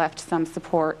somehow left some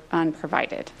support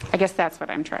unprovided. I guess that's what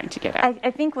I'm trying to get at.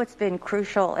 I think what's been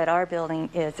crucial at our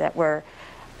building is that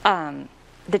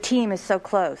the team is so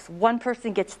close. One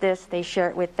person gets this, they share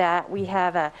it with that. We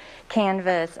have a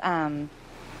Canvas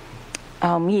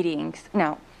meetings.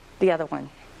 No, the other one.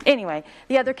 Anyway,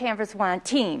 the other Canvas one,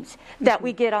 teams that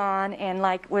we get on, and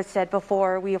like was said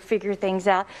before, we'll figure things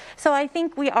out. So I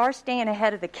think we are staying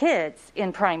ahead of the kids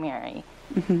in primary,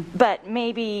 but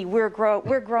maybe we're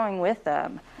growing with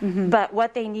them. But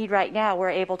what they need right now,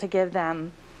 we're able to give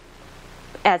them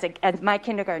as my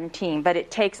kindergarten team. But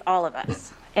it takes all of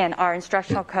us and our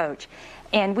instructional coach,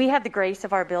 and we have the grace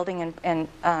of our building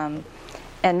and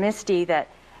Misty, that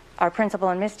our principal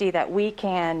and Misty, that we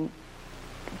can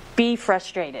be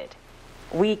frustrated.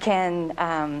 We can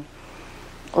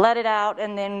let it out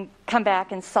and then come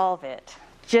back and solve it,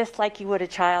 just like you would a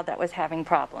child that was having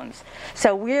problems.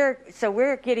 So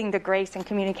we're getting the grace and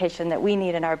communication that we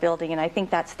need in our building, and I think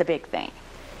that's the big thing,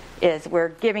 is we're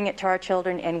giving it to our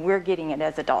children and we're getting it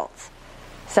as adults.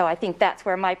 So I think that's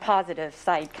where my positive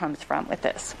side comes from with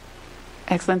this.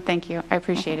 Excellent, thank you. I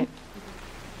appreciate it.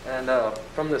 And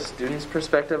from the student's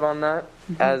perspective on that,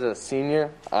 as a senior,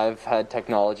 I've had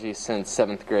technology since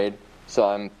 7th grade, so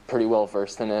I'm pretty well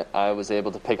versed in it. I was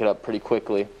able to pick it up pretty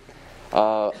quickly.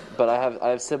 But I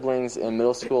have siblings in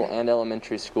middle school and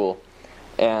elementary school,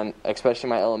 and especially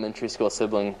my elementary school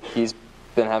sibling, he's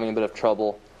been having a bit of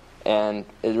trouble, and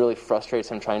it really frustrates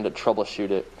him trying to troubleshoot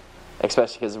it,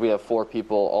 especially because we have 4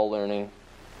 people all learning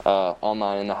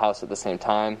online in the house at the same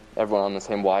time, everyone on the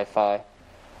same Wi-Fi.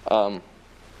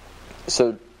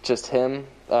 So just him,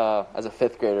 as a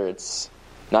 5th grader, it's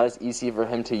not as easy for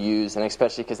him to use, and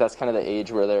especially because that's kind of the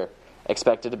age where they're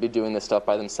expected to be doing this stuff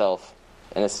by themselves,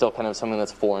 and it's still kind of something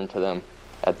that's foreign to them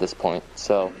at this point.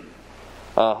 So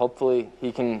hopefully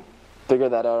he can figure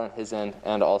that out on his end,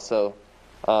 and also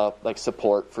like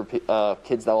support for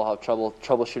kids that will have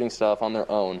troubleshooting stuff on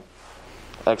their own,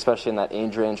 especially in that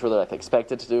age range where they're like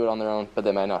expected to do it on their own, but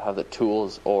they might not have the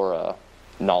tools or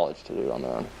knowledge to do it on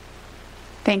their own.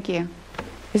 Thank you.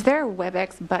 Is there a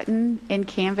WebEx button in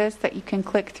Canvas that you can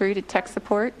click through to tech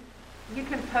support? You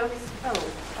can post, I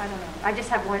don't know. I just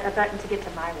have a button to get to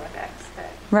my WebEx.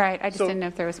 Right, I just didn't know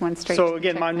if there was one straight. So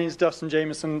again, my name is Dustin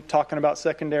Jameson, talking about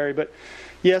secondary, but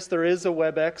yes, there is a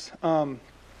WebEx.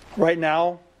 Right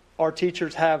now, our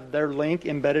teachers have their link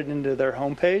embedded into their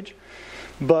homepage,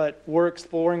 but we're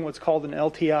exploring what's called an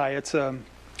LTI. It's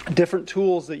different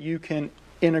tools that you can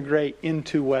integrate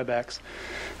into WebEx.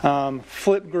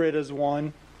 Flipgrid is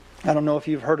one. I don't know if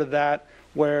you've heard of that,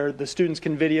 where the students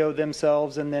can video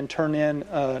themselves and then turn in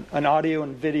an audio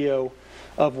and video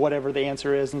of whatever the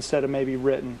answer is instead of maybe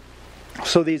written.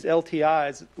 So these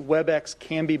LTIs, WebEx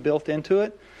can be built into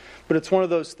it, but it's one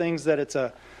of those things that it's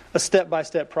a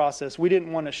step-by-step process. We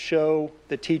didn't want to show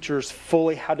the teachers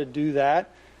fully how to do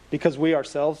that because we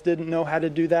ourselves didn't know how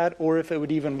to do that or if it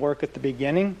would even work at the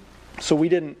beginning. So we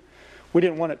didn't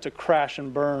want it to crash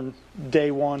and burn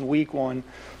day one, week one.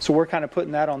 So we're kind of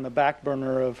putting that on the back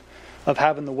burner of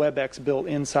having the WebEx built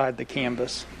inside the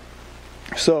Canvas.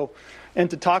 So, and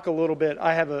to talk a little bit,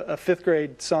 I have a fifth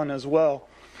grade son as well,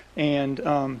 and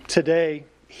today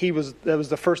that was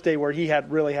the first day where he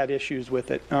really had issues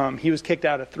with it. He was kicked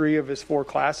out of 3 of his 4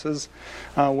 classes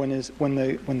when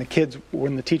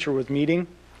the teacher was meeting.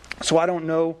 So I don't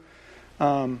know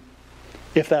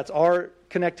if that's our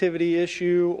connectivity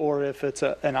issue or if it's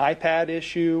an iPad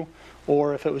issue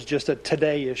or if it was just a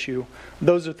today issue.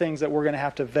 Those are things that we're going to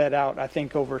have to vet out, I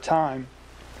think, over time.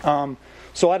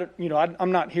 So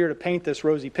I'm not here to paint this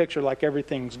rosy picture like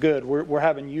everything's good. We're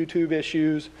having YouTube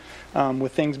issues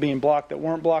with things being blocked that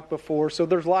weren't blocked before. So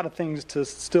there's a lot of things to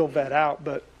still vet out.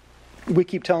 But we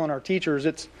keep telling our teachers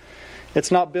it's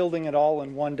not building it all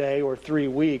in 1 day or 3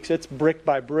 weeks. It's brick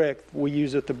by brick. We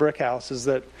use at the Brick House is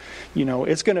that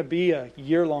it's going to be a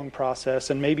year-long process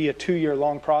and maybe a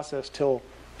 2-year-long process till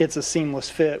it's a seamless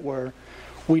fit where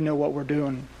we know what we're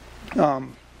doing.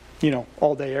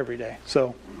 All day, every day.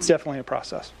 So it's definitely a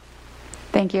process.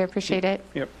 Thank you. I appreciate it.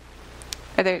 Yep.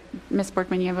 Ms.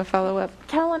 Borgman, you have a follow-up?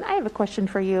 Callan, I have a question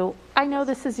for you. I know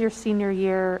this is your senior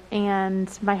year, and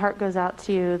my heart goes out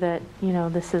to you that,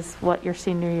 this is what your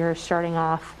senior year is starting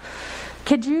off.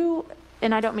 Could you,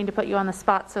 and I don't mean to put you on the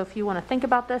spot, so if you want to think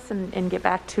about this and get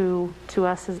back to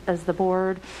us as the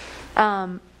board,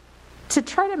 to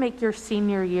try to make your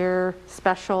senior year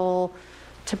special,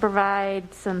 to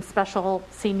provide some special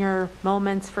senior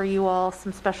moments for you all,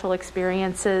 some special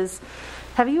experiences.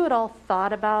 Have you at all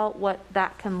thought about what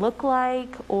that can look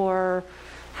like or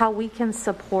how we can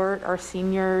support our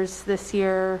seniors this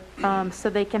year so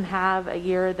they can have a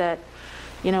year that,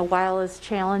 while is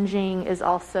challenging, is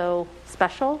also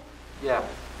special? Yeah.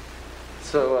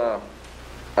 So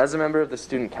as a member of the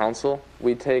student council,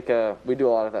 we do a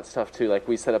lot of that stuff too. Like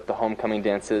we set up the homecoming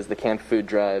dances, the canned food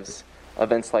drives,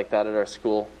 events like that at our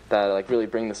school that really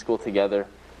bring the school together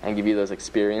and give you those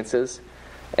experiences.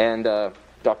 And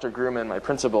Dr. Grumman, my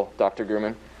principal, Dr.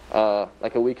 Grumman,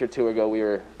 like a week or 2 ago, we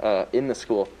were in the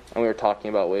school and we were talking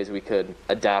about ways we could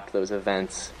adapt those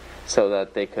events so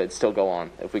that they could still go on.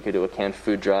 If we could do a canned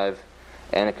food drive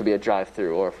and it could be a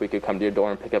drive-through, or if we could come to your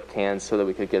door and pick up cans so that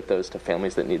we could get those to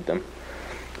families that need them.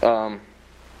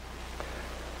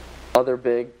 Other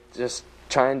big, just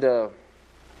trying to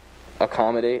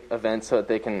accommodate events so that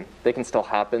they can still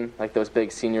happen, like those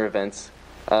big senior events,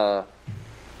 so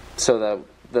that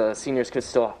the seniors could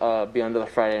still be under the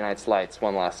Friday night's lights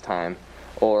one last time,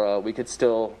 or we could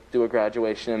still do a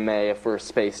graduation in May if we're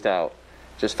spaced out.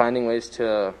 Just finding ways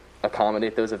to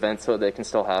accommodate those events so that they can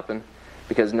still happen,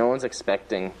 because no one's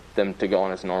expecting them to go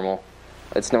on as normal.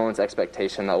 It's no one's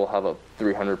expectation that we'll have a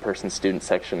 300-person student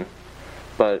section,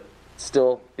 but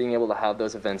still being able to have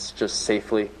those events just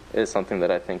safely is something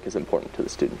that I think is important to the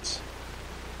students.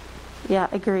 Yeah,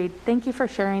 agreed. Thank you for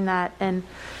sharing that. And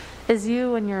as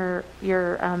you and your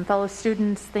fellow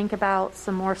students think about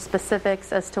some more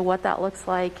specifics as to what that looks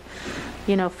like,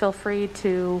 feel free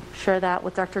to share that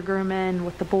with Dr. Grumman,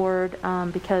 with the board,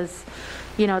 because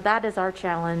that is our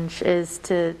challenge, is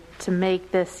to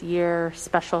make this year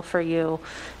special for you.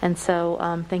 And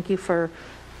so thank you for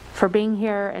being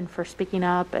here and for speaking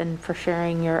up and for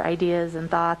sharing your ideas and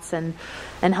thoughts and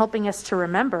helping us to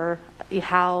remember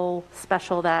how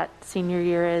special that senior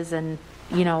year is. And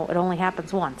it only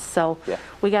happens once, so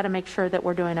we got to make sure that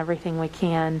we're doing everything we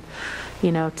can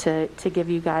to give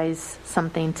you guys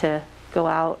something to go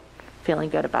out feeling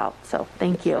good about. So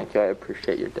thank you. Thank you. I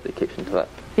appreciate your dedication to that.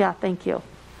 Yeah, thank you.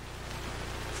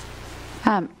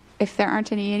 If there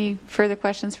aren't any further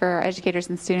questions for our educators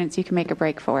and students, you can make a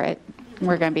break for it.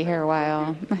 We're going to be here a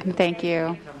while. Thank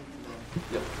you.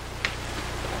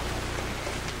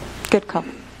 Good call.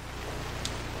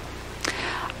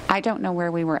 I don't know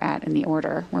where we were at in the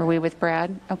order. Were we with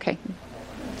Brad? Okay.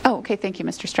 Oh, okay. Thank you,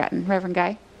 Mr. Stratton. Reverend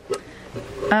Guy?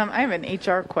 I have an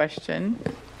HR question.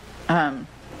 I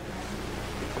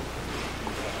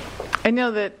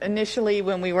know that initially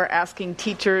when we were asking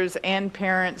teachers and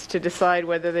parents to decide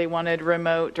whether they wanted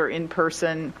remote or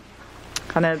in-person,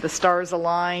 kind of the stars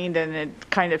aligned and it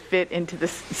kind of fit into the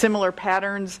similar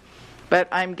patterns. But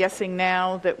I'm guessing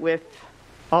now that with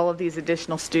all of these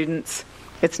additional students,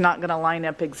 it's not going to line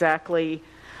up exactly.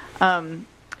 I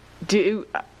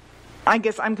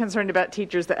guess I'm concerned about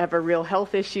teachers that have a real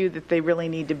health issue, that they really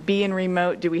need to be in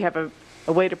remote. Do we have a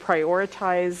way to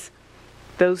prioritize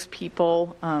those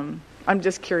people? I'm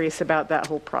just curious about that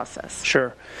whole process.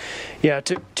 Sure. Yeah,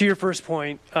 to your first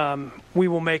point, we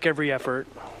will make every effort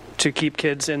to keep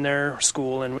kids in their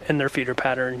school and in their feeder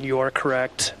pattern. You are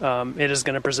correct. It is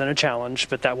going to present a challenge,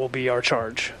 but that will be our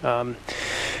charge. To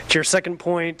your second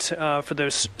point, for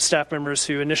those staff members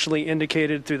who initially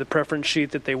indicated through the preference sheet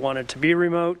that they wanted to be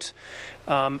remote,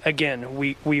 again,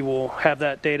 we will have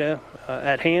that data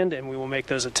at hand, and we will make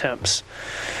those attempts.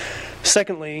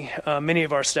 Secondly,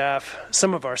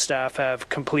 some of our staff have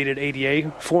completed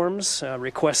ADA forms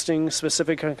requesting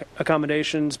specific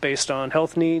accommodations based on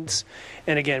health needs,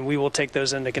 and again, we will take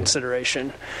those into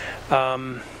consideration.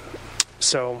 We'll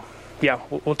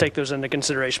take those into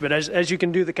consideration. But as you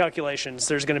can do the calculations,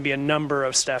 there's going to be a number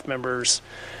of staff members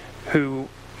who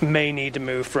may need to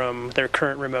move from their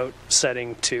current remote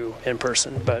setting to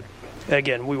in-person. But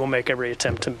again, we will make every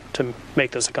attempt to make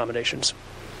those accommodations.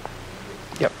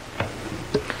 Yep.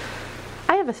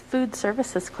 I have a food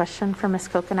services question for Ms.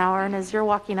 Kokenauer, and as you're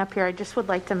walking up here, I just would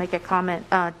like to make a comment.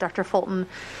 Dr. Fulton,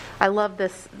 I love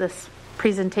this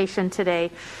presentation today.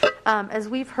 As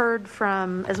we heard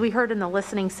in the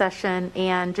listening session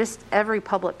and just every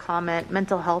public comment,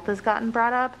 mental health has gotten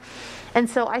brought up. And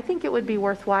so I think it would be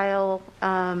worthwhile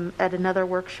at another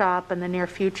workshop in the near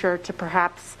future to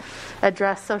perhaps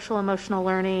address social emotional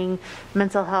learning,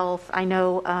 mental health. I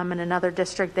know in another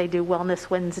district they do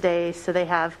Wellness Wednesday, so they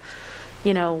have,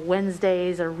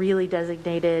 Wednesdays are really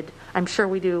designated. I'm sure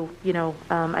we do,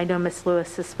 I know Ms.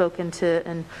 Lewis has spoken to,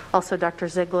 and also Dr.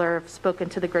 Ziegler have spoken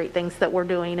to the great things that we're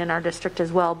doing in our district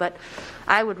as well. But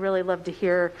I would really love to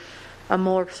hear a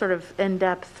more sort of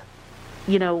in-depth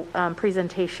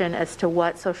presentation as to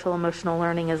what social emotional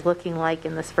learning is looking like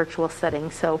in this virtual setting.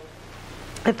 So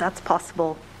if that's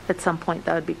possible at some point,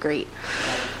 that would be great.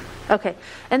 Okay.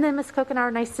 And then Ms.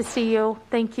 Kokenauer, nice to see you.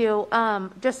 Thank you.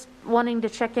 Just wanting to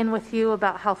check in with you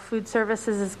about how food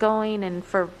services is going, and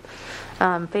for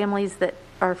families that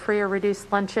are free or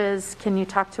reduced lunches, can you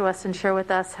talk to us and share with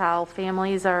us how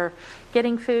families are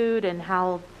getting food and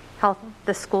how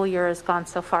the school year has gone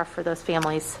so far for those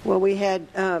families? Well, we had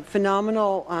a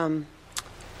phenomenal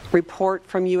report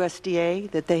from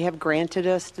USDA that they have granted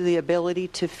us the ability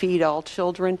to feed all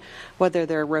children, whether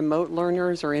they're remote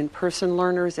learners or in-person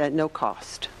learners, at no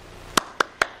cost.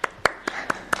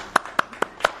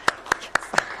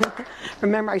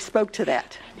 Remember, I spoke to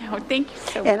that. No, thank you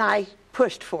so much. And I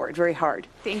pushed for it very hard.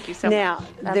 Thank you so much. Now,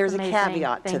 there's amazing. a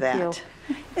caveat to that.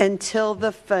 Until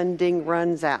the funding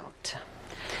runs out.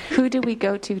 Who do we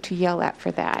go to yell at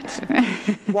for that?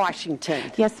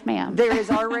 Washington. Yes, ma'am. There is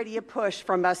already a push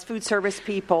from us food service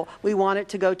people. We want it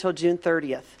to go till June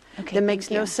 30th. Okay, it makes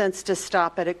no sense to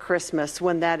stop it at Christmas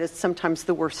when that is sometimes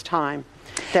the worst time,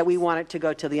 that we want it to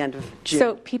go till the end of June.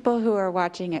 So people who are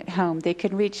watching at home, they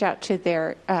can reach out to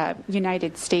their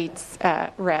United States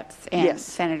reps and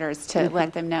senators to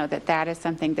let them know that that is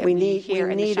something that we here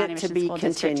in the Shawnee Mission School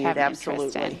District have an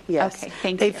interest in. Yes. Okay,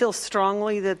 thank you. They feel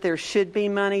strongly that there should be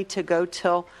money to go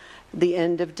till the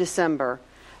end of December,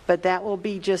 but that will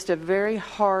be just a very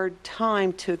hard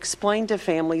time to explain to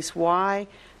families why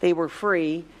they were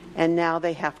free and now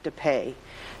they have to pay.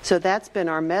 So that's been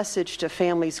our message to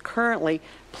families currently.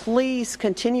 Please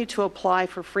continue to apply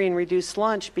for free and reduced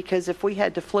lunch, because if we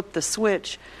had to flip the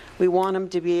switch, we want them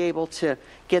to be able to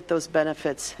get those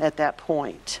benefits at that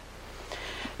point.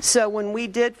 So when we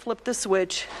did flip the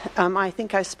switch, I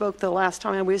think I spoke the last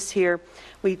time I was here,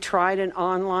 we tried an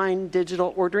online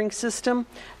digital ordering system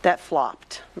that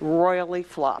flopped, royally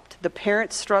flopped. The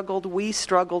parents struggled, we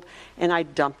struggled, and I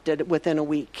dumped it within a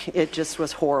week. It just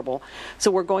was horrible. So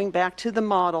we're going back to the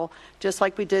model, just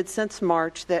like we did since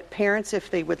March, that parents, if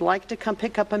they would like to come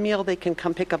pick up a meal, they can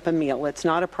come pick up a meal. It's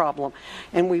not a problem.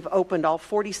 And we've opened all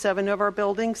 47 of our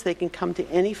buildings. They can come to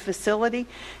any facility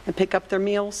and pick up their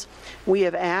meals. We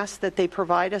have asked that they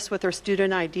provide us with their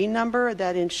student ID number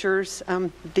that ensures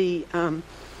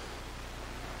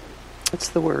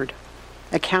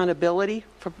accountability,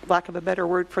 for lack of a better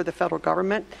word, for the federal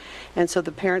government. And so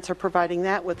the parents are providing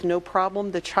that with no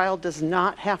problem. The child does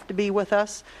not have to be with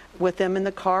them in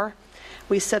the car.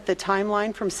 We set the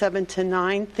timeline from 7 to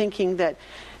 9, thinking that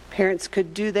parents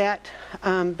could do that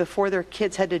before their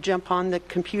kids had to jump on the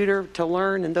computer to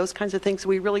learn and those kinds of things.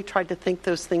 We really tried to think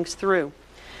those things through.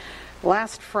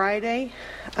 Last Friday,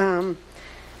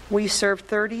 we served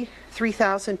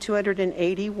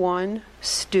 33,281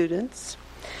 students,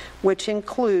 which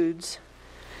includes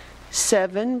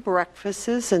 7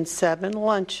 breakfasts and 7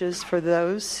 lunches for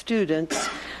those students,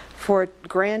 for a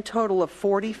grand total of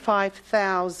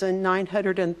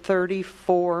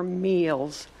 45,934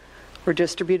 meals were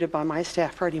distributed by my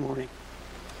staff Friday morning.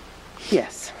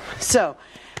 Yes. So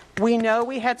we know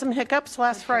we had some hiccups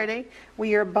last Friday.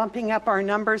 We are bumping up our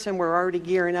numbers, and we're already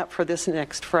gearing up for this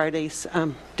next Friday's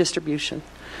distribution.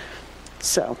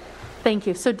 So Thank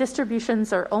you. So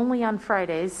distributions are only on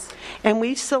Fridays. And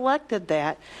we selected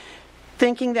that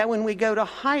thinking that when we go to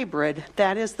hybrid,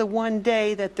 that is the one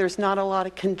day that there's not a lot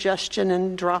of congestion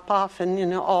and drop off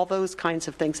and all those kinds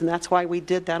of things. And that's why we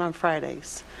did that on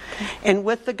Fridays. And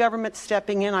with the government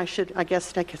stepping in, I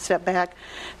guess take a step back,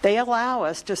 they allow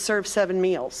us to serve 7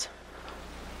 meals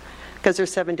because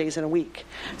there's 7 days in a week.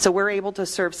 So we're able to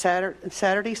serve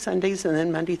Saturday, Sundays, and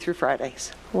then Monday through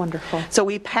Fridays. Wonderful. So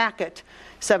we pack it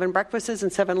 7 breakfasts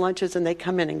and 7 lunches, and they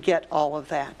come in and get all of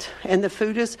that. And the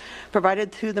food is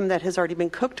provided to them that has already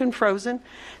been cooked and frozen,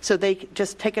 so they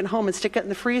just take it home and stick it in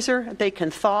the freezer. They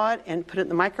can thaw it and put it in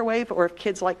the microwave, or if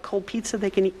kids like cold pizza, they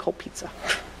can eat cold pizza.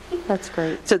 That's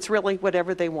great. So it's really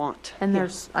whatever they want. And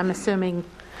there's, I'm assuming,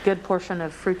 good portion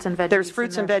of fruits and veggies. There's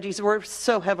fruits and veggies. We're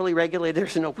so heavily regulated,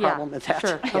 there's no problem with that.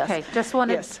 Sure. Yes. Okay. Just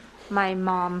wanted Yes. my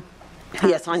mom.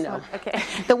 Yes, I know. Okay.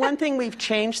 The one thing we've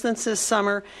changed since this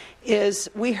summer is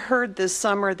we heard this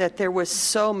summer that there was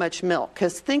so much milk.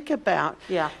 Because think about,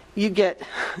 you get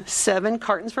 7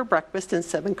 cartons for breakfast and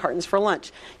 7 cartons for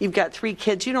lunch. You've got 3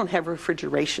 kids, you don't have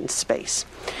refrigeration space.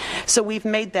 So we've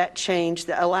made that change,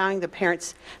 allowing the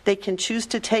parents, they can choose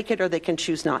to take it or they can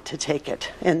choose not to take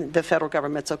it. And the federal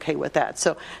government's okay with that.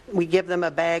 So we give them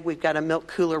a bag, we've got a milk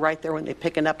cooler right there when they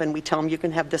pick it up, and we tell them you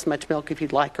can have this much milk if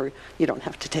you'd like, or you don't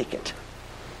have to take it.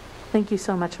 Thank you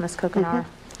so much, Ms. Kokenauer.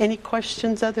 Any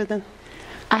questions other than?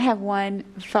 I have one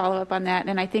follow-up on that,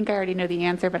 and I think I already know the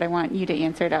answer, but I want you to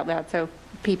answer it out loud so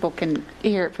people can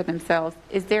hear it for themselves.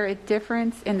 Is there a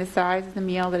difference in the size of the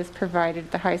meal that is provided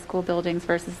at the high school buildings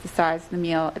versus the size of the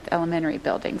meal at the elementary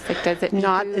buildings? Like, does it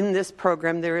not in this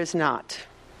program? There is not.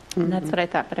 And that's what I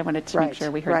thought, but I wanted to make sure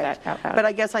we heard that out loud. But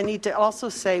I guess I need to also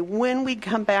say, when we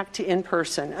come back to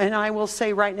in-person, and I will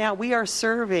say right now, we are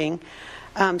serving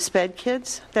SPED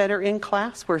kids that are in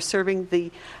class. We're serving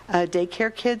the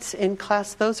daycare kids in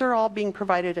class. Those are all being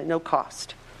provided at no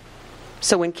cost.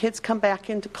 So when kids come back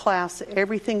into class,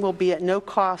 everything will be at no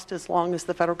cost as long as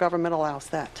the federal government allows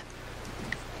that.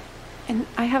 And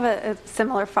I have a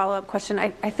similar follow-up question.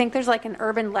 I think there's like an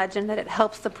urban legend that it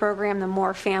helps the program the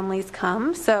more families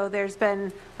come. So there's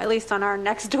been, at least on our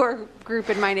next door group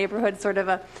in my neighborhood, sort of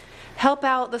a help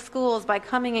out the schools by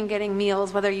coming and getting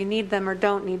meals, whether you need them or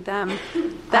don't need them.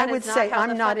 That I would is not say how I'm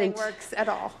the not funding works at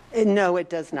all. No, it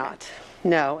does not.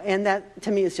 No, and that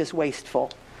to me is just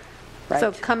wasteful. Right.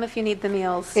 So come if you need the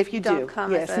meals. If you don't do,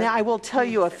 come yes. if Now I will tell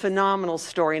you a phenomenal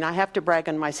story, and I have to brag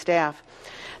on my staff.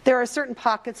 There are certain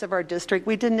pockets of our district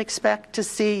we didn't expect to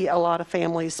see a lot of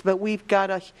families, but we've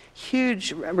got a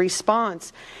huge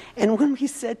response. And when we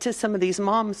said to some of these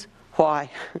moms, why?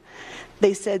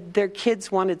 They said their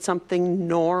kids wanted something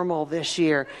normal this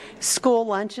year. School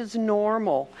lunch is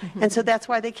normal. And so that's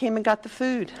why they came and got the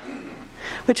food,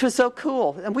 which was so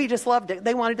cool. And we just loved it.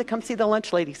 They wanted to come see the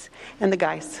lunch ladies and the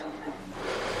guys.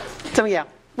 So, yeah,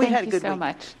 we had a good week. Thank you so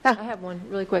much. I have one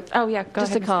really quick. Oh, yeah, go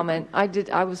Just ahead. a comment.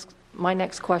 My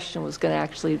next question was going to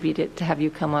actually be to have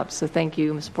you come up, so thank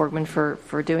you, Ms. Borgman,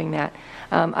 for doing that.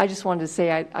 I just wanted to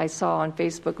say I saw on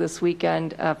Facebook this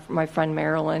weekend my friend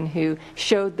Marilyn, who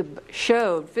showed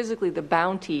physically the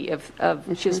bounty of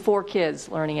she has 4 kids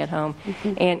learning at home,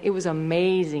 and it was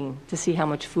amazing to see how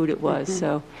much food it was.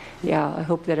 So, yeah, I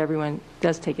hope that everyone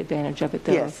does take advantage of it,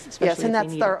 though. Yes, and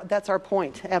that's our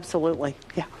point. Absolutely.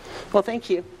 Yeah. Well, thank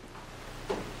you.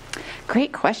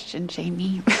 Great question,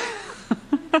 Jamie.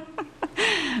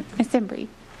 Ms. Embry.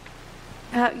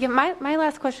 My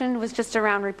last question was just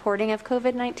around reporting of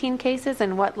COVID-19 cases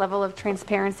and what level of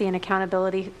transparency and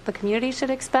accountability the community should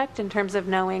expect in terms of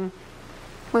knowing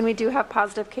when we do have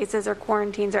positive cases or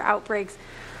quarantines or outbreaks,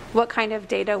 what kind of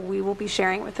data we will be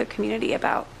sharing with the community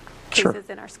about cases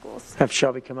in our schools. Have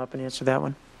Shelby come up and answer that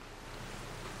one.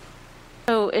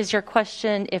 So is your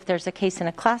question if there's a case in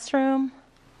a classroom?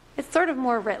 It's sort of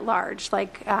more writ large,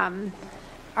 like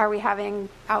are we having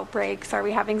outbreaks? Are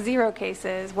we having 0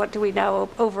 cases? What do we know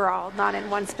overall? Not in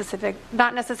one specific,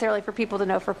 not necessarily for people to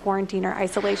know for quarantine or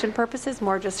isolation purposes,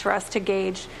 more just for us to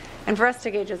gauge, and for us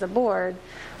to gauge as a board,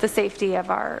 the safety of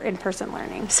our in-person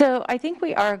learning. So I think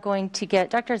we are going to get,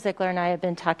 Dr. Ziegler and I have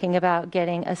been talking about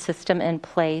getting a system in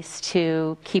place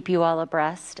to keep you all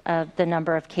abreast of the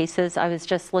number of cases. I was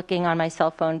just looking on my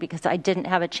cell phone because I didn't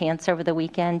have a chance over the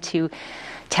weekend to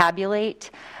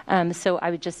tabulate. So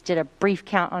I just did a brief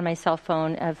count on my cell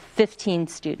phone of 15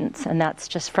 students, and that's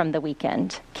just from the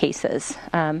weekend cases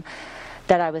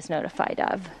that I was notified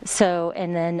of. So,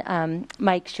 and then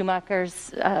Mike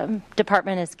Schumacher's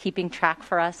department is keeping track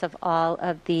for us of all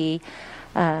of the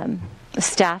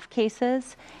staff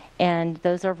cases, and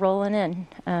those are rolling in.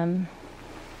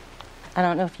 I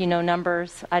don't know if you know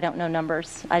numbers. I don't know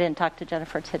numbers. I didn't talk to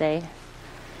Jennifer today.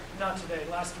 Not today,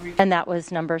 last week. And that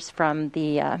was numbers from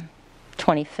the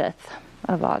 25th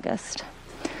of August.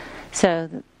 So,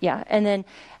 yeah. And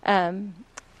then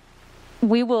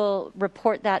we will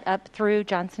report that up through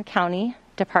Johnson County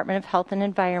Department of Health and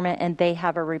Environment, and they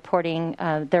have a reporting,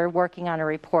 they're working on a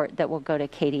report that will go to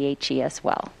KDHE as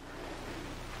well.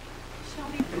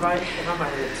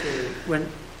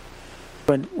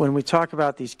 When we talk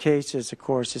about these cases, of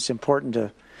course, it's important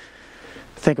to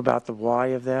think about the why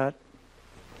of that.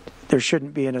 There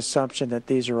shouldn't be an assumption that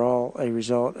these are all a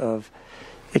result of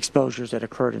exposures that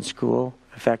occurred in school.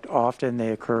 In fact, often they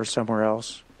occur somewhere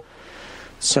else.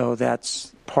 So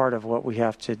that's part of what we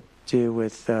have to do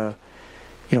with,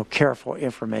 careful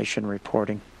information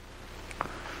reporting.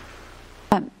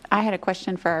 I had a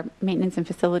question for our maintenance and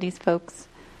facilities folks.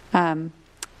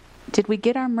 Did we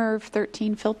get our MERV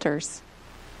 13 filters?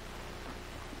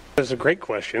 That's a great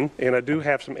question, and I do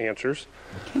have some answers.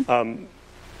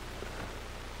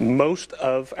 Most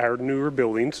of our newer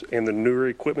buildings and the newer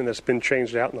equipment that's been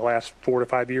changed out in the last 4 to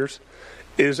 5 years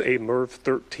is a MERV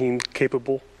 13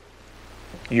 capable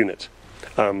unit.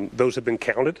 Those have been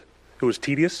counted. It was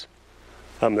tedious.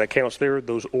 That counts there.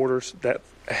 Those orders that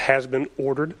has been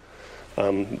ordered.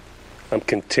 I'm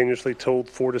continuously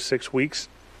told 4 to 6 weeks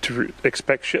to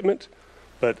expect shipment,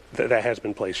 but that has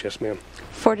been placed. Yes, ma'am.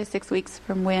 4 to 6 weeks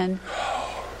from when?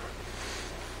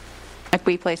 Like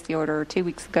we placed the order 2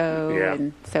 weeks ago, Yeah,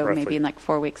 and so roughly. maybe in like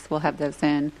 4 weeks we'll have those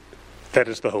in. That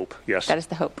is the hope. Yes. That is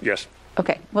the hope. Yes.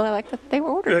 Okay. Well, I like that they were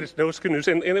ordered. No, it's good news,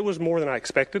 and it was more than I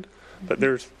expected. But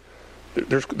there's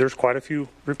quite a few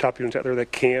rooftop units out there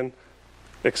that can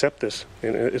accept this,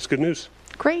 and it's good news.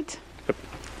 Great.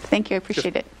 Thank you. I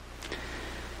appreciate it.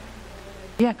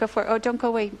 Yeah, go for it. Oh, don't go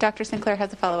away. Dr. Sinclair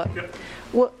has a follow-up.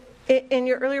 Well, in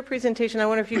your earlier presentation, I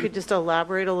wonder if you could just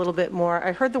elaborate a little bit more.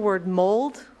 I heard the word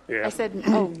mold. Yeah. I said,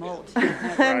 mold.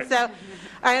 And so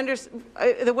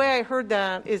the way I heard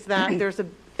that is that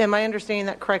am I understanding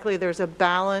that correctly, there's a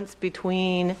balance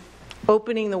between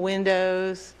opening the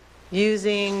windows,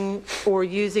 using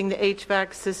the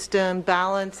HVAC system,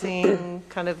 balancing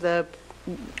kind of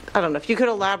I don't know, if you could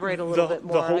elaborate a little bit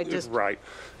more. Right.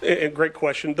 And great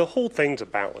question. The whole thing's a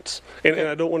balance. And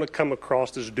I don't want to come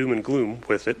across as doom and gloom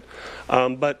with it.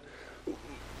 But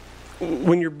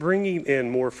when you're bringing in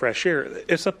more fresh air,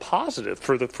 it's a positive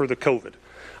for the COVID.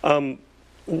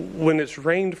 When it's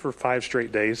rained for 5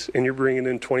 straight days and you're bringing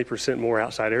in 20% more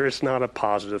outside air, it's not a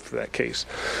positive for that case.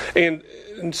 And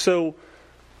so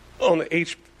on the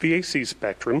HVAC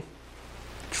spectrum,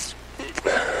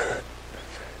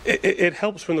 it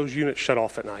helps when those units shut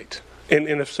off at night. And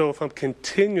if I'm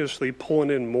continuously pulling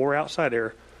in more outside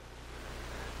air,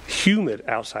 humid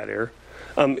outside air,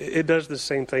 it does the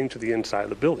same thing to the inside of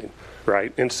the building,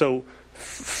 right? And so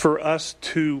for us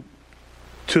to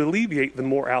alleviate the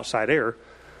more outside air,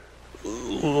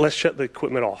 let's shut the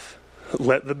equipment off.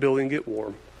 Let the building get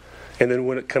warm. And then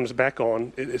when it comes back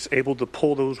on, it's able to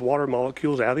pull those water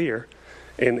molecules out of the air,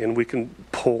 and we can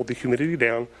pull the humidity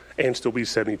down and still be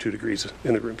 72 degrees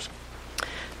in the rooms.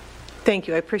 Thank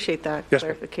you. I appreciate that Yes,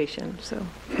 clarification. So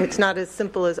it's not as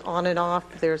simple as on and off.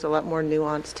 There's a lot more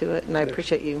nuance to it, and I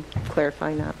appreciate you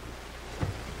clarifying that.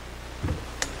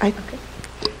 I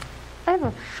have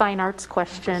a fine arts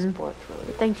question.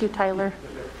 Thank you, Tyler.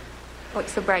 Oh,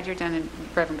 so Brad, you're done, and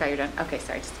Reverend Guy, you're done. Okay,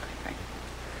 sorry, just clarifying.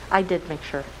 I did make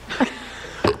sure.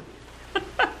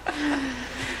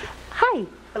 Hi.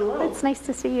 Hello. It's nice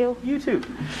to see you. You too.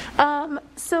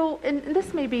 And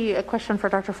this may be a question for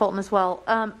Dr. Fulton as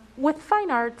well. With fine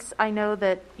arts, I know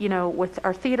that, with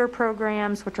our theater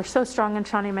programs, which are so strong in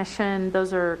Shawnee Mission,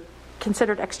 those are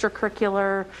considered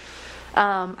extracurricular.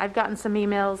 I've gotten some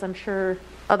emails, I'm sure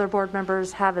other board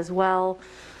members have as well.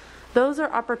 Those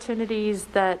are opportunities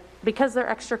that, because they're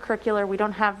extracurricular, we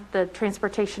don't have the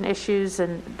transportation issues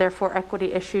and therefore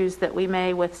equity issues that we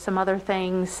may with some other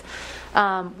things.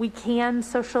 We can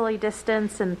socially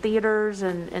distance in theaters,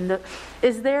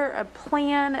 is there a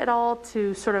plan at all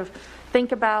to sort of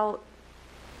think about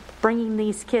bringing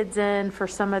these kids in for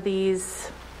some of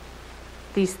these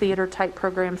theater type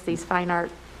programs, these fine art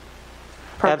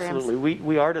programs? Absolutely.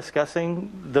 We are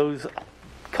discussing those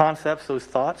concepts, those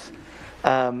thoughts.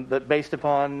 But based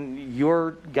upon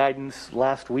your guidance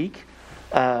last week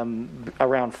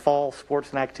around fall sports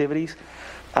and activities,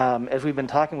 as we've been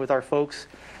talking with our folks,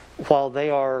 while they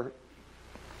are,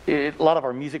 a lot of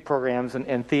our music programs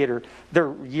and theater,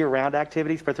 they're year-round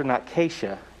activities, but they're not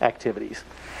CASHA activities.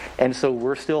 And so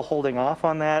we're still holding off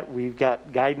on that. We've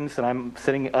got guidance, and I'm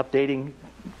updating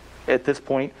at this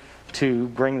point to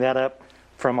bring that up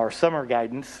from our summer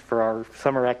guidance for our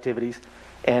summer activities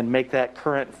and make that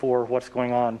current for what's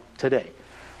going on today.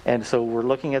 And so we're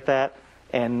looking at that,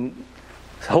 and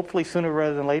hopefully sooner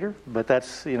rather than later. But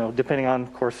that's, depending on,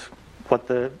 of course, what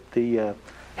the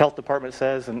health department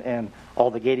says and all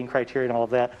the gating criteria and all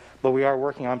of that. But we are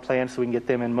working on plans so we can get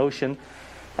them in motion.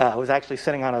 I was actually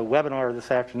sitting on a webinar this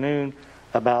afternoon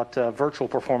about virtual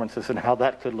performances and how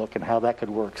that could look and how that could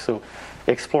work. So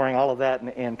exploring all of that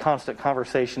and constant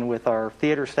conversation with our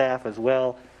theater staff as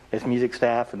well as music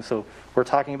staff. And so we're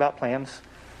talking about plans.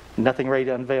 Nothing ready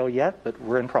to unveil yet, but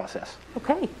we're in process.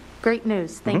 Okay, great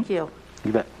news. Thank you.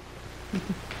 You bet.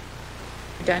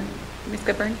 Done? Ms.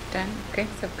 Goodburn? Done? Okay,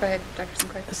 so go ahead, Dr.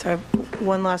 Sinclair. So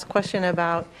one last question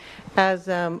about, as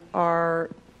our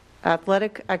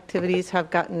athletic activities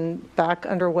have gotten back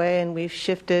underway and we've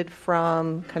shifted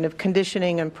from kind of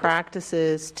conditioning and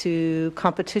practices to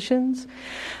competitions,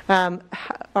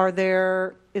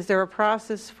 is there a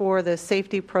process for the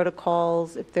safety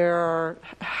protocols? If there are,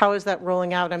 how is that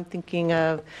rolling out? I'm thinking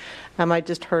of, I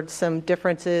just heard some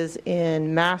differences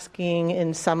in masking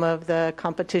in some of the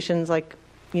competitions, like,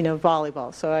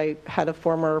 volleyball. So I had a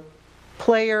former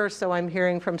player, so I'm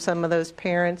hearing from some of those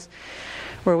parents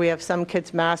where we have some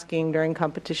kids masking during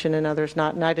competition and others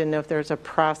not. And I didn't know if there's a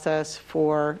process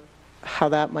for how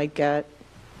that might get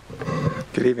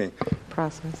Good evening.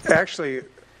 processed. Actually,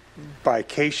 by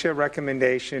KSHA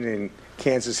recommendation and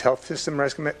Kansas Health System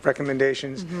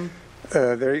recommendations,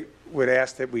 they would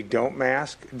ask that we don't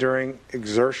mask during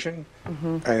exertion,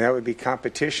 and that would be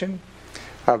competition.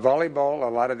 Volleyball, a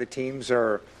lot of the teams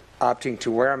are opting to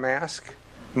wear a mask.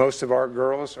 Most of our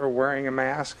girls are wearing a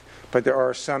mask, but there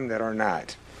are some that are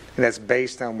not. And that's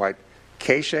based on what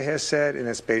KSHA has said, and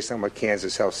that's based on what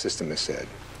Kansas Health System has said.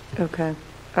 Okay.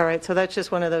 All right. So that's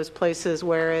just one of those places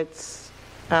where it's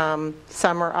some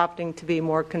are opting to be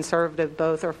more conservative,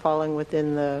 both are falling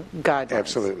within the guidelines.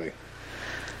 Absolutely.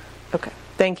 Okay.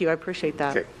 Thank you. I appreciate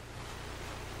that. Okay.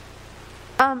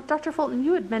 Dr. Fulton,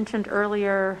 you had mentioned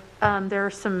earlier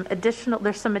there's some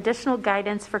additional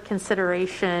guidance for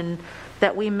consideration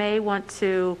that we may want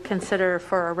to consider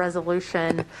for a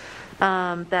resolution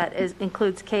that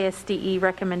includes KSDE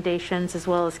recommendations as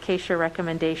well as KSHA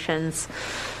recommendations.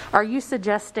 Are you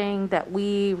suggesting that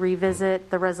we revisit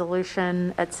the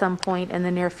resolution at some point in the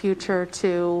near future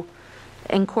to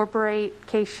incorporate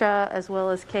KSHA as well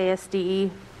as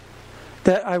KSDE?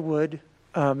 That I would.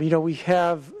 We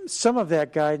have some of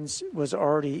that guidance was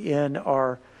already in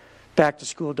our back to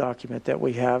school document that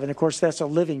we have. And of course, that's a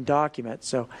living document.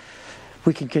 So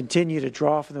we can continue to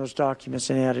draw from those documents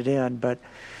and add it in. But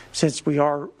since we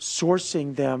are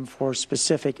sourcing them for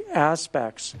specific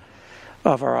aspects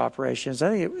of our operations, I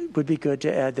think it would be good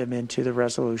to add them into the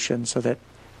resolution so that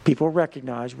people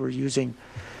recognize we're using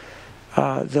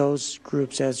those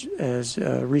groups as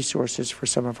resources for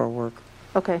some of our work.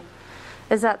 Okay.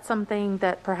 Is that something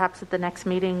that perhaps at the next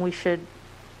meeting we should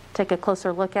take a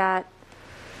closer look at?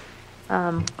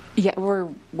 Yeah,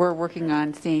 we're working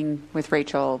on seeing with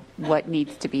Rachel what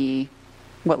language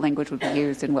would be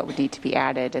used and what would need to be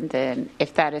added. And then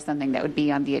if that is something that would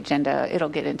be on the agenda, it'll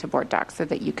get into board docs so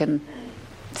that you can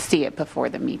see it before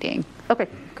the meeting. Okay,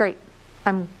 great.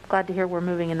 I'm glad to hear we're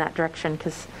moving in that direction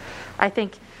because I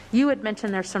think you had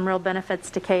mentioned there's some real benefits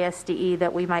to KSDE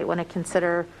that we might want to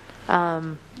consider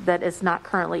that is not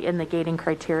currently in the gating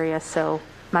criteria, so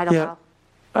might allow.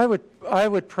 I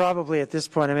would probably at this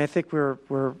point. I think we're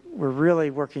really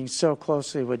working so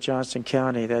closely with Johnston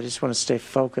County that I just want to stay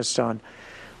focused on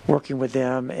working with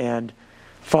them and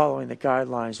following the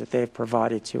guidelines that they've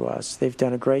provided to us. They've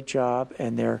done a great job,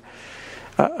 and they're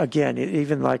again,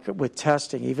 even like with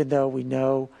testing, even though we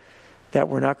know that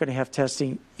we're not going to have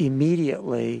testing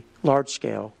immediately large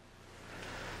scale,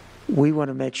 we want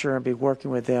to make sure and be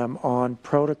working with them on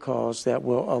protocols that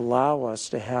will allow us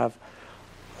to have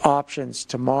options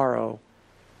tomorrow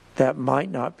that might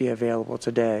not be available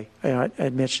today. I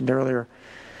mentioned earlier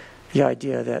the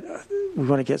idea that we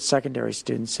want to get secondary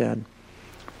students in.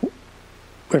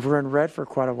 If we're in red for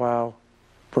quite a while,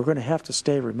 we're going to have to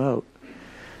stay remote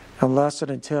unless and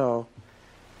until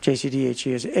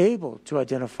JCDHE is able to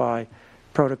identify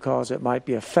protocols that might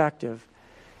be effective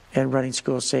and running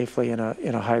schools safely in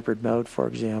a hybrid mode, for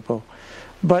example.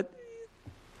 But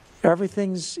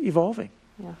everything's evolving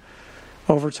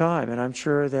over time, and I'm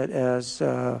sure that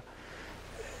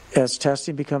as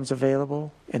testing becomes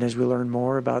available and as we learn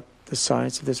more about the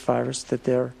science of this virus, that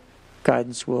their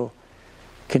guidance will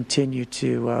continue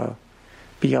to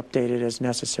be updated as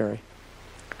necessary.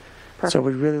 Perfect. So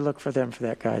we really look for them for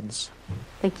that guidance.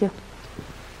 Thank you.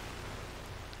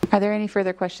 Are there any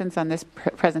further questions on this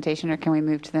presentation, or can we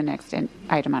move to the next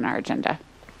item on our agenda?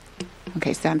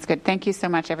 Okay, sounds good. Thank you so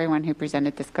much, everyone who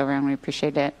presented this go-around. We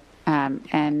appreciate it.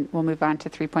 And we'll move on to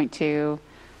 3.2,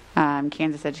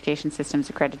 Kansas Education Systems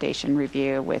Accreditation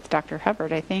Review with Dr.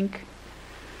 Hubbard, I think.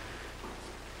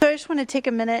 So I just want to take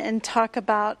a minute and talk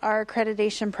about our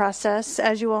accreditation process.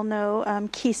 As you all know,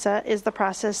 KISA is the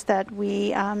process that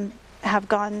we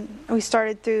we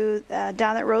started through down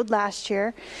that road last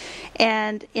year.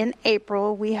 And in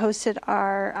April, we hosted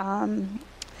our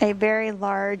a very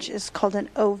large, it's called an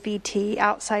OVT,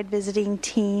 Outside Visiting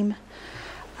Team,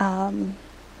 a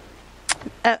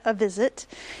visit.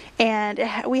 And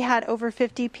we had over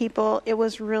 50 people. It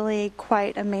was really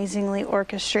quite amazingly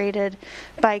orchestrated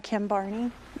by Kim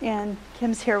Barney. And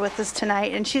Kim's here with us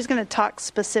tonight, and she's going to talk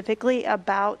specifically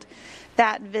about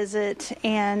that visit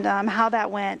and how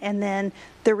that went, and then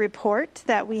the report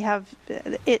that we have.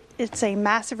 It's a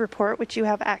massive report which you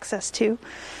have access to.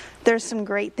 There's some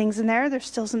great things in there. There's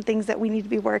still some things that we need to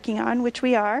be working on, which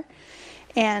we are.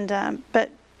 And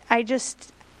but I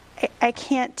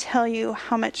can't tell you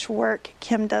how much work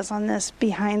Kim does on this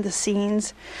behind the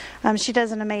scenes. She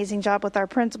does an amazing job with our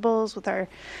principals, with our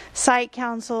site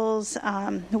councils,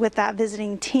 with that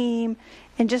visiting team,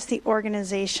 and just the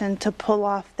organization to pull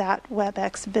off that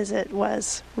WebEx visit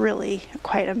was really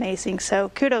quite amazing. So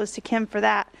kudos to Kim for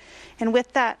that. And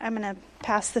with that, I'm going to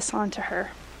pass this on to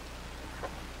her.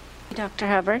 Dr.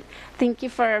 Hubbard, thank you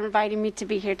for inviting me to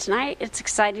be here tonight. It's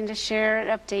exciting to share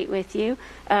an update with you.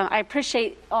 I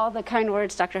appreciate all the kind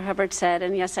words Dr. Hubbard said,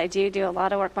 and yes, I do a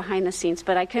lot of work behind the scenes,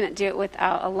 but I couldn't do it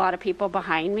without a lot of people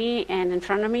behind me and in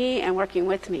front of me and working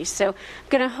with me. So I'm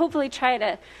going to hopefully try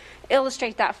to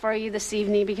illustrate that for you this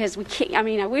evening, because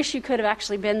I wish you could have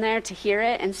actually been there to hear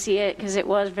it and see it, because it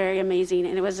was very amazing,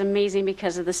 and it was amazing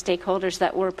because of the stakeholders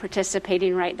that were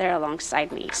participating right there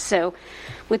alongside me. So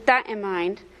with that in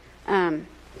mind,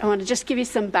 I want to just give you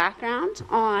some background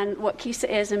on what KISA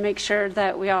is and make sure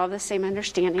that we all have the same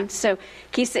understanding. So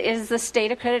KISA is the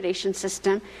state accreditation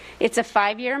system. It's a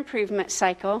 5-year improvement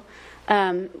cycle.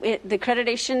 The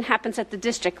accreditation happens at the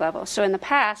district level. So in the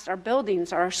past, our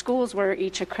buildings, our schools were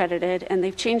each accredited, and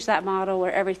they've changed that model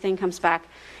where everything comes back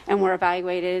and we're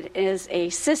evaluated as a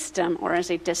system or as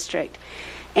a district.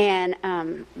 And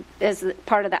as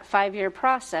part of that 5-year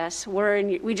process,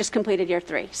 we just completed year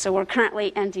 3. So we're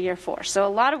currently into year 4. So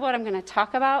a lot of what I'm going to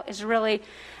talk about is really,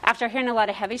 after hearing a lot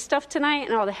of heavy stuff tonight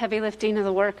and all the heavy lifting of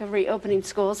the work of reopening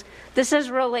schools, this is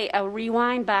really a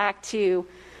rewind back to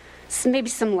maybe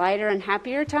some lighter and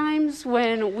happier times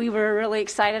when we were really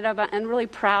excited about and really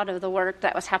proud of the work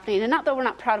that was happening. And not that we're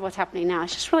not proud of what's happening now,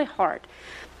 it's just really hard.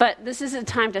 But this is a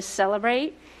time to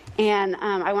celebrate. And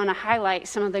I want to highlight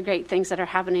some of the great things that are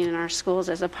happening in our schools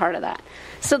as a part of that.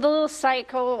 So the little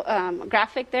cycle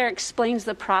graphic there explains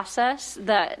the process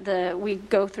that we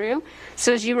go through.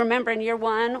 So as you remember, in year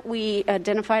 1, we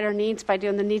identified our needs by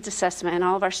doing the needs assessment, and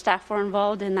all of our staff were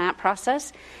involved in that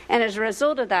process. And as a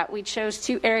result of that, we chose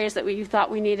 2 areas that we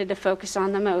thought we needed to focus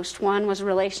on the most. One was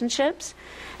relationships,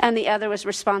 and the other was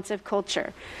responsive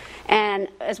culture. And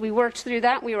as we worked through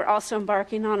that, we were also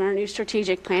embarking on our new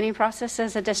strategic planning process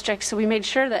as a district. So we made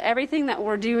sure that everything that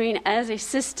we're doing as a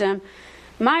system,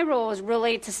 my role is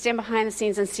really to stand behind the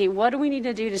scenes and see what do we need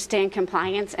to do to stay in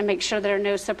compliance and make sure there are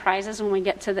no surprises when we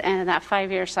get to the end of that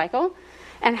 5-year cycle.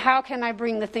 And how can I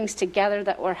bring the things together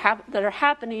that are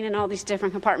happening in all these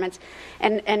different compartments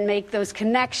and make those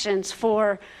connections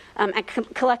for and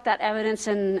collect that evidence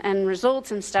and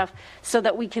results and stuff so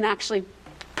that we can actually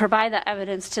provide that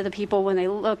evidence to the people when they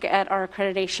look at our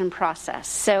accreditation process.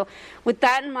 So with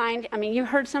that in mind, you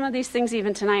heard some of these things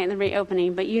even tonight in the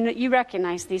reopening, but you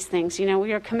recognize these things.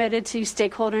 We are committed to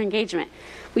stakeholder engagement.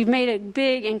 We've made a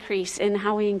big increase in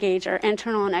how we engage our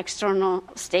internal and external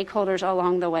stakeholders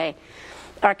along the way.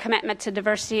 Our commitment to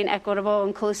diversity and equitable,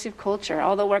 inclusive culture,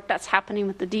 all the work that's happening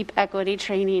with the deep equity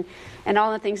training and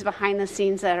all the things behind the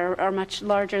scenes that are much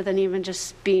larger than even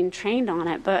just being trained on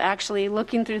it, but actually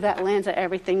looking through that lens at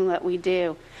everything that we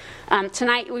do.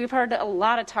 Tonight, we've heard a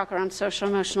lot of talk around social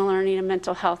emotional learning and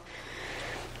mental health.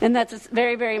 And that's a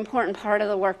very, very important part of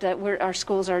the work that our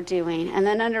schools are doing. And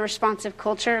then under responsive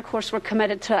culture, of course, we're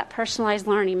committed to that personalized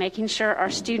learning, making sure our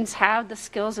students have the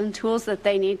skills and tools that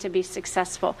they need to be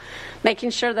successful, making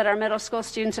sure that our middle school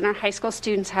students and our high school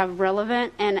students have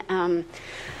relevant and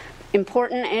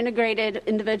important integrated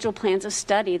individual plans of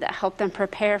study that help them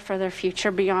prepare for their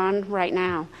future beyond right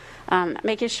now.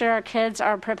 Making sure our kids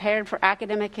are prepared for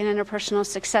academic and interpersonal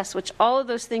success, which all of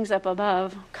those things up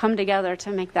above come together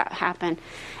to make that happen.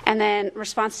 And then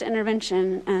response to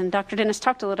intervention, and Dr. Dennis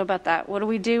talked a little about that. What do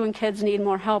we do when kids need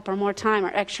more help or more time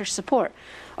or extra support?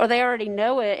 Or they already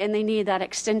know it and they need that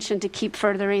extension to keep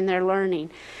furthering their learning.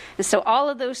 And so all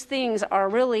of those things are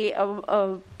really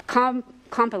a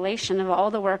compilation of all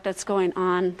the work that's going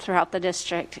on throughout the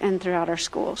district and throughout our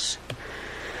schools.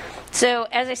 So,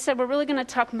 as I said, we're really going to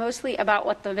talk mostly about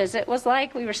what the visit was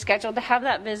like. We were scheduled to have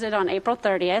that visit on April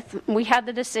 30th. We had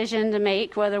the decision to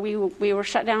make whether we were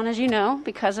shut down, as you know,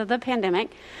 because of the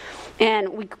pandemic. And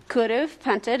we could have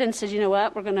punted and said, you know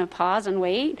what, we're going to pause and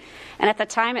wait. And at the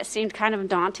time, it seemed kind of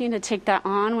daunting to take that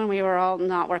on when we were all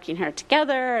not working here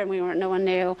together and no one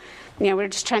knew. We were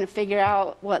just trying to figure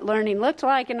out what learning looked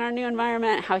like in our new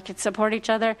environment, how we could support each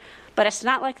other. But it's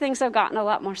not like things have gotten a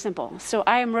lot more simple. So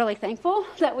I am really thankful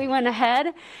that we went ahead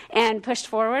and pushed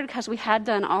forward because we had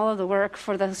done all of the work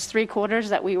for those 3 quarters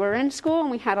that we were in school, and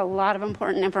we had a lot of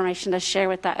important information to share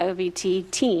with that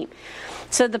OVT team.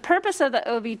 So the purpose of the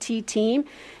OVT team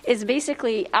is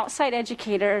basically outside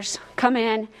educators come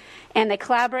in and they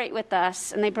collaborate with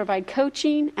us, and they provide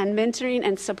coaching and mentoring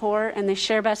and support, and they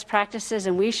share best practices,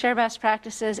 and we share best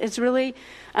practices. It's really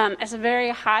it's a very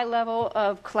high level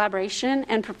of collaboration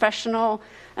and professional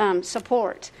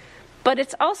support. But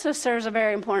it also serves a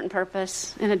very important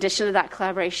purpose in addition to that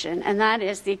collaboration, and that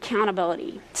is the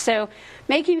accountability. So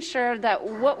making sure that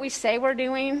what we say we're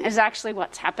doing is actually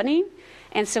what's happening.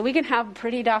 And so we can have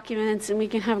pretty documents, and we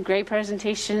can have great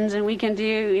presentations, and we can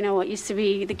do, what used to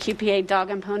be the QPA dog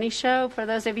and pony show for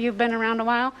those of you who've been around a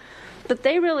while. But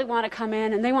they really want to come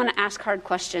in, and they want to ask hard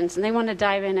questions, and they want to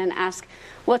dive in and ask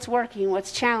what's working,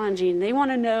 what's challenging. They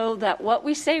want to know that what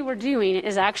we say we're doing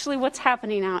is actually what's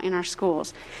happening out in our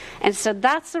schools. And so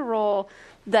that's the role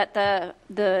that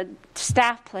the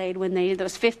staff played when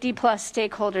those 50-plus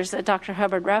stakeholders that Dr.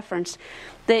 Hubbard referenced.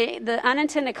 The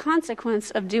unintended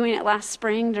consequence of doing it last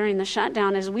spring during the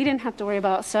shutdown is we didn't have to worry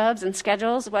about subs and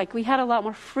schedules. We had a lot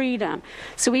more freedom.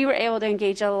 So we were able to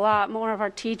engage a lot more of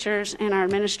our teachers and our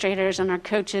administrators and our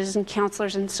coaches and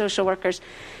counselors and social workers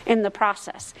in the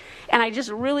process. And I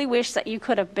just really wish that you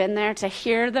could have been there to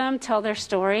hear them tell their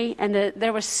story, and that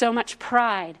there was so much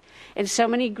pride and so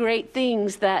many great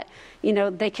things that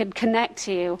they could connect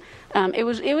to. It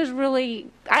was really,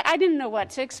 I didn't know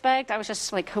what to expect. I was just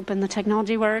hoping the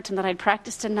technology worked and that I'd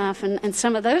practiced enough and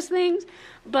some of those things.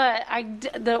 But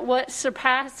what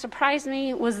surprised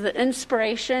me was the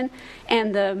inspiration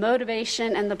and the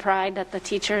motivation and the pride that the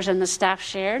teachers and the staff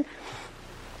shared.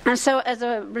 And so as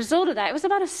a result of that, it was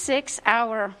about a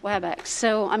 6-hour WebEx.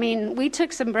 So, we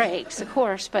took some breaks, of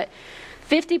course, but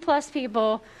 50-plus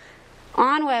people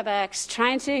on WebEx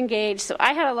trying to engage. So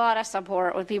I had a lot of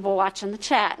support with people watching the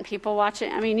chat and people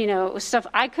watching. It was stuff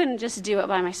I couldn't just do it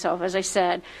by myself, as I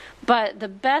said. But the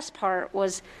best part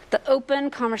was the open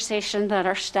conversation that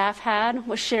our staff had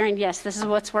was sharing, yes, this is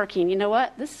what's working. You know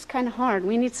what? This is kind of hard.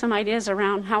 We need some ideas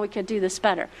around how we could do this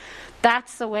better.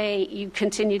 That's the way you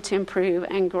continue to improve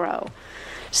and grow.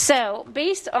 So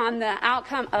based on the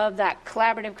outcome of that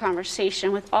collaborative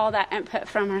conversation with all that input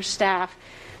from our staff,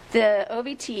 the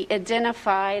OVT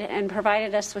identified and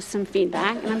provided us with some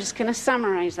feedback, and I'm just going to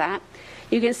summarize that.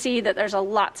 You can see that there's a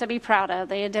lot to be proud of.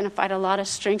 They identified a lot of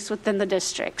strengths within the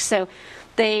district. So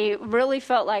they really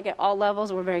felt like at all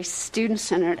levels we're very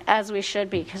student-centered, as we should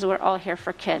be, because we're all here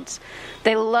for kids.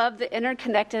 They love the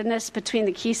interconnectedness between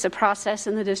the KISA process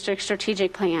and the district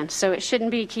strategic plan. So it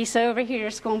shouldn't be KISA over here,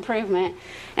 school improvement,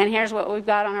 and here's what we've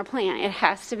got on our plan. It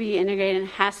has to be integrated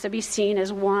and has to be seen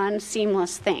as one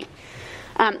seamless thing.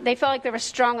 They felt like there was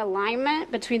strong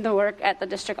alignment between the work at the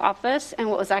district office and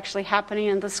what was actually happening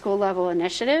in the school level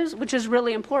initiatives, which is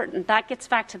really important. That gets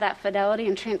back to that fidelity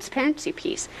and transparency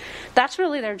piece. That's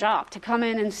really their job, to come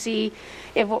in and see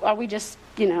are we just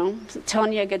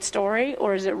telling you a good story,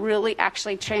 or is it really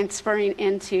actually transferring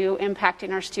into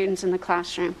impacting our students in the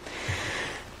classroom.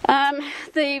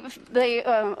 They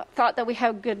thought that we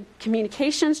have good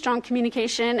communication, strong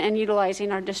communication, and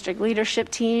utilizing our district leadership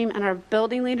team and our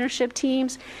building leadership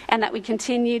teams, and that we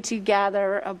continue to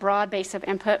gather a broad base of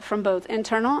input from both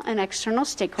internal and external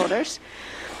stakeholders.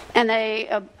 And they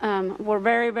were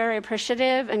very, very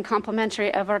appreciative and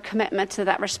complimentary of our commitment to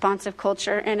that responsive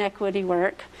culture and equity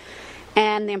work,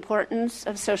 and the importance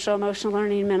of social emotional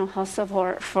learning and mental health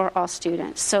support for all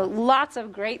students. So lots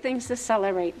of great things to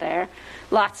celebrate there,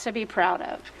 lots to be proud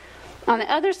of. On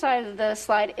the other side of the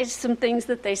slide is some things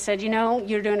that they said,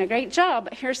 you're doing a great job,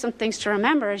 but here's some things to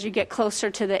remember as you get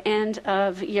closer to the end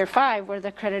of year 5, where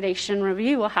the accreditation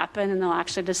review will happen and they'll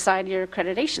actually decide your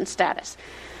accreditation status.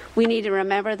 We need to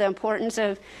remember the importance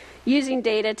of using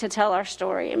data to tell our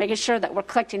story and making sure that we're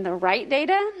collecting the right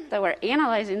data, that we're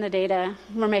analyzing the data,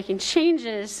 we're making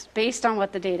changes based on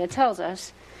what the data tells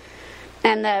us,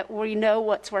 and that we know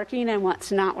what's working and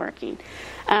what's not working.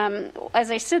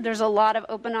 As I said, there's a lot of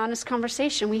open, honest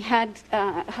conversation. We had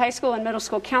high school and middle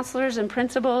school counselors and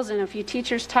principals and a few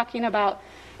teachers talking about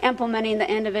implementing the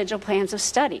individual plans of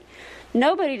study.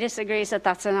 Nobody disagrees that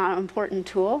that's an important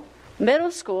tool.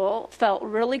 Middle school felt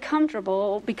really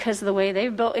comfortable because of the way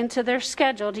they've built into their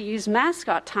schedule to use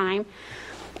mascot time.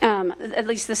 At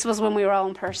least this was when we were all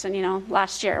in person,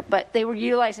 last year. But they were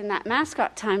utilizing that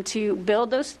mascot time to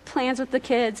build those plans with the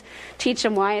kids, teach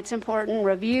them why it's important,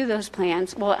 review those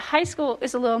plans. Well, at high school,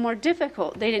 it's a little more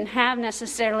difficult. They didn't have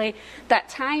necessarily that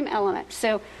time element.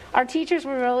 So our teachers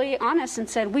were really honest and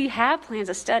said, we have plans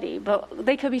of study, but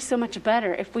they could be so much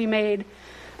better if we made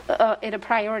it a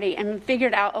priority and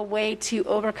figured out a way to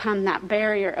overcome that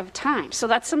barrier of time. So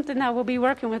that's something that we'll be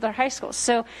working with our high schools.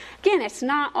 So again, it's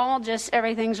not all just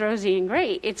everything's rosy and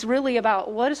great. It's really about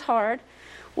what is hard,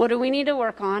 what do we need to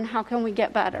work on, how can we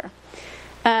get better.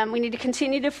 We need to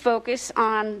continue to focus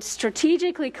on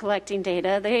strategically collecting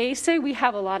data. They say we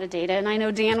have a lot of data, and I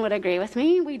know Dan would agree with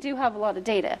me. We do have a lot of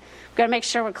data. We've got to make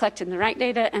sure we're collecting the right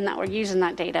data and that we're using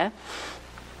that data.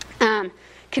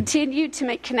 Continue to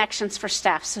make connections for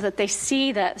staff so that they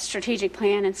see that strategic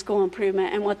plan and school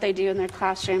improvement and what they do in their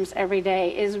classrooms every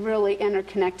day is really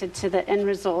interconnected to the end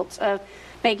results of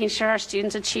making sure our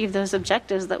students achieve those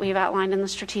objectives that we've outlined in the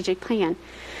strategic plan.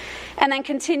 And then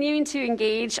continuing to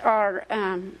engage our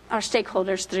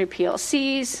stakeholders through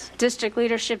PLCs, district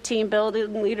leadership team,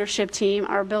 building leadership team,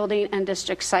 our building and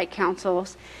district site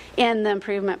councils in the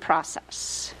improvement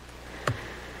process.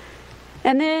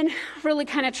 And then really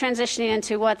kind of transitioning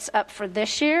into what's up for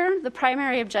this year. The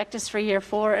primary objectives for year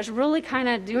 4 is really kind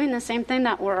of doing the same thing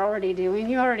that we're already doing.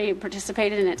 You already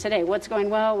participated in it today. What's going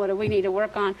well? What do we need to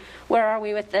work on? Where are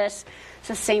we with this? It's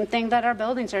the same thing that our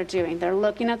buildings are doing. They're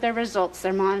looking at their results.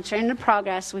 They're monitoring the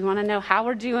progress. We want to know how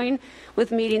we're doing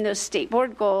with meeting those state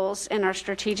board goals and our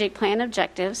strategic plan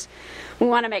objectives. We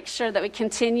want to make sure that we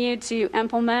continue to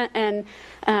implement and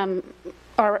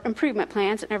our improvement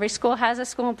plans. Every school has a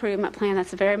school improvement plan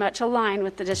that's very much aligned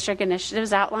with the district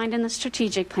initiatives outlined in the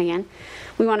strategic plan.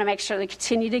 We want to make sure we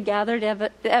continue to gather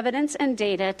evidence and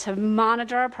data to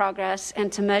monitor our progress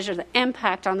and to measure the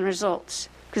impact on the results,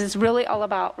 because it's really all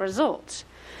about results.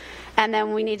 And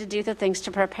then we need to do the things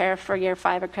to prepare for year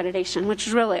 5 accreditation, which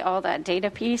is really all that data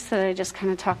piece that I just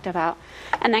kind of talked about.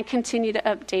 And then continue to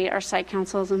update our site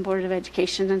councils and Board of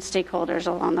Education and stakeholders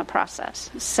along the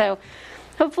process. So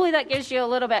hopefully that gives you a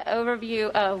little bit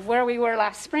overview of where we were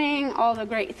last spring, all the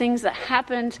great things that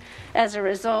happened as a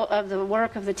result of the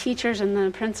work of the teachers and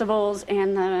the principals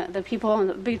and the people and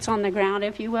the boots on the ground,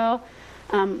 if you will,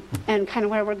 and kind of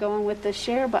where we're going with this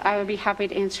year. But I would be happy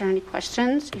to answer any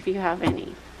questions if you have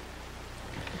any.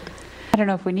 I don't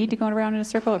know if we need to go around in a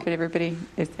circle,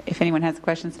 if anyone has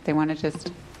questions, if they want to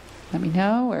just let me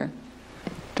know, or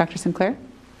Dr. Sinclair?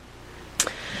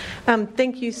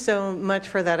 Thank you so much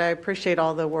for that. I appreciate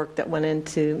all the work that went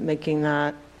into making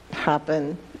that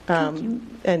happen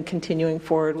and continuing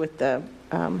forward with the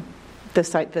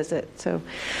site visit. So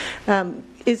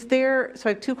so I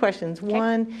have 2 questions. Okay.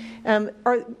 One,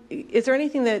 is there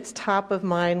anything that's top of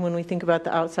mind when we think about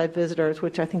the outside visitors,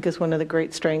 which I think is one of the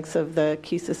great strengths of the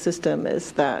KISA system,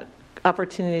 is that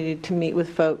opportunity to meet with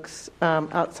folks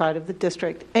outside of the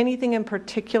district? Anything in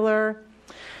particular?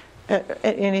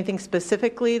 Anything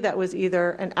specifically that was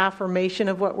either an affirmation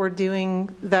of what we're doing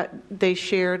that they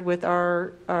shared with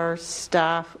our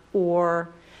staff, or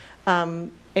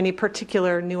any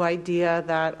particular new idea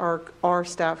that our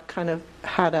staff kind of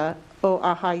had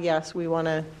yes, we want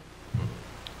to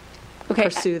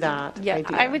pursue that idea?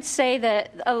 I would say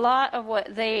that a lot of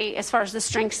what they, as far as the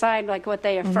strength side, like what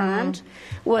they affirmed,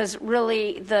 was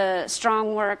really the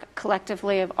strong work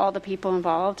collectively of all the people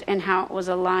involved and how it was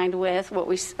aligned with what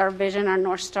our vision, our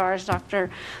North Stars, Dr.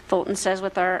 Fulton says,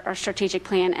 with our strategic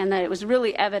plan, and that it was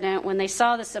really evident when they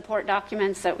saw the support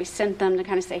documents that we sent them to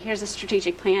kind of say, here's a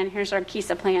strategic plan, here's our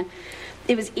KISA plan.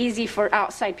 It was easy for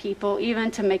outside people even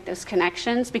to make those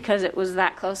connections because it was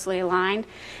that closely aligned,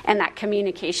 and that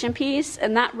communication piece.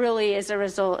 And that really is a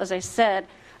result, as I said,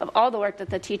 of all the work that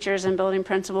the teachers and building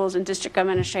principals and district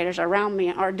administrators around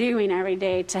me are doing every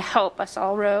day to help us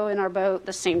all row in our boat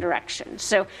the same direction.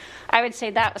 So I would say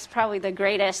that was probably the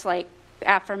greatest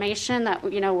affirmation that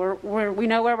we know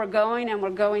where we're going, and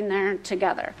we're going there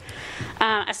together.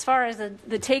 As far as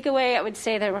the takeaway, I would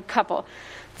say there were a couple.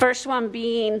 First one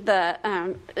being the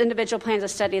individual plans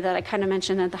of study that I kind of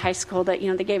mentioned at the high school, that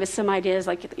they gave us some ideas,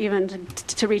 like even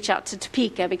to reach out to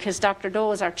Topeka, because Dr.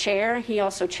 Dole is our chair. He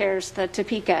also chairs the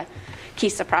Topeka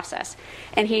KISA process,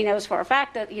 and he knows for a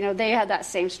fact that they had that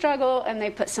same struggle and they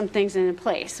put some things in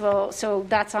place. Well, so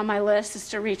that's on my list, is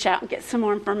to reach out and get some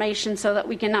more information so that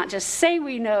we can not just say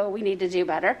we know we need to do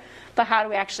better, but how do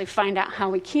we actually find out how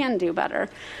we can do better.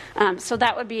 So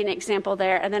that would be an example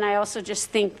there. And then I also just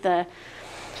think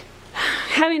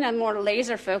having a more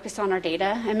laser focus on our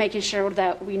data and making sure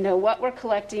that we know what we're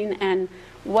collecting and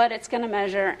what it's going to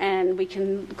measure, and we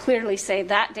can clearly say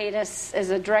that data is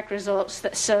a direct result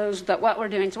that shows that what we're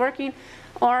doing is working,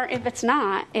 or if it's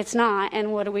not, it's not,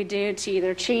 and what do we do to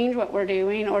either change what we're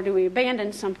doing or do we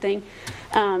abandon something?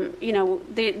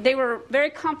 They were very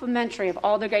complimentary of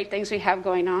all the great things we have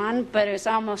going on, but it was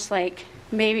almost like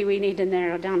maybe we need to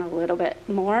narrow down a little bit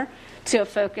more to a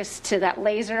focus to that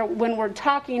laser when we're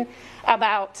talking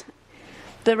about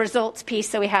the results piece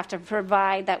that we have to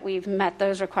provide that we've met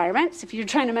those requirements. If you're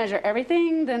trying to measure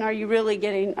everything, then are you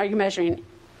measuring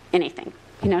anything?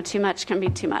 Too much can be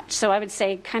too much. So I would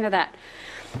say kind of that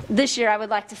this year I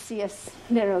would like to see us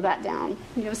narrow that down.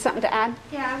 You have something to add?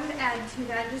 Yeah, I would add to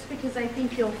that just because I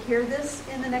think you'll hear this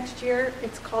in the next year.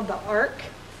 It's called the ARC,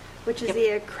 which is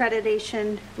the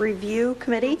Accreditation Review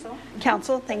Committee.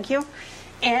 Council, thank you.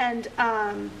 And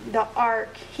the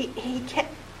ARC,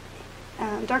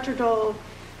 Dr. Dole,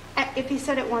 if he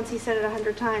said it once, he said it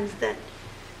 100 times,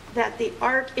 that the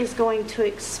ARC is going to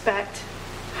expect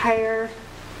higher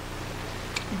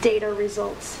data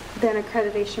results than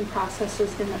accreditation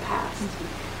processes in the past.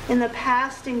 In the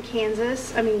past in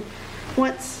Kansas,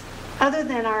 other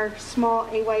than our small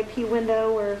AYP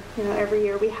window where, every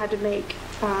year we had to make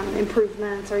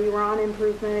improvements, or you were on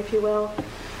improvement, if you will,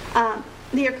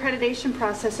 the accreditation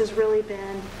process has really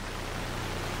been,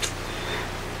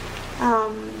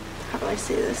 how do I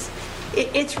say this?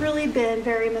 It's really been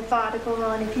very methodical,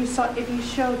 and if you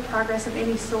showed progress of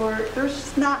any sort, there's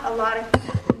just not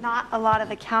a lot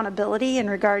of accountability in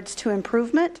regards to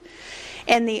improvement.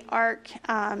 And the ARC,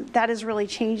 that is really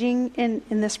changing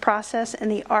in this process, and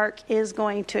the ARC is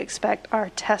going to expect our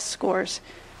test scores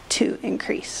to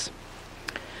increase,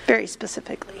 very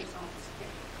specifically.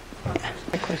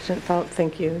 My question,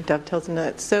 thank you, dovetails into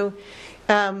that. So,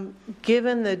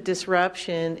 given the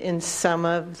disruption in some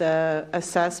of the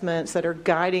assessments that are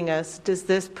guiding us, does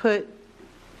this put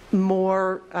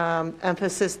more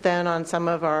emphasis then on some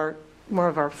of more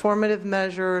of our formative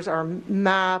measures, our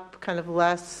MAP, kind of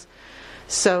less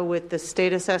so with the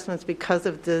state assessments because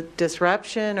of the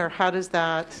disruption, or how does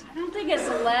that? I don't think it's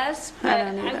less, but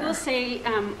I will say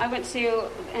I went to,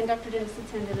 and Dr. Dennis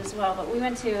attended as well, but we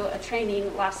went to a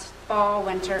training last fall,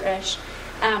 winter-ish,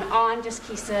 on just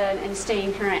KISA and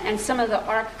staying current. And some of the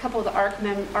ARC, a couple of the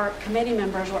ARC committee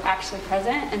members were actually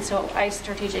present, and so I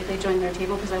strategically joined their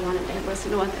table because I wanted to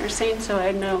listen to what they were saying so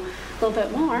I'd know a little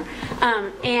bit more.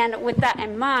 And with that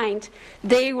in mind,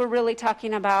 they were really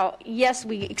talking about, yes,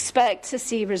 we expect to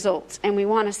see results and we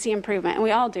want to see improvement, and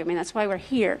we all do. That's why we're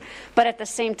here. But at the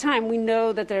same time, we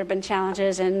know that there have been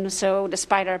challenges, and so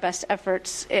despite our best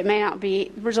efforts,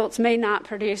 results may not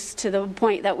produce to the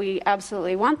point that we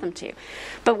absolutely want them to.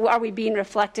 But are we being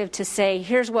reflective to say,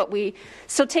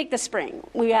 so take the spring.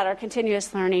 We had our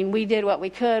continuous learning. We did what we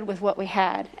could with what we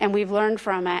had, and we've learned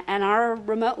from it. And our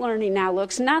remote learning now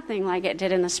looks nothing like it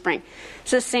did in the spring.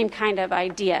 It's the same kind of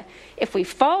idea. If we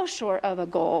fall short of a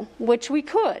goal, which we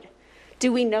could,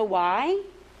 do we know why?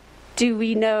 Do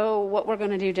we know what we're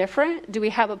going to do different? Do we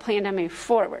have a plan to move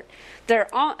forward?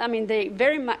 They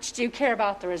very much do care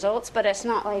about the results, but it's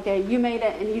not like you made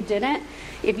it and you didn't.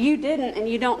 If you didn't and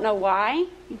you don't know why,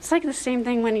 it's like the same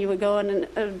thing when you would go and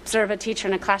observe a teacher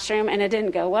in a classroom and it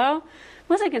didn't go well.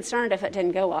 I wasn't concerned if it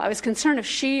didn't go well. I was concerned if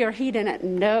she or he didn't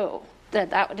know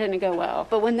that didn't go well.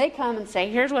 But when they come and say,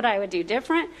 here's what I would do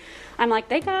different, I'm like,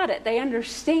 they got it. They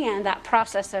understand that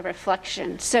process of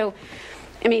reflection. So,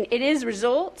 it is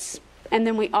results. And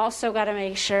then we also got to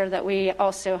make sure that we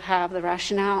also have the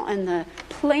rationale and the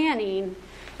planning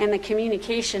and the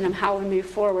communication of how we move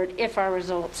forward if our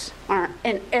results aren't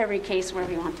in every case where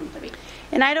we want them to be.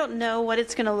 And I don't know what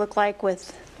it's going to look like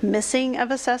with missing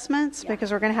of assessments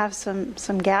because we're going to have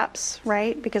some gaps,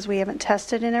 right? Because we haven't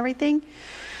tested and everything.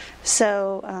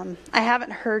 So I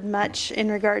haven't heard much in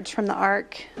regards from the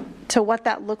ARC to what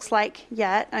that looks like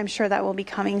yet. I'm sure that will be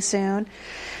coming soon.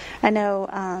 I know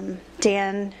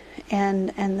Dan and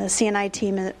the CNI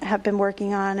team have been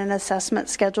working on an assessment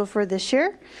schedule for this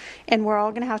year, and we're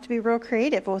all going to have to be real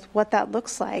creative with what that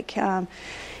looks like.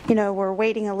 We're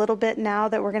waiting a little bit now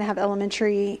that we're going to have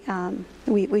elementary.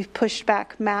 We've pushed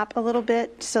back MAP a little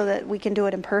bit so that we can do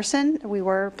it in person. We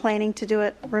were planning to do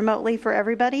it remotely for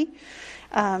everybody,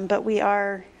 but we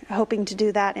are hoping to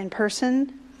do that in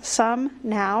person some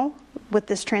now with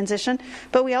this transition.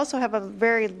 But we also have a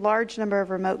very large number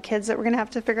of remote kids that we're going to have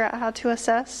to figure out how to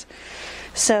assess.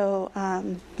 So,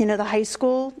 the high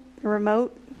school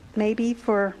remote, maybe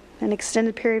for an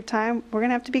extended period of time, we're going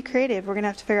to have to be creative. We're going to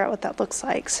have to figure out what that looks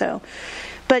like. So,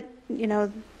 but,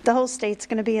 the whole state's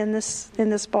going to be in this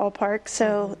ballpark.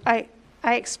 So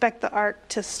I expect the ARC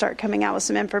to start coming out with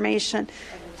some information.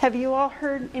 Have you all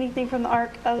heard anything from the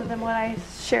ARC other than what I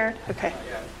shared? Okay.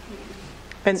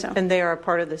 And they are a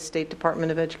part of the State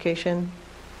Department of Education?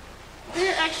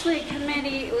 They're actually a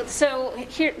committee. So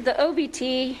here, the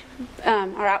OBT,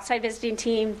 our outside visiting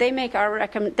team, they make our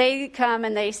they come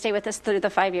and they stay with us through the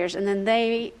 5 years, and then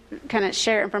they kind of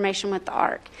share information with the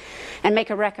ARC and make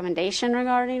a recommendation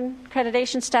regarding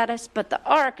accreditation status. But the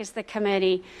ARC is the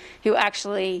committee who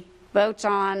actually votes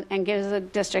on and gives the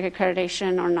district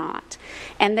accreditation or not.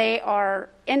 And they are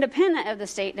independent of the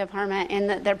State Department in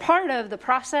that they're part of the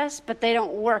process, but they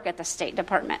don't work at the State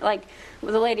Department. Like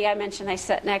the lady I mentioned I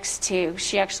sat next to,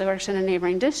 she actually works in a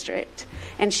neighboring district.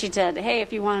 And she said, hey,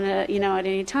 if you want to, at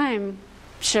any time,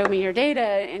 show me your data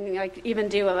and like even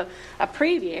do a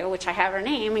preview, which I have her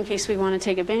name in case we want to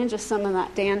take advantage of some of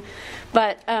that, Dan.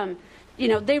 But,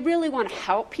 they really want to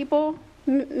help people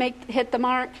hit the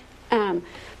mark.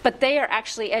 But they are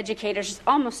actually educators,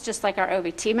 almost just like our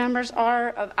OBT members are,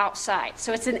 of outside.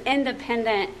 So it's an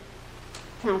independent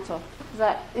council. Is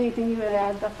that anything you would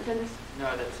add, Dr. Dennis?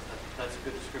 No, that's a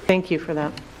good description. Thank you for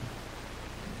that.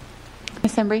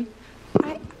 Ms. Embry?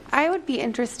 I would be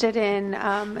interested in,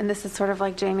 and this is sort of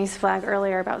like Jamie's flag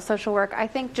earlier about social work, I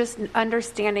think just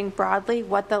understanding broadly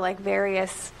what the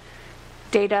various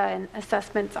data and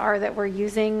assessments are that we're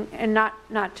using, and not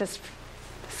just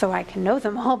so I can know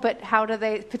them all, but how do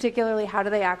they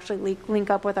actually link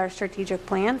up with our strategic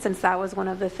plan, since that was one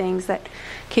of the things that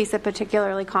CASA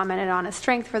particularly commented on a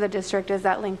strength for the district, is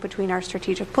that link between our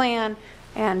strategic plan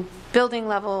and building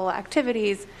level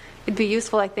activities. It'd be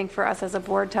useful, I think, for us as a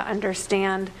board to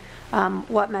understand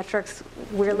what metrics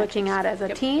we're looking at as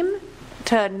a team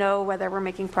to know whether we're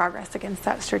making progress against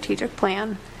that strategic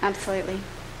plan. Absolutely.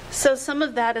 So some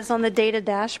of that is on the data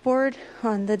dashboard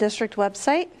on the district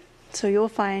website. So you'll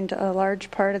find a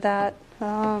large part of that.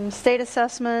 State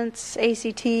assessments,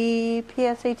 ACT,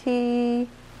 PSAT.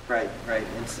 Right.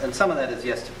 And some of that is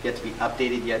yet to be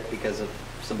updated yet because of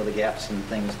some of the gaps and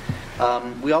things.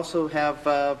 We also have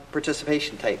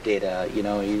participation type data. You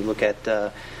look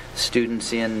at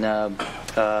students enrolled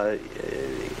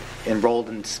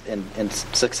in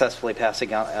successfully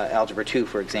passing Algebra 2,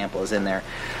 for example, is in there.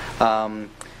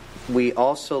 We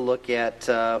also look at,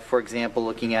 for example,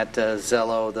 looking at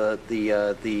Zello, the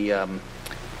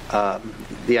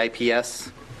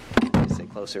IPS. Let me say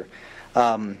closer.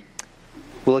 We're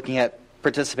looking at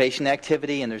participation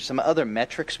activity, and there's some other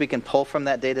metrics we can pull from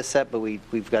that data set. But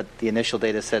we've got the initial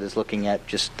data set is looking at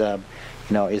just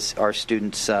is our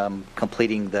students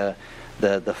completing the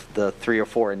 3 or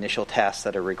 4 initial tasks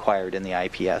that are required in the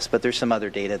IPS. But there's some other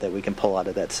data that we can pull out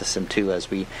of that system too as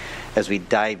we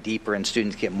dive deeper and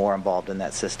students get more involved in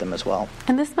that system as well.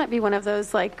 And this might be one of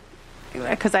those,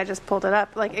 because I just pulled it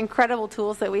up, incredible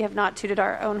tools that we have not tooted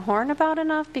our own horn about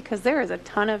enough, because there is a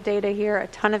ton of data here, a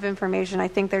ton of information. I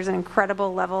think there's an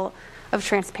incredible level of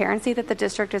transparency that the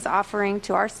district is offering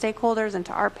to our stakeholders and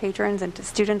to our patrons and to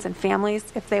students and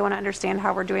families if they want to understand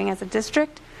how we're doing as a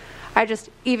district. I just,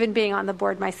 even being on the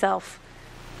board myself,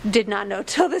 did not know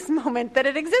till this moment that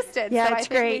it existed. Yeah, so it's I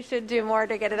think great. we should do more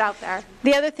to get it out there.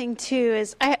 The other thing, too,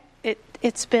 is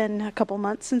it's been a couple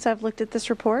months since I've looked at this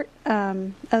report,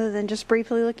 other than just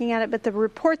briefly looking at it. But the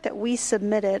report that we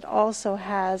submitted also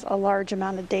has a large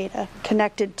amount of data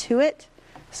connected to it.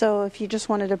 So if you just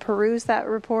wanted to peruse that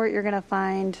report, you're going to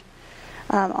find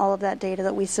all of that data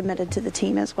that we submitted to the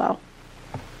team as well.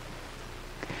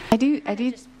 I do.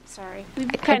 Sorry. We've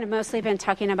kind of mostly been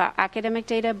talking about academic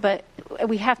data, but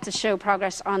we have to show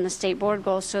progress on the state board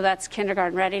goals. So that's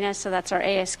kindergarten readiness. So that's our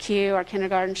ASQ, our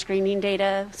kindergarten screening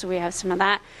data. So we have some of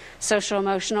that. Social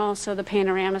emotional. So the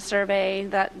Panorama survey,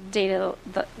 that data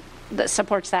that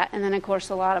supports that. And then, of course,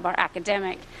 a lot of our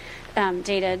academic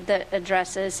data that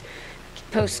addresses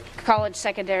post-college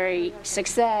secondary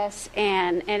success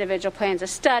and individual plans of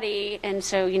study. And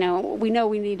so, we know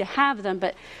we need to have them,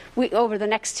 but over the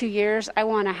next 2 years, I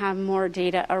want to have more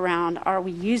data around, are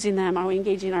we using them? Are we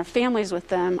engaging our families with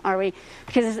them?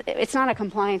 Because it's not a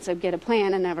compliance of get a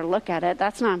plan and never look at it.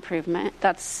 That's not improvement.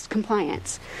 That's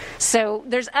compliance. So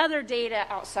there's other data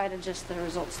outside of just the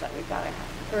results that we've got to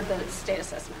have, or the state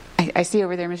assessment. I see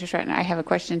over there, Mr. Stratton. I have a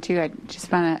question, too. I just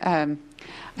want to,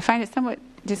 I find it somewhat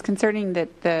disconcerting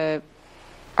that the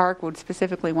ARC would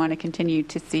specifically want to continue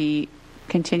to see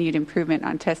continued improvement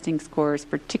on testing scores,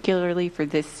 particularly for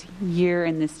this year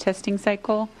in this testing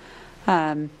cycle.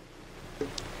 It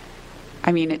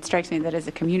strikes me that as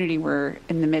a community, we're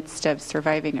in the midst of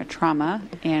surviving a trauma,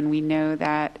 and we know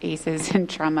that ACEs and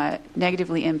trauma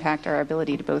negatively impact our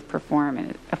ability to both perform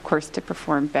and, of course, to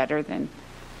perform better than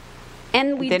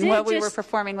And we than did what we just- were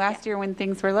performing last year when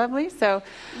things were lovely. So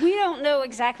We don't know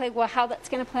exactly how that's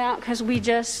going to play out because we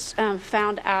just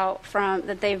found out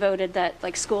that they voted that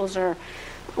like schools are,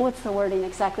 what's the wording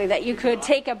exactly, that you could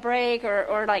take a break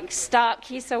or like stop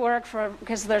KISA work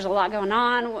because there's a lot going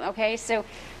on. Okay, so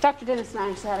Dr. Dennis and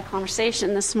I just had a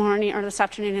conversation this morning or this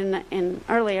afternoon and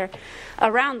earlier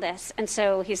around this, and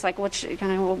so he's like, what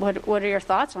are your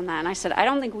thoughts on that? And I said, I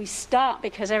don't think we stop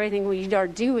because everything we are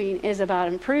doing is about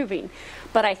improving,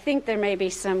 but I think there may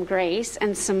be some grace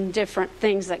and some different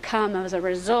things that come as a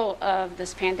result of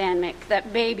this pandemic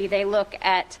that maybe they look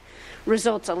at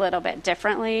results a little bit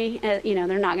differently. They're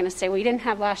not going to say, well, you didn't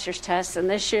have last year's tests, and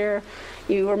this year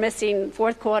you were missing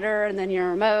fourth quarter, and then you're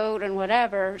remote and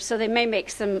whatever. So they may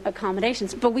make some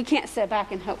accommodations, but we can't sit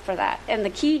back and hope for that. And the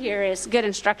key here is good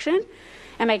instruction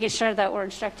and making sure that we're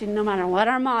instructing no matter what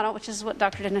our model, which is what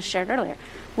Dr. Dennis shared earlier.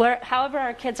 However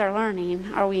our kids are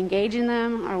learning, are we engaging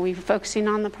them? Are we focusing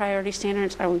on the priority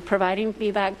standards? Are we providing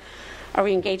feedback? Are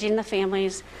we engaging the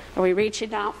families? Are we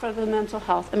reaching out for the mental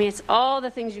health? I mean, it's all the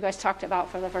things you guys talked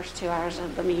about for the first 2 hours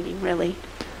of the meeting, really.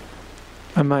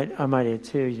 I might add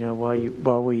too.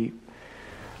 While we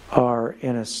are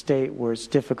in a state where it's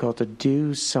difficult to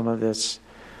do some of this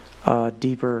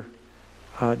deeper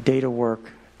data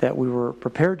work that we were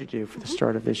prepared to do for the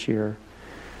start of this year,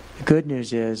 the good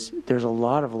news is there's a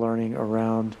lot of learning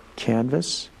around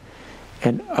Canvas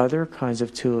and other kinds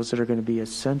of tools that are going to be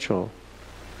essential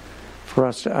for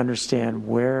us to understand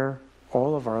where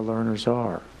all of our learners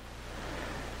are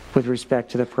with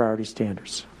respect to the priority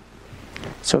standards.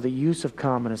 So the use of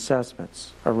common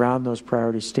assessments around those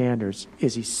priority standards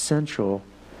is essential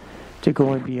to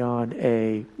going beyond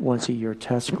a once-a-year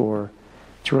test score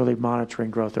to really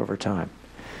monitoring growth over time.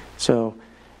 So,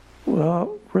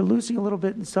 well, we're losing a little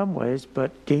bit in some ways,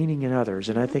 but gaining in others.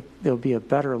 And I think there'll be a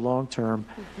better long-term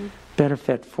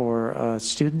benefit for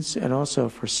students and also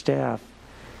for staff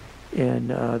in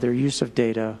their use of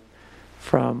data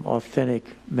from authentic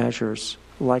measures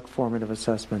like formative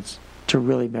assessments to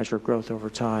really measure growth over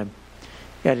time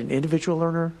at an individual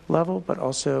learner level, but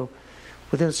also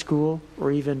within a school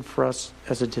or even for us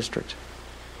as a district.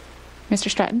 Mr.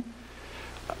 Stratton?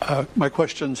 My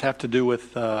questions have to do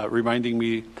with reminding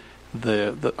me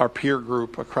our peer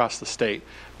group across the state,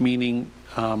 meaning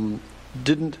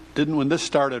didn't when this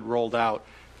rolled out,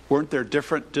 weren't there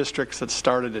different districts that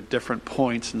started at different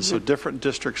points, and so different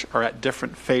districts are at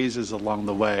different phases along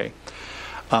the way?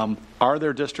 Are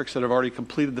there districts that have already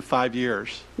completed the 5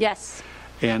 years? Yes.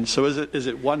 And so is it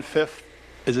 1/5?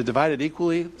 Is it divided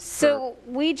equally? So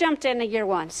we jumped in year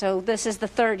one. So this is the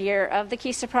third year of the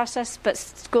KISA process, but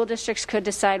school districts could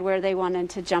decide where they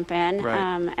wanted to jump in.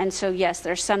 Right. And so, yes,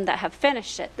 there's some that have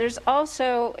finished it. There's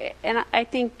also, and I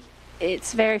think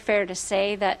it's very fair to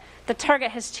say that the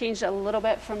target has changed a little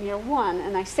bit from year one.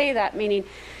 And I say that meaning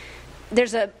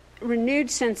there's a renewed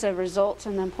sense of results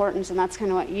and the importance, and that's kind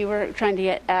of what you were trying to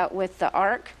get at with the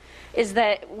ARC, is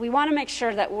that we want to make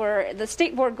sure that the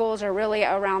state board goals are really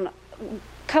around, a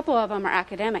couple of them are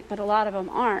academic, but a lot of them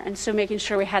aren't, and so making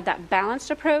sure we had that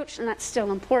balanced approach, and that's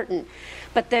still important.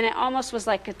 But then it almost was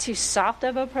like a too soft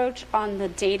of approach on the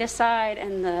data side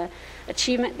and the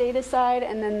achievement data side,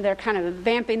 and then they're kind of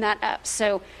vamping that up.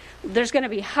 So there's going to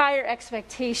be higher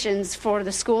expectations for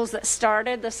the schools that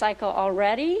started the cycle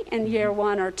already in year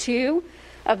 1 or 2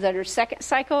 of their second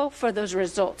cycle for those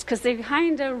results, because they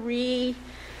kind of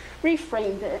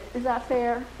reframed it. Is that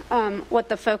fair? What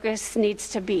the focus needs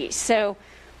to be. So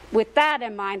with that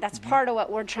in mind, that's part of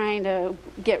what we're trying to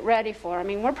get ready for. I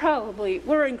mean,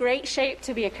 we're in great shape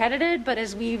to be accredited, but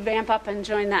as we vamp up and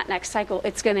join that next cycle,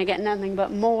 it's going to get nothing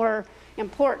but more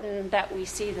important that we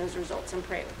see those results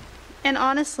improve. And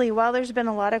honestly, while there's been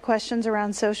a lot of questions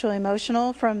around social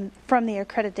emotional from the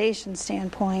accreditation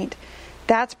standpoint,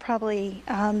 that's probably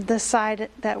the side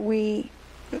that we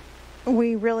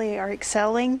really are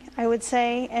excelling, I would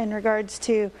say, in regards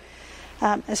to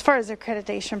as far as the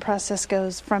accreditation process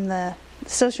goes. From the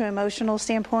social emotional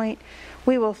standpoint,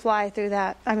 we will fly through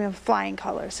that. I mean, flying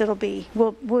colors.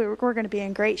 We're going to be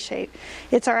in great shape.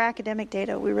 It's our academic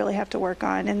data we really have to work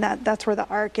on, and that's where the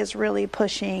ARC is really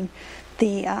pushing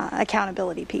the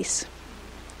accountability piece.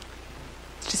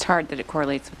 It's just hard that it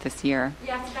correlates with this year.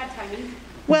 Yeah, it's bad timing.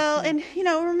 Well, and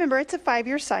remember, it's a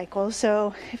 5-year cycle,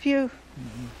 so if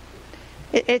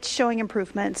it's showing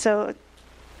improvement. So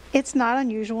it's not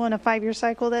unusual in a 5-year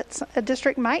cycle that a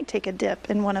district might take a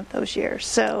dip in one of those years.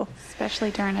 So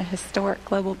especially during a historic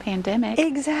global pandemic.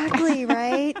 Exactly,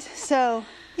 right? So,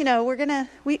 we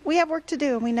have work to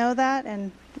do, and we know that,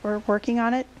 and we're working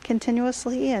on it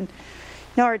continuously. And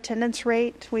our attendance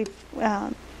rate,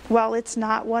 while it's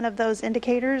not one of those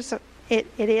indicators, It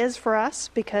is for us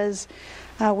because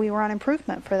we were on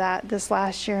improvement for that this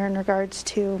last year in regards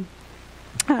to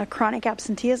chronic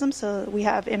absenteeism, so we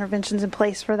have interventions in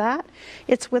place for that.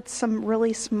 It's with some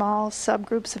really small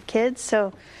subgroups of kids,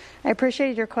 so I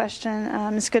appreciated your question,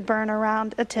 Ms. Goodburn,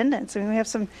 around attendance. I mean, we have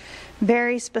some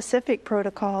very specific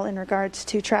protocol in regards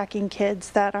to tracking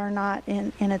kids that are not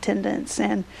in attendance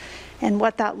and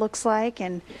what that looks like.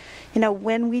 And, you know,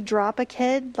 when we drop a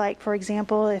kid, like, for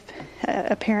example, if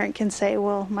a parent can say,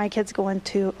 well, my kid's going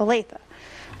to Olathe.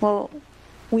 Well,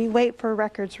 we wait for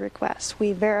records requests.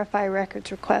 We verify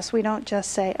records requests. We don't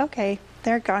just say, okay,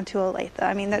 they're gone to Olathe.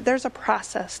 I mean, there's a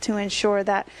process to ensure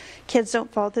that kids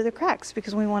don't fall through the cracks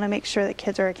because we want to make sure that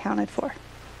kids are accounted for.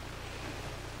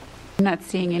 I'm not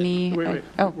seeing any. Wait.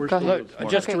 Oh, go ahead.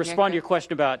 Just to respond to your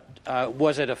question about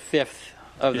was it a fifth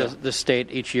of the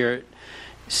state each year,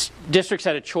 districts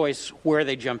had a choice where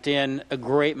they jumped in. A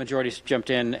great majority jumped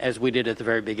in as we did at the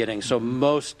very beginning. So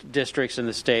most districts in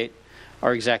the state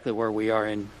are exactly where we are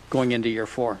in going into year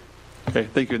 4. Okay,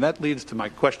 thank you. And that leads to my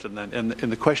question then. And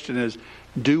the question is,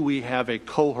 do we have a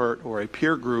cohort or a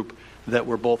peer group that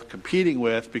we're both competing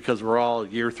with because we're all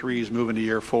year 3s moving to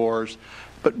year 4s?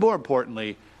 But more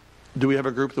importantly, do we have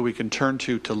a group that we can turn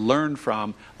to learn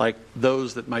from, like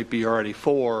those that might be already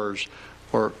 4s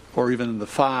or even in the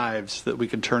 5s, that we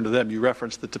can turn to them? You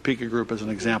referenced the Topeka group as an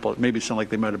example. It maybe sound like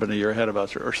they might have been a year ahead of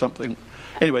us or something.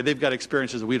 Anyway, they've got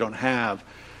experiences that we don't have.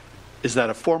 Is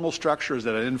that a formal structure? Is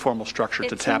that an informal structure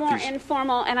to tap these? It's more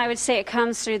informal, and I would say it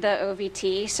comes through the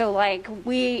OVT. So, like,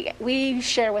 we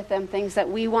share with them things that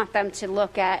we want them to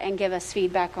look at and give us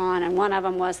feedback on, and one of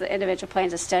them was the individual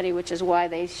plans of study, which is why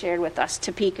they shared with us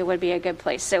Topeka would be a good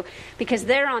place. So, because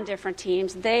they're on different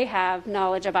teams, they have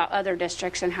knowledge about other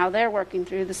districts and how they're working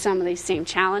through some of these same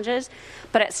challenges,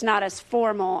 but it's not as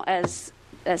formal as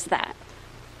that.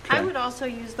 Okay. I would also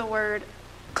use the word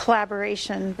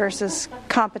collaboration versus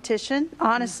competition,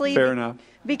 honestly. Fair enough.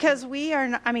 Because we are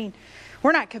not, I mean,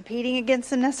 we're not competing against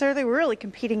them necessarily. We're really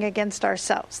competing against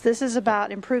ourselves. This is about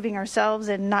improving ourselves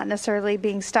and not necessarily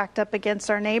being stacked up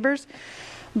against our neighbors.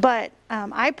 But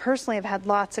I personally have had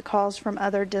lots of calls from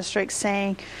other districts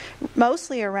saying,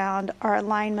 mostly around our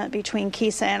alignment between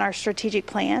KISA and our strategic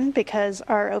plan, because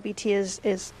our OVT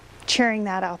is cheering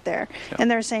that out there. Yeah. And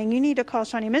they're saying, you need to call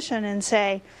Shawnee Mission and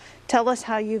say, tell us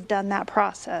how you've done that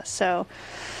process. So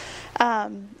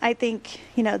I think,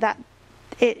 you know, that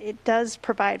it does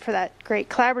provide for that great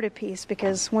collaborative piece,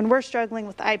 because when we're struggling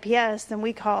with IPS, then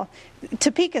we call,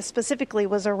 Topeka specifically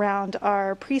was around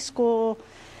our preschool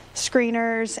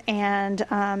screeners and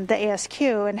the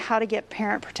ASQ and how to get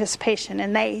parent participation.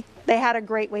 And they had a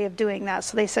great way of doing that.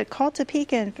 So they said, call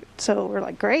Topeka. And so we're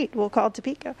like, great, we'll call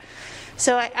Topeka.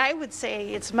 So I would say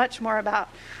it's much more about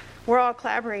we're all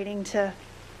collaborating to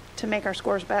make our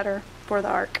scores better for the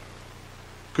ARC.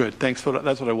 Good. Thanks.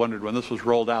 That's what I wondered. When this was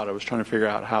rolled out, I was trying to figure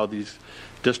out how these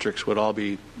districts would all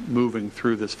be moving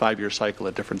through this 5-year cycle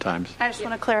at different times. I just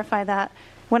want to clarify that.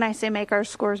 When I say make our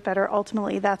scores better,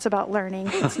 ultimately that's about learning.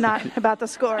 It's not about the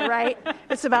score, right?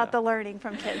 It's about the learning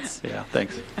from kids. Yeah,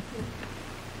 thanks.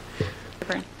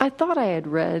 I thought I had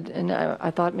read, and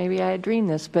I thought maybe I had dreamed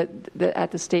this, but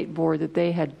at the state board that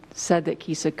they had said that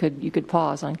KISA you could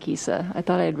pause on KISA. I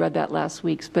thought I had read that last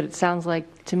week, but it sounds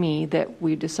like to me that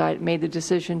we made the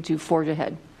decision to forge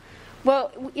ahead.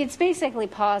 Well, it's basically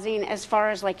pausing as far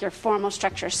as like your formal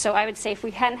structure. So I would say if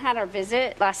we hadn't had our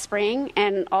visit last spring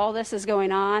and all this is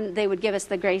going on, they would give us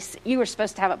the grace. You were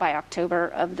supposed to have it by October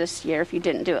of this year if you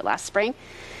didn't do it last spring.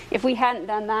 If we hadn't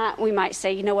done that, we might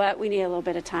say, you know what, we need a little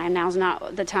bit of time. Now's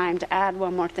not the time to add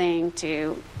one more thing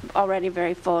to already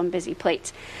very full and busy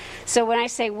plates. So when I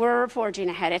say we're forging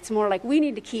ahead, it's more like we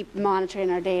need to keep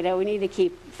monitoring our data. We need to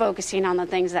keep focusing on the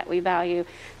things that we value.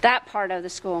 That part of the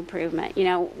school improvement. You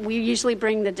know, we usually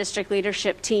bring the district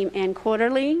leadership team in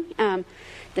quarterly.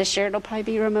 This year it'll probably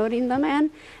be remoting them in.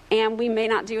 And we may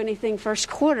not do anything first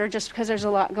quarter just because there's a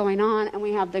lot going on, and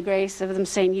we have the grace of them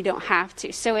saying you don't have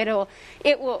to. So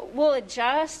we'll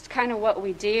adjust kind of what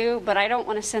we do, but I don't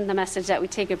want to send the message that we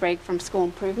take a break from school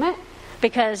improvement,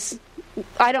 because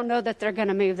I don't know that they're going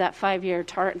to move that 5-year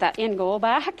that end goal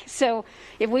back. So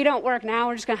if we don't work now,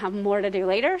 we're just going to have more to do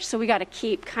later. So we got to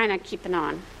keep keeping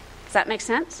on. Does that make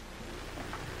sense?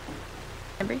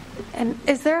 And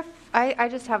is there I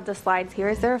just have the slides here.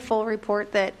 Is there a full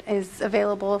report that is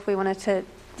available if we wanted to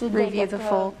review the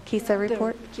full KISA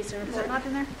report? KISA report. Is it not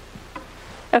in there?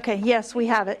 Okay, yes, we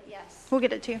have it. Yes. We'll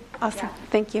get it to you. Awesome. Yeah.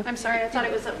 Thank you. I'm sorry, I thought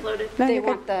it was uploaded. No, they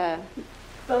want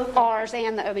both R's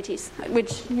and the OBTs,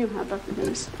 which you have both of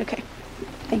those. Okay.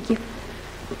 Thank you.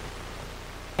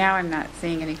 Now I'm not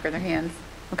seeing any further hands.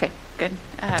 Okay, good.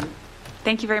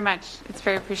 Thank you very much. It's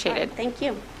very appreciated. Thank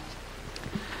you.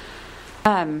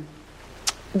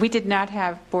 We did not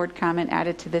have board comment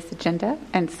added to this agenda,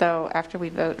 and so after we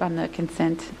vote on the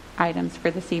consent items for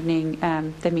this evening,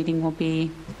 the meeting will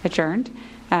be adjourned.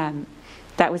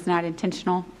 That was not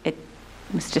intentional. It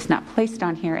was just not placed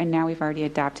on here, and now we've already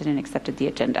adopted and accepted the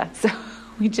agenda. So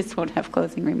we just won't have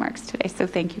closing remarks today. So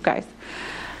thank you, guys.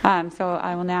 So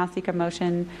I will now seek a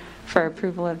motion for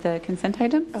approval of the consent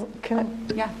items.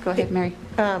 Yeah, go ahead, Mary.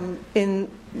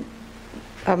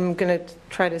 I'm going to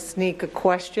try to sneak a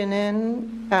question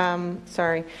in.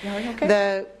 Sorry. No,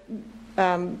 okay.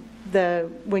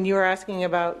 When you were asking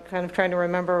about kind of trying to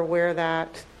remember where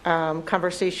that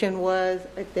conversation was,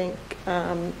 I think,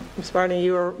 Ms. Barney,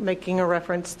 you were making a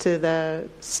reference to the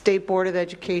State Board of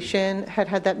Education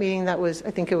had that meeting. That was,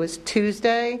 I think it was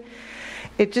Tuesday.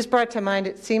 It just brought to mind,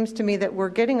 it seems to me that we're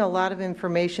getting a lot of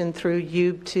information through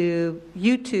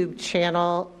YouTube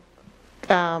channel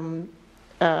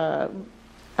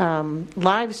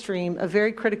live stream of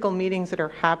very critical meetings that are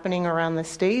happening around the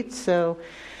state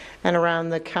and around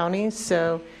the counties.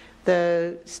 So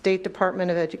the State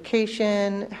Department of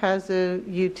Education has a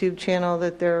YouTube channel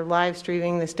that they're live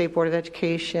streaming the State Board of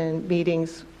Education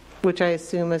meetings, which I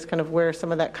assume is kind of where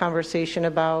some of that conversation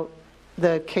about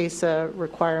the CASA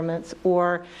requirements,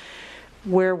 or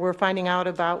where we're finding out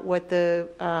about what the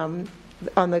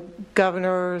on the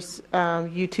governor's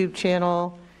YouTube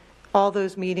channel, all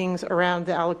those meetings around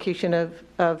the allocation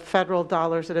of federal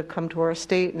dollars that have come to our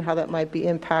state and how that might be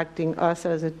impacting us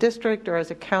as a district or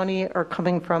as a county, are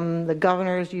coming from the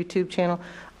governor's YouTube channel.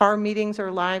 Our meetings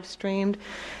are live streamed.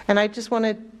 And I just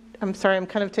wanted, I'm sorry, I'm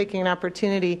kind of taking an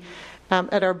opportunity.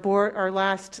 At our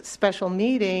last special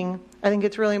meeting, I think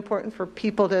it's really important for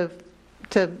people to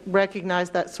recognize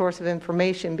that source of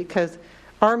information, because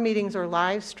our meetings are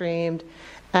live streamed,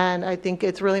 and I think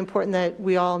it's really important that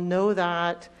we all know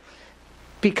that,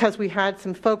 because we had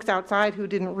some folks outside who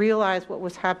didn't realize what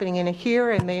was happening in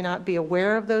here and may not be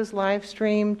aware of those live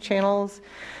stream channels.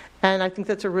 And I think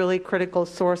that's a really critical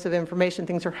source of information.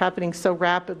 Things are happening so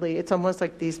rapidly. It's almost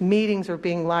like these meetings are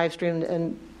being live streamed,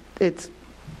 and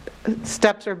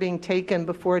steps are being taken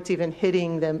before it's even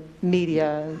hitting the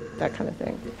media and that kind of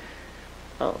thing.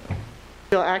 Oh,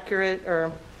 feel accurate,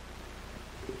 or?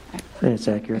 I think it's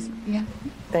accurate. Yeah.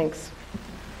 Thanks.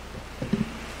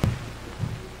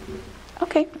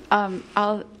 Okay.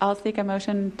 I'll seek a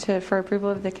motion for approval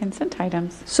of the consent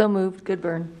items. So moved.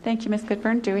 Goodburn. Thank you, Ms.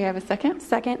 Goodburn. Do we have a second?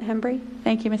 Second, Hembry.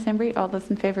 Thank you, Ms. Hembry. All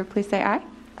those in favor, please say aye.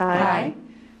 Aye.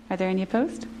 Are there any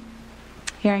opposed?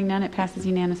 Hearing none, it passes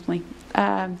unanimously.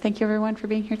 Thank you, everyone, for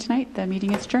being here tonight. The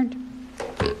meeting is adjourned.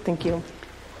 Thank you.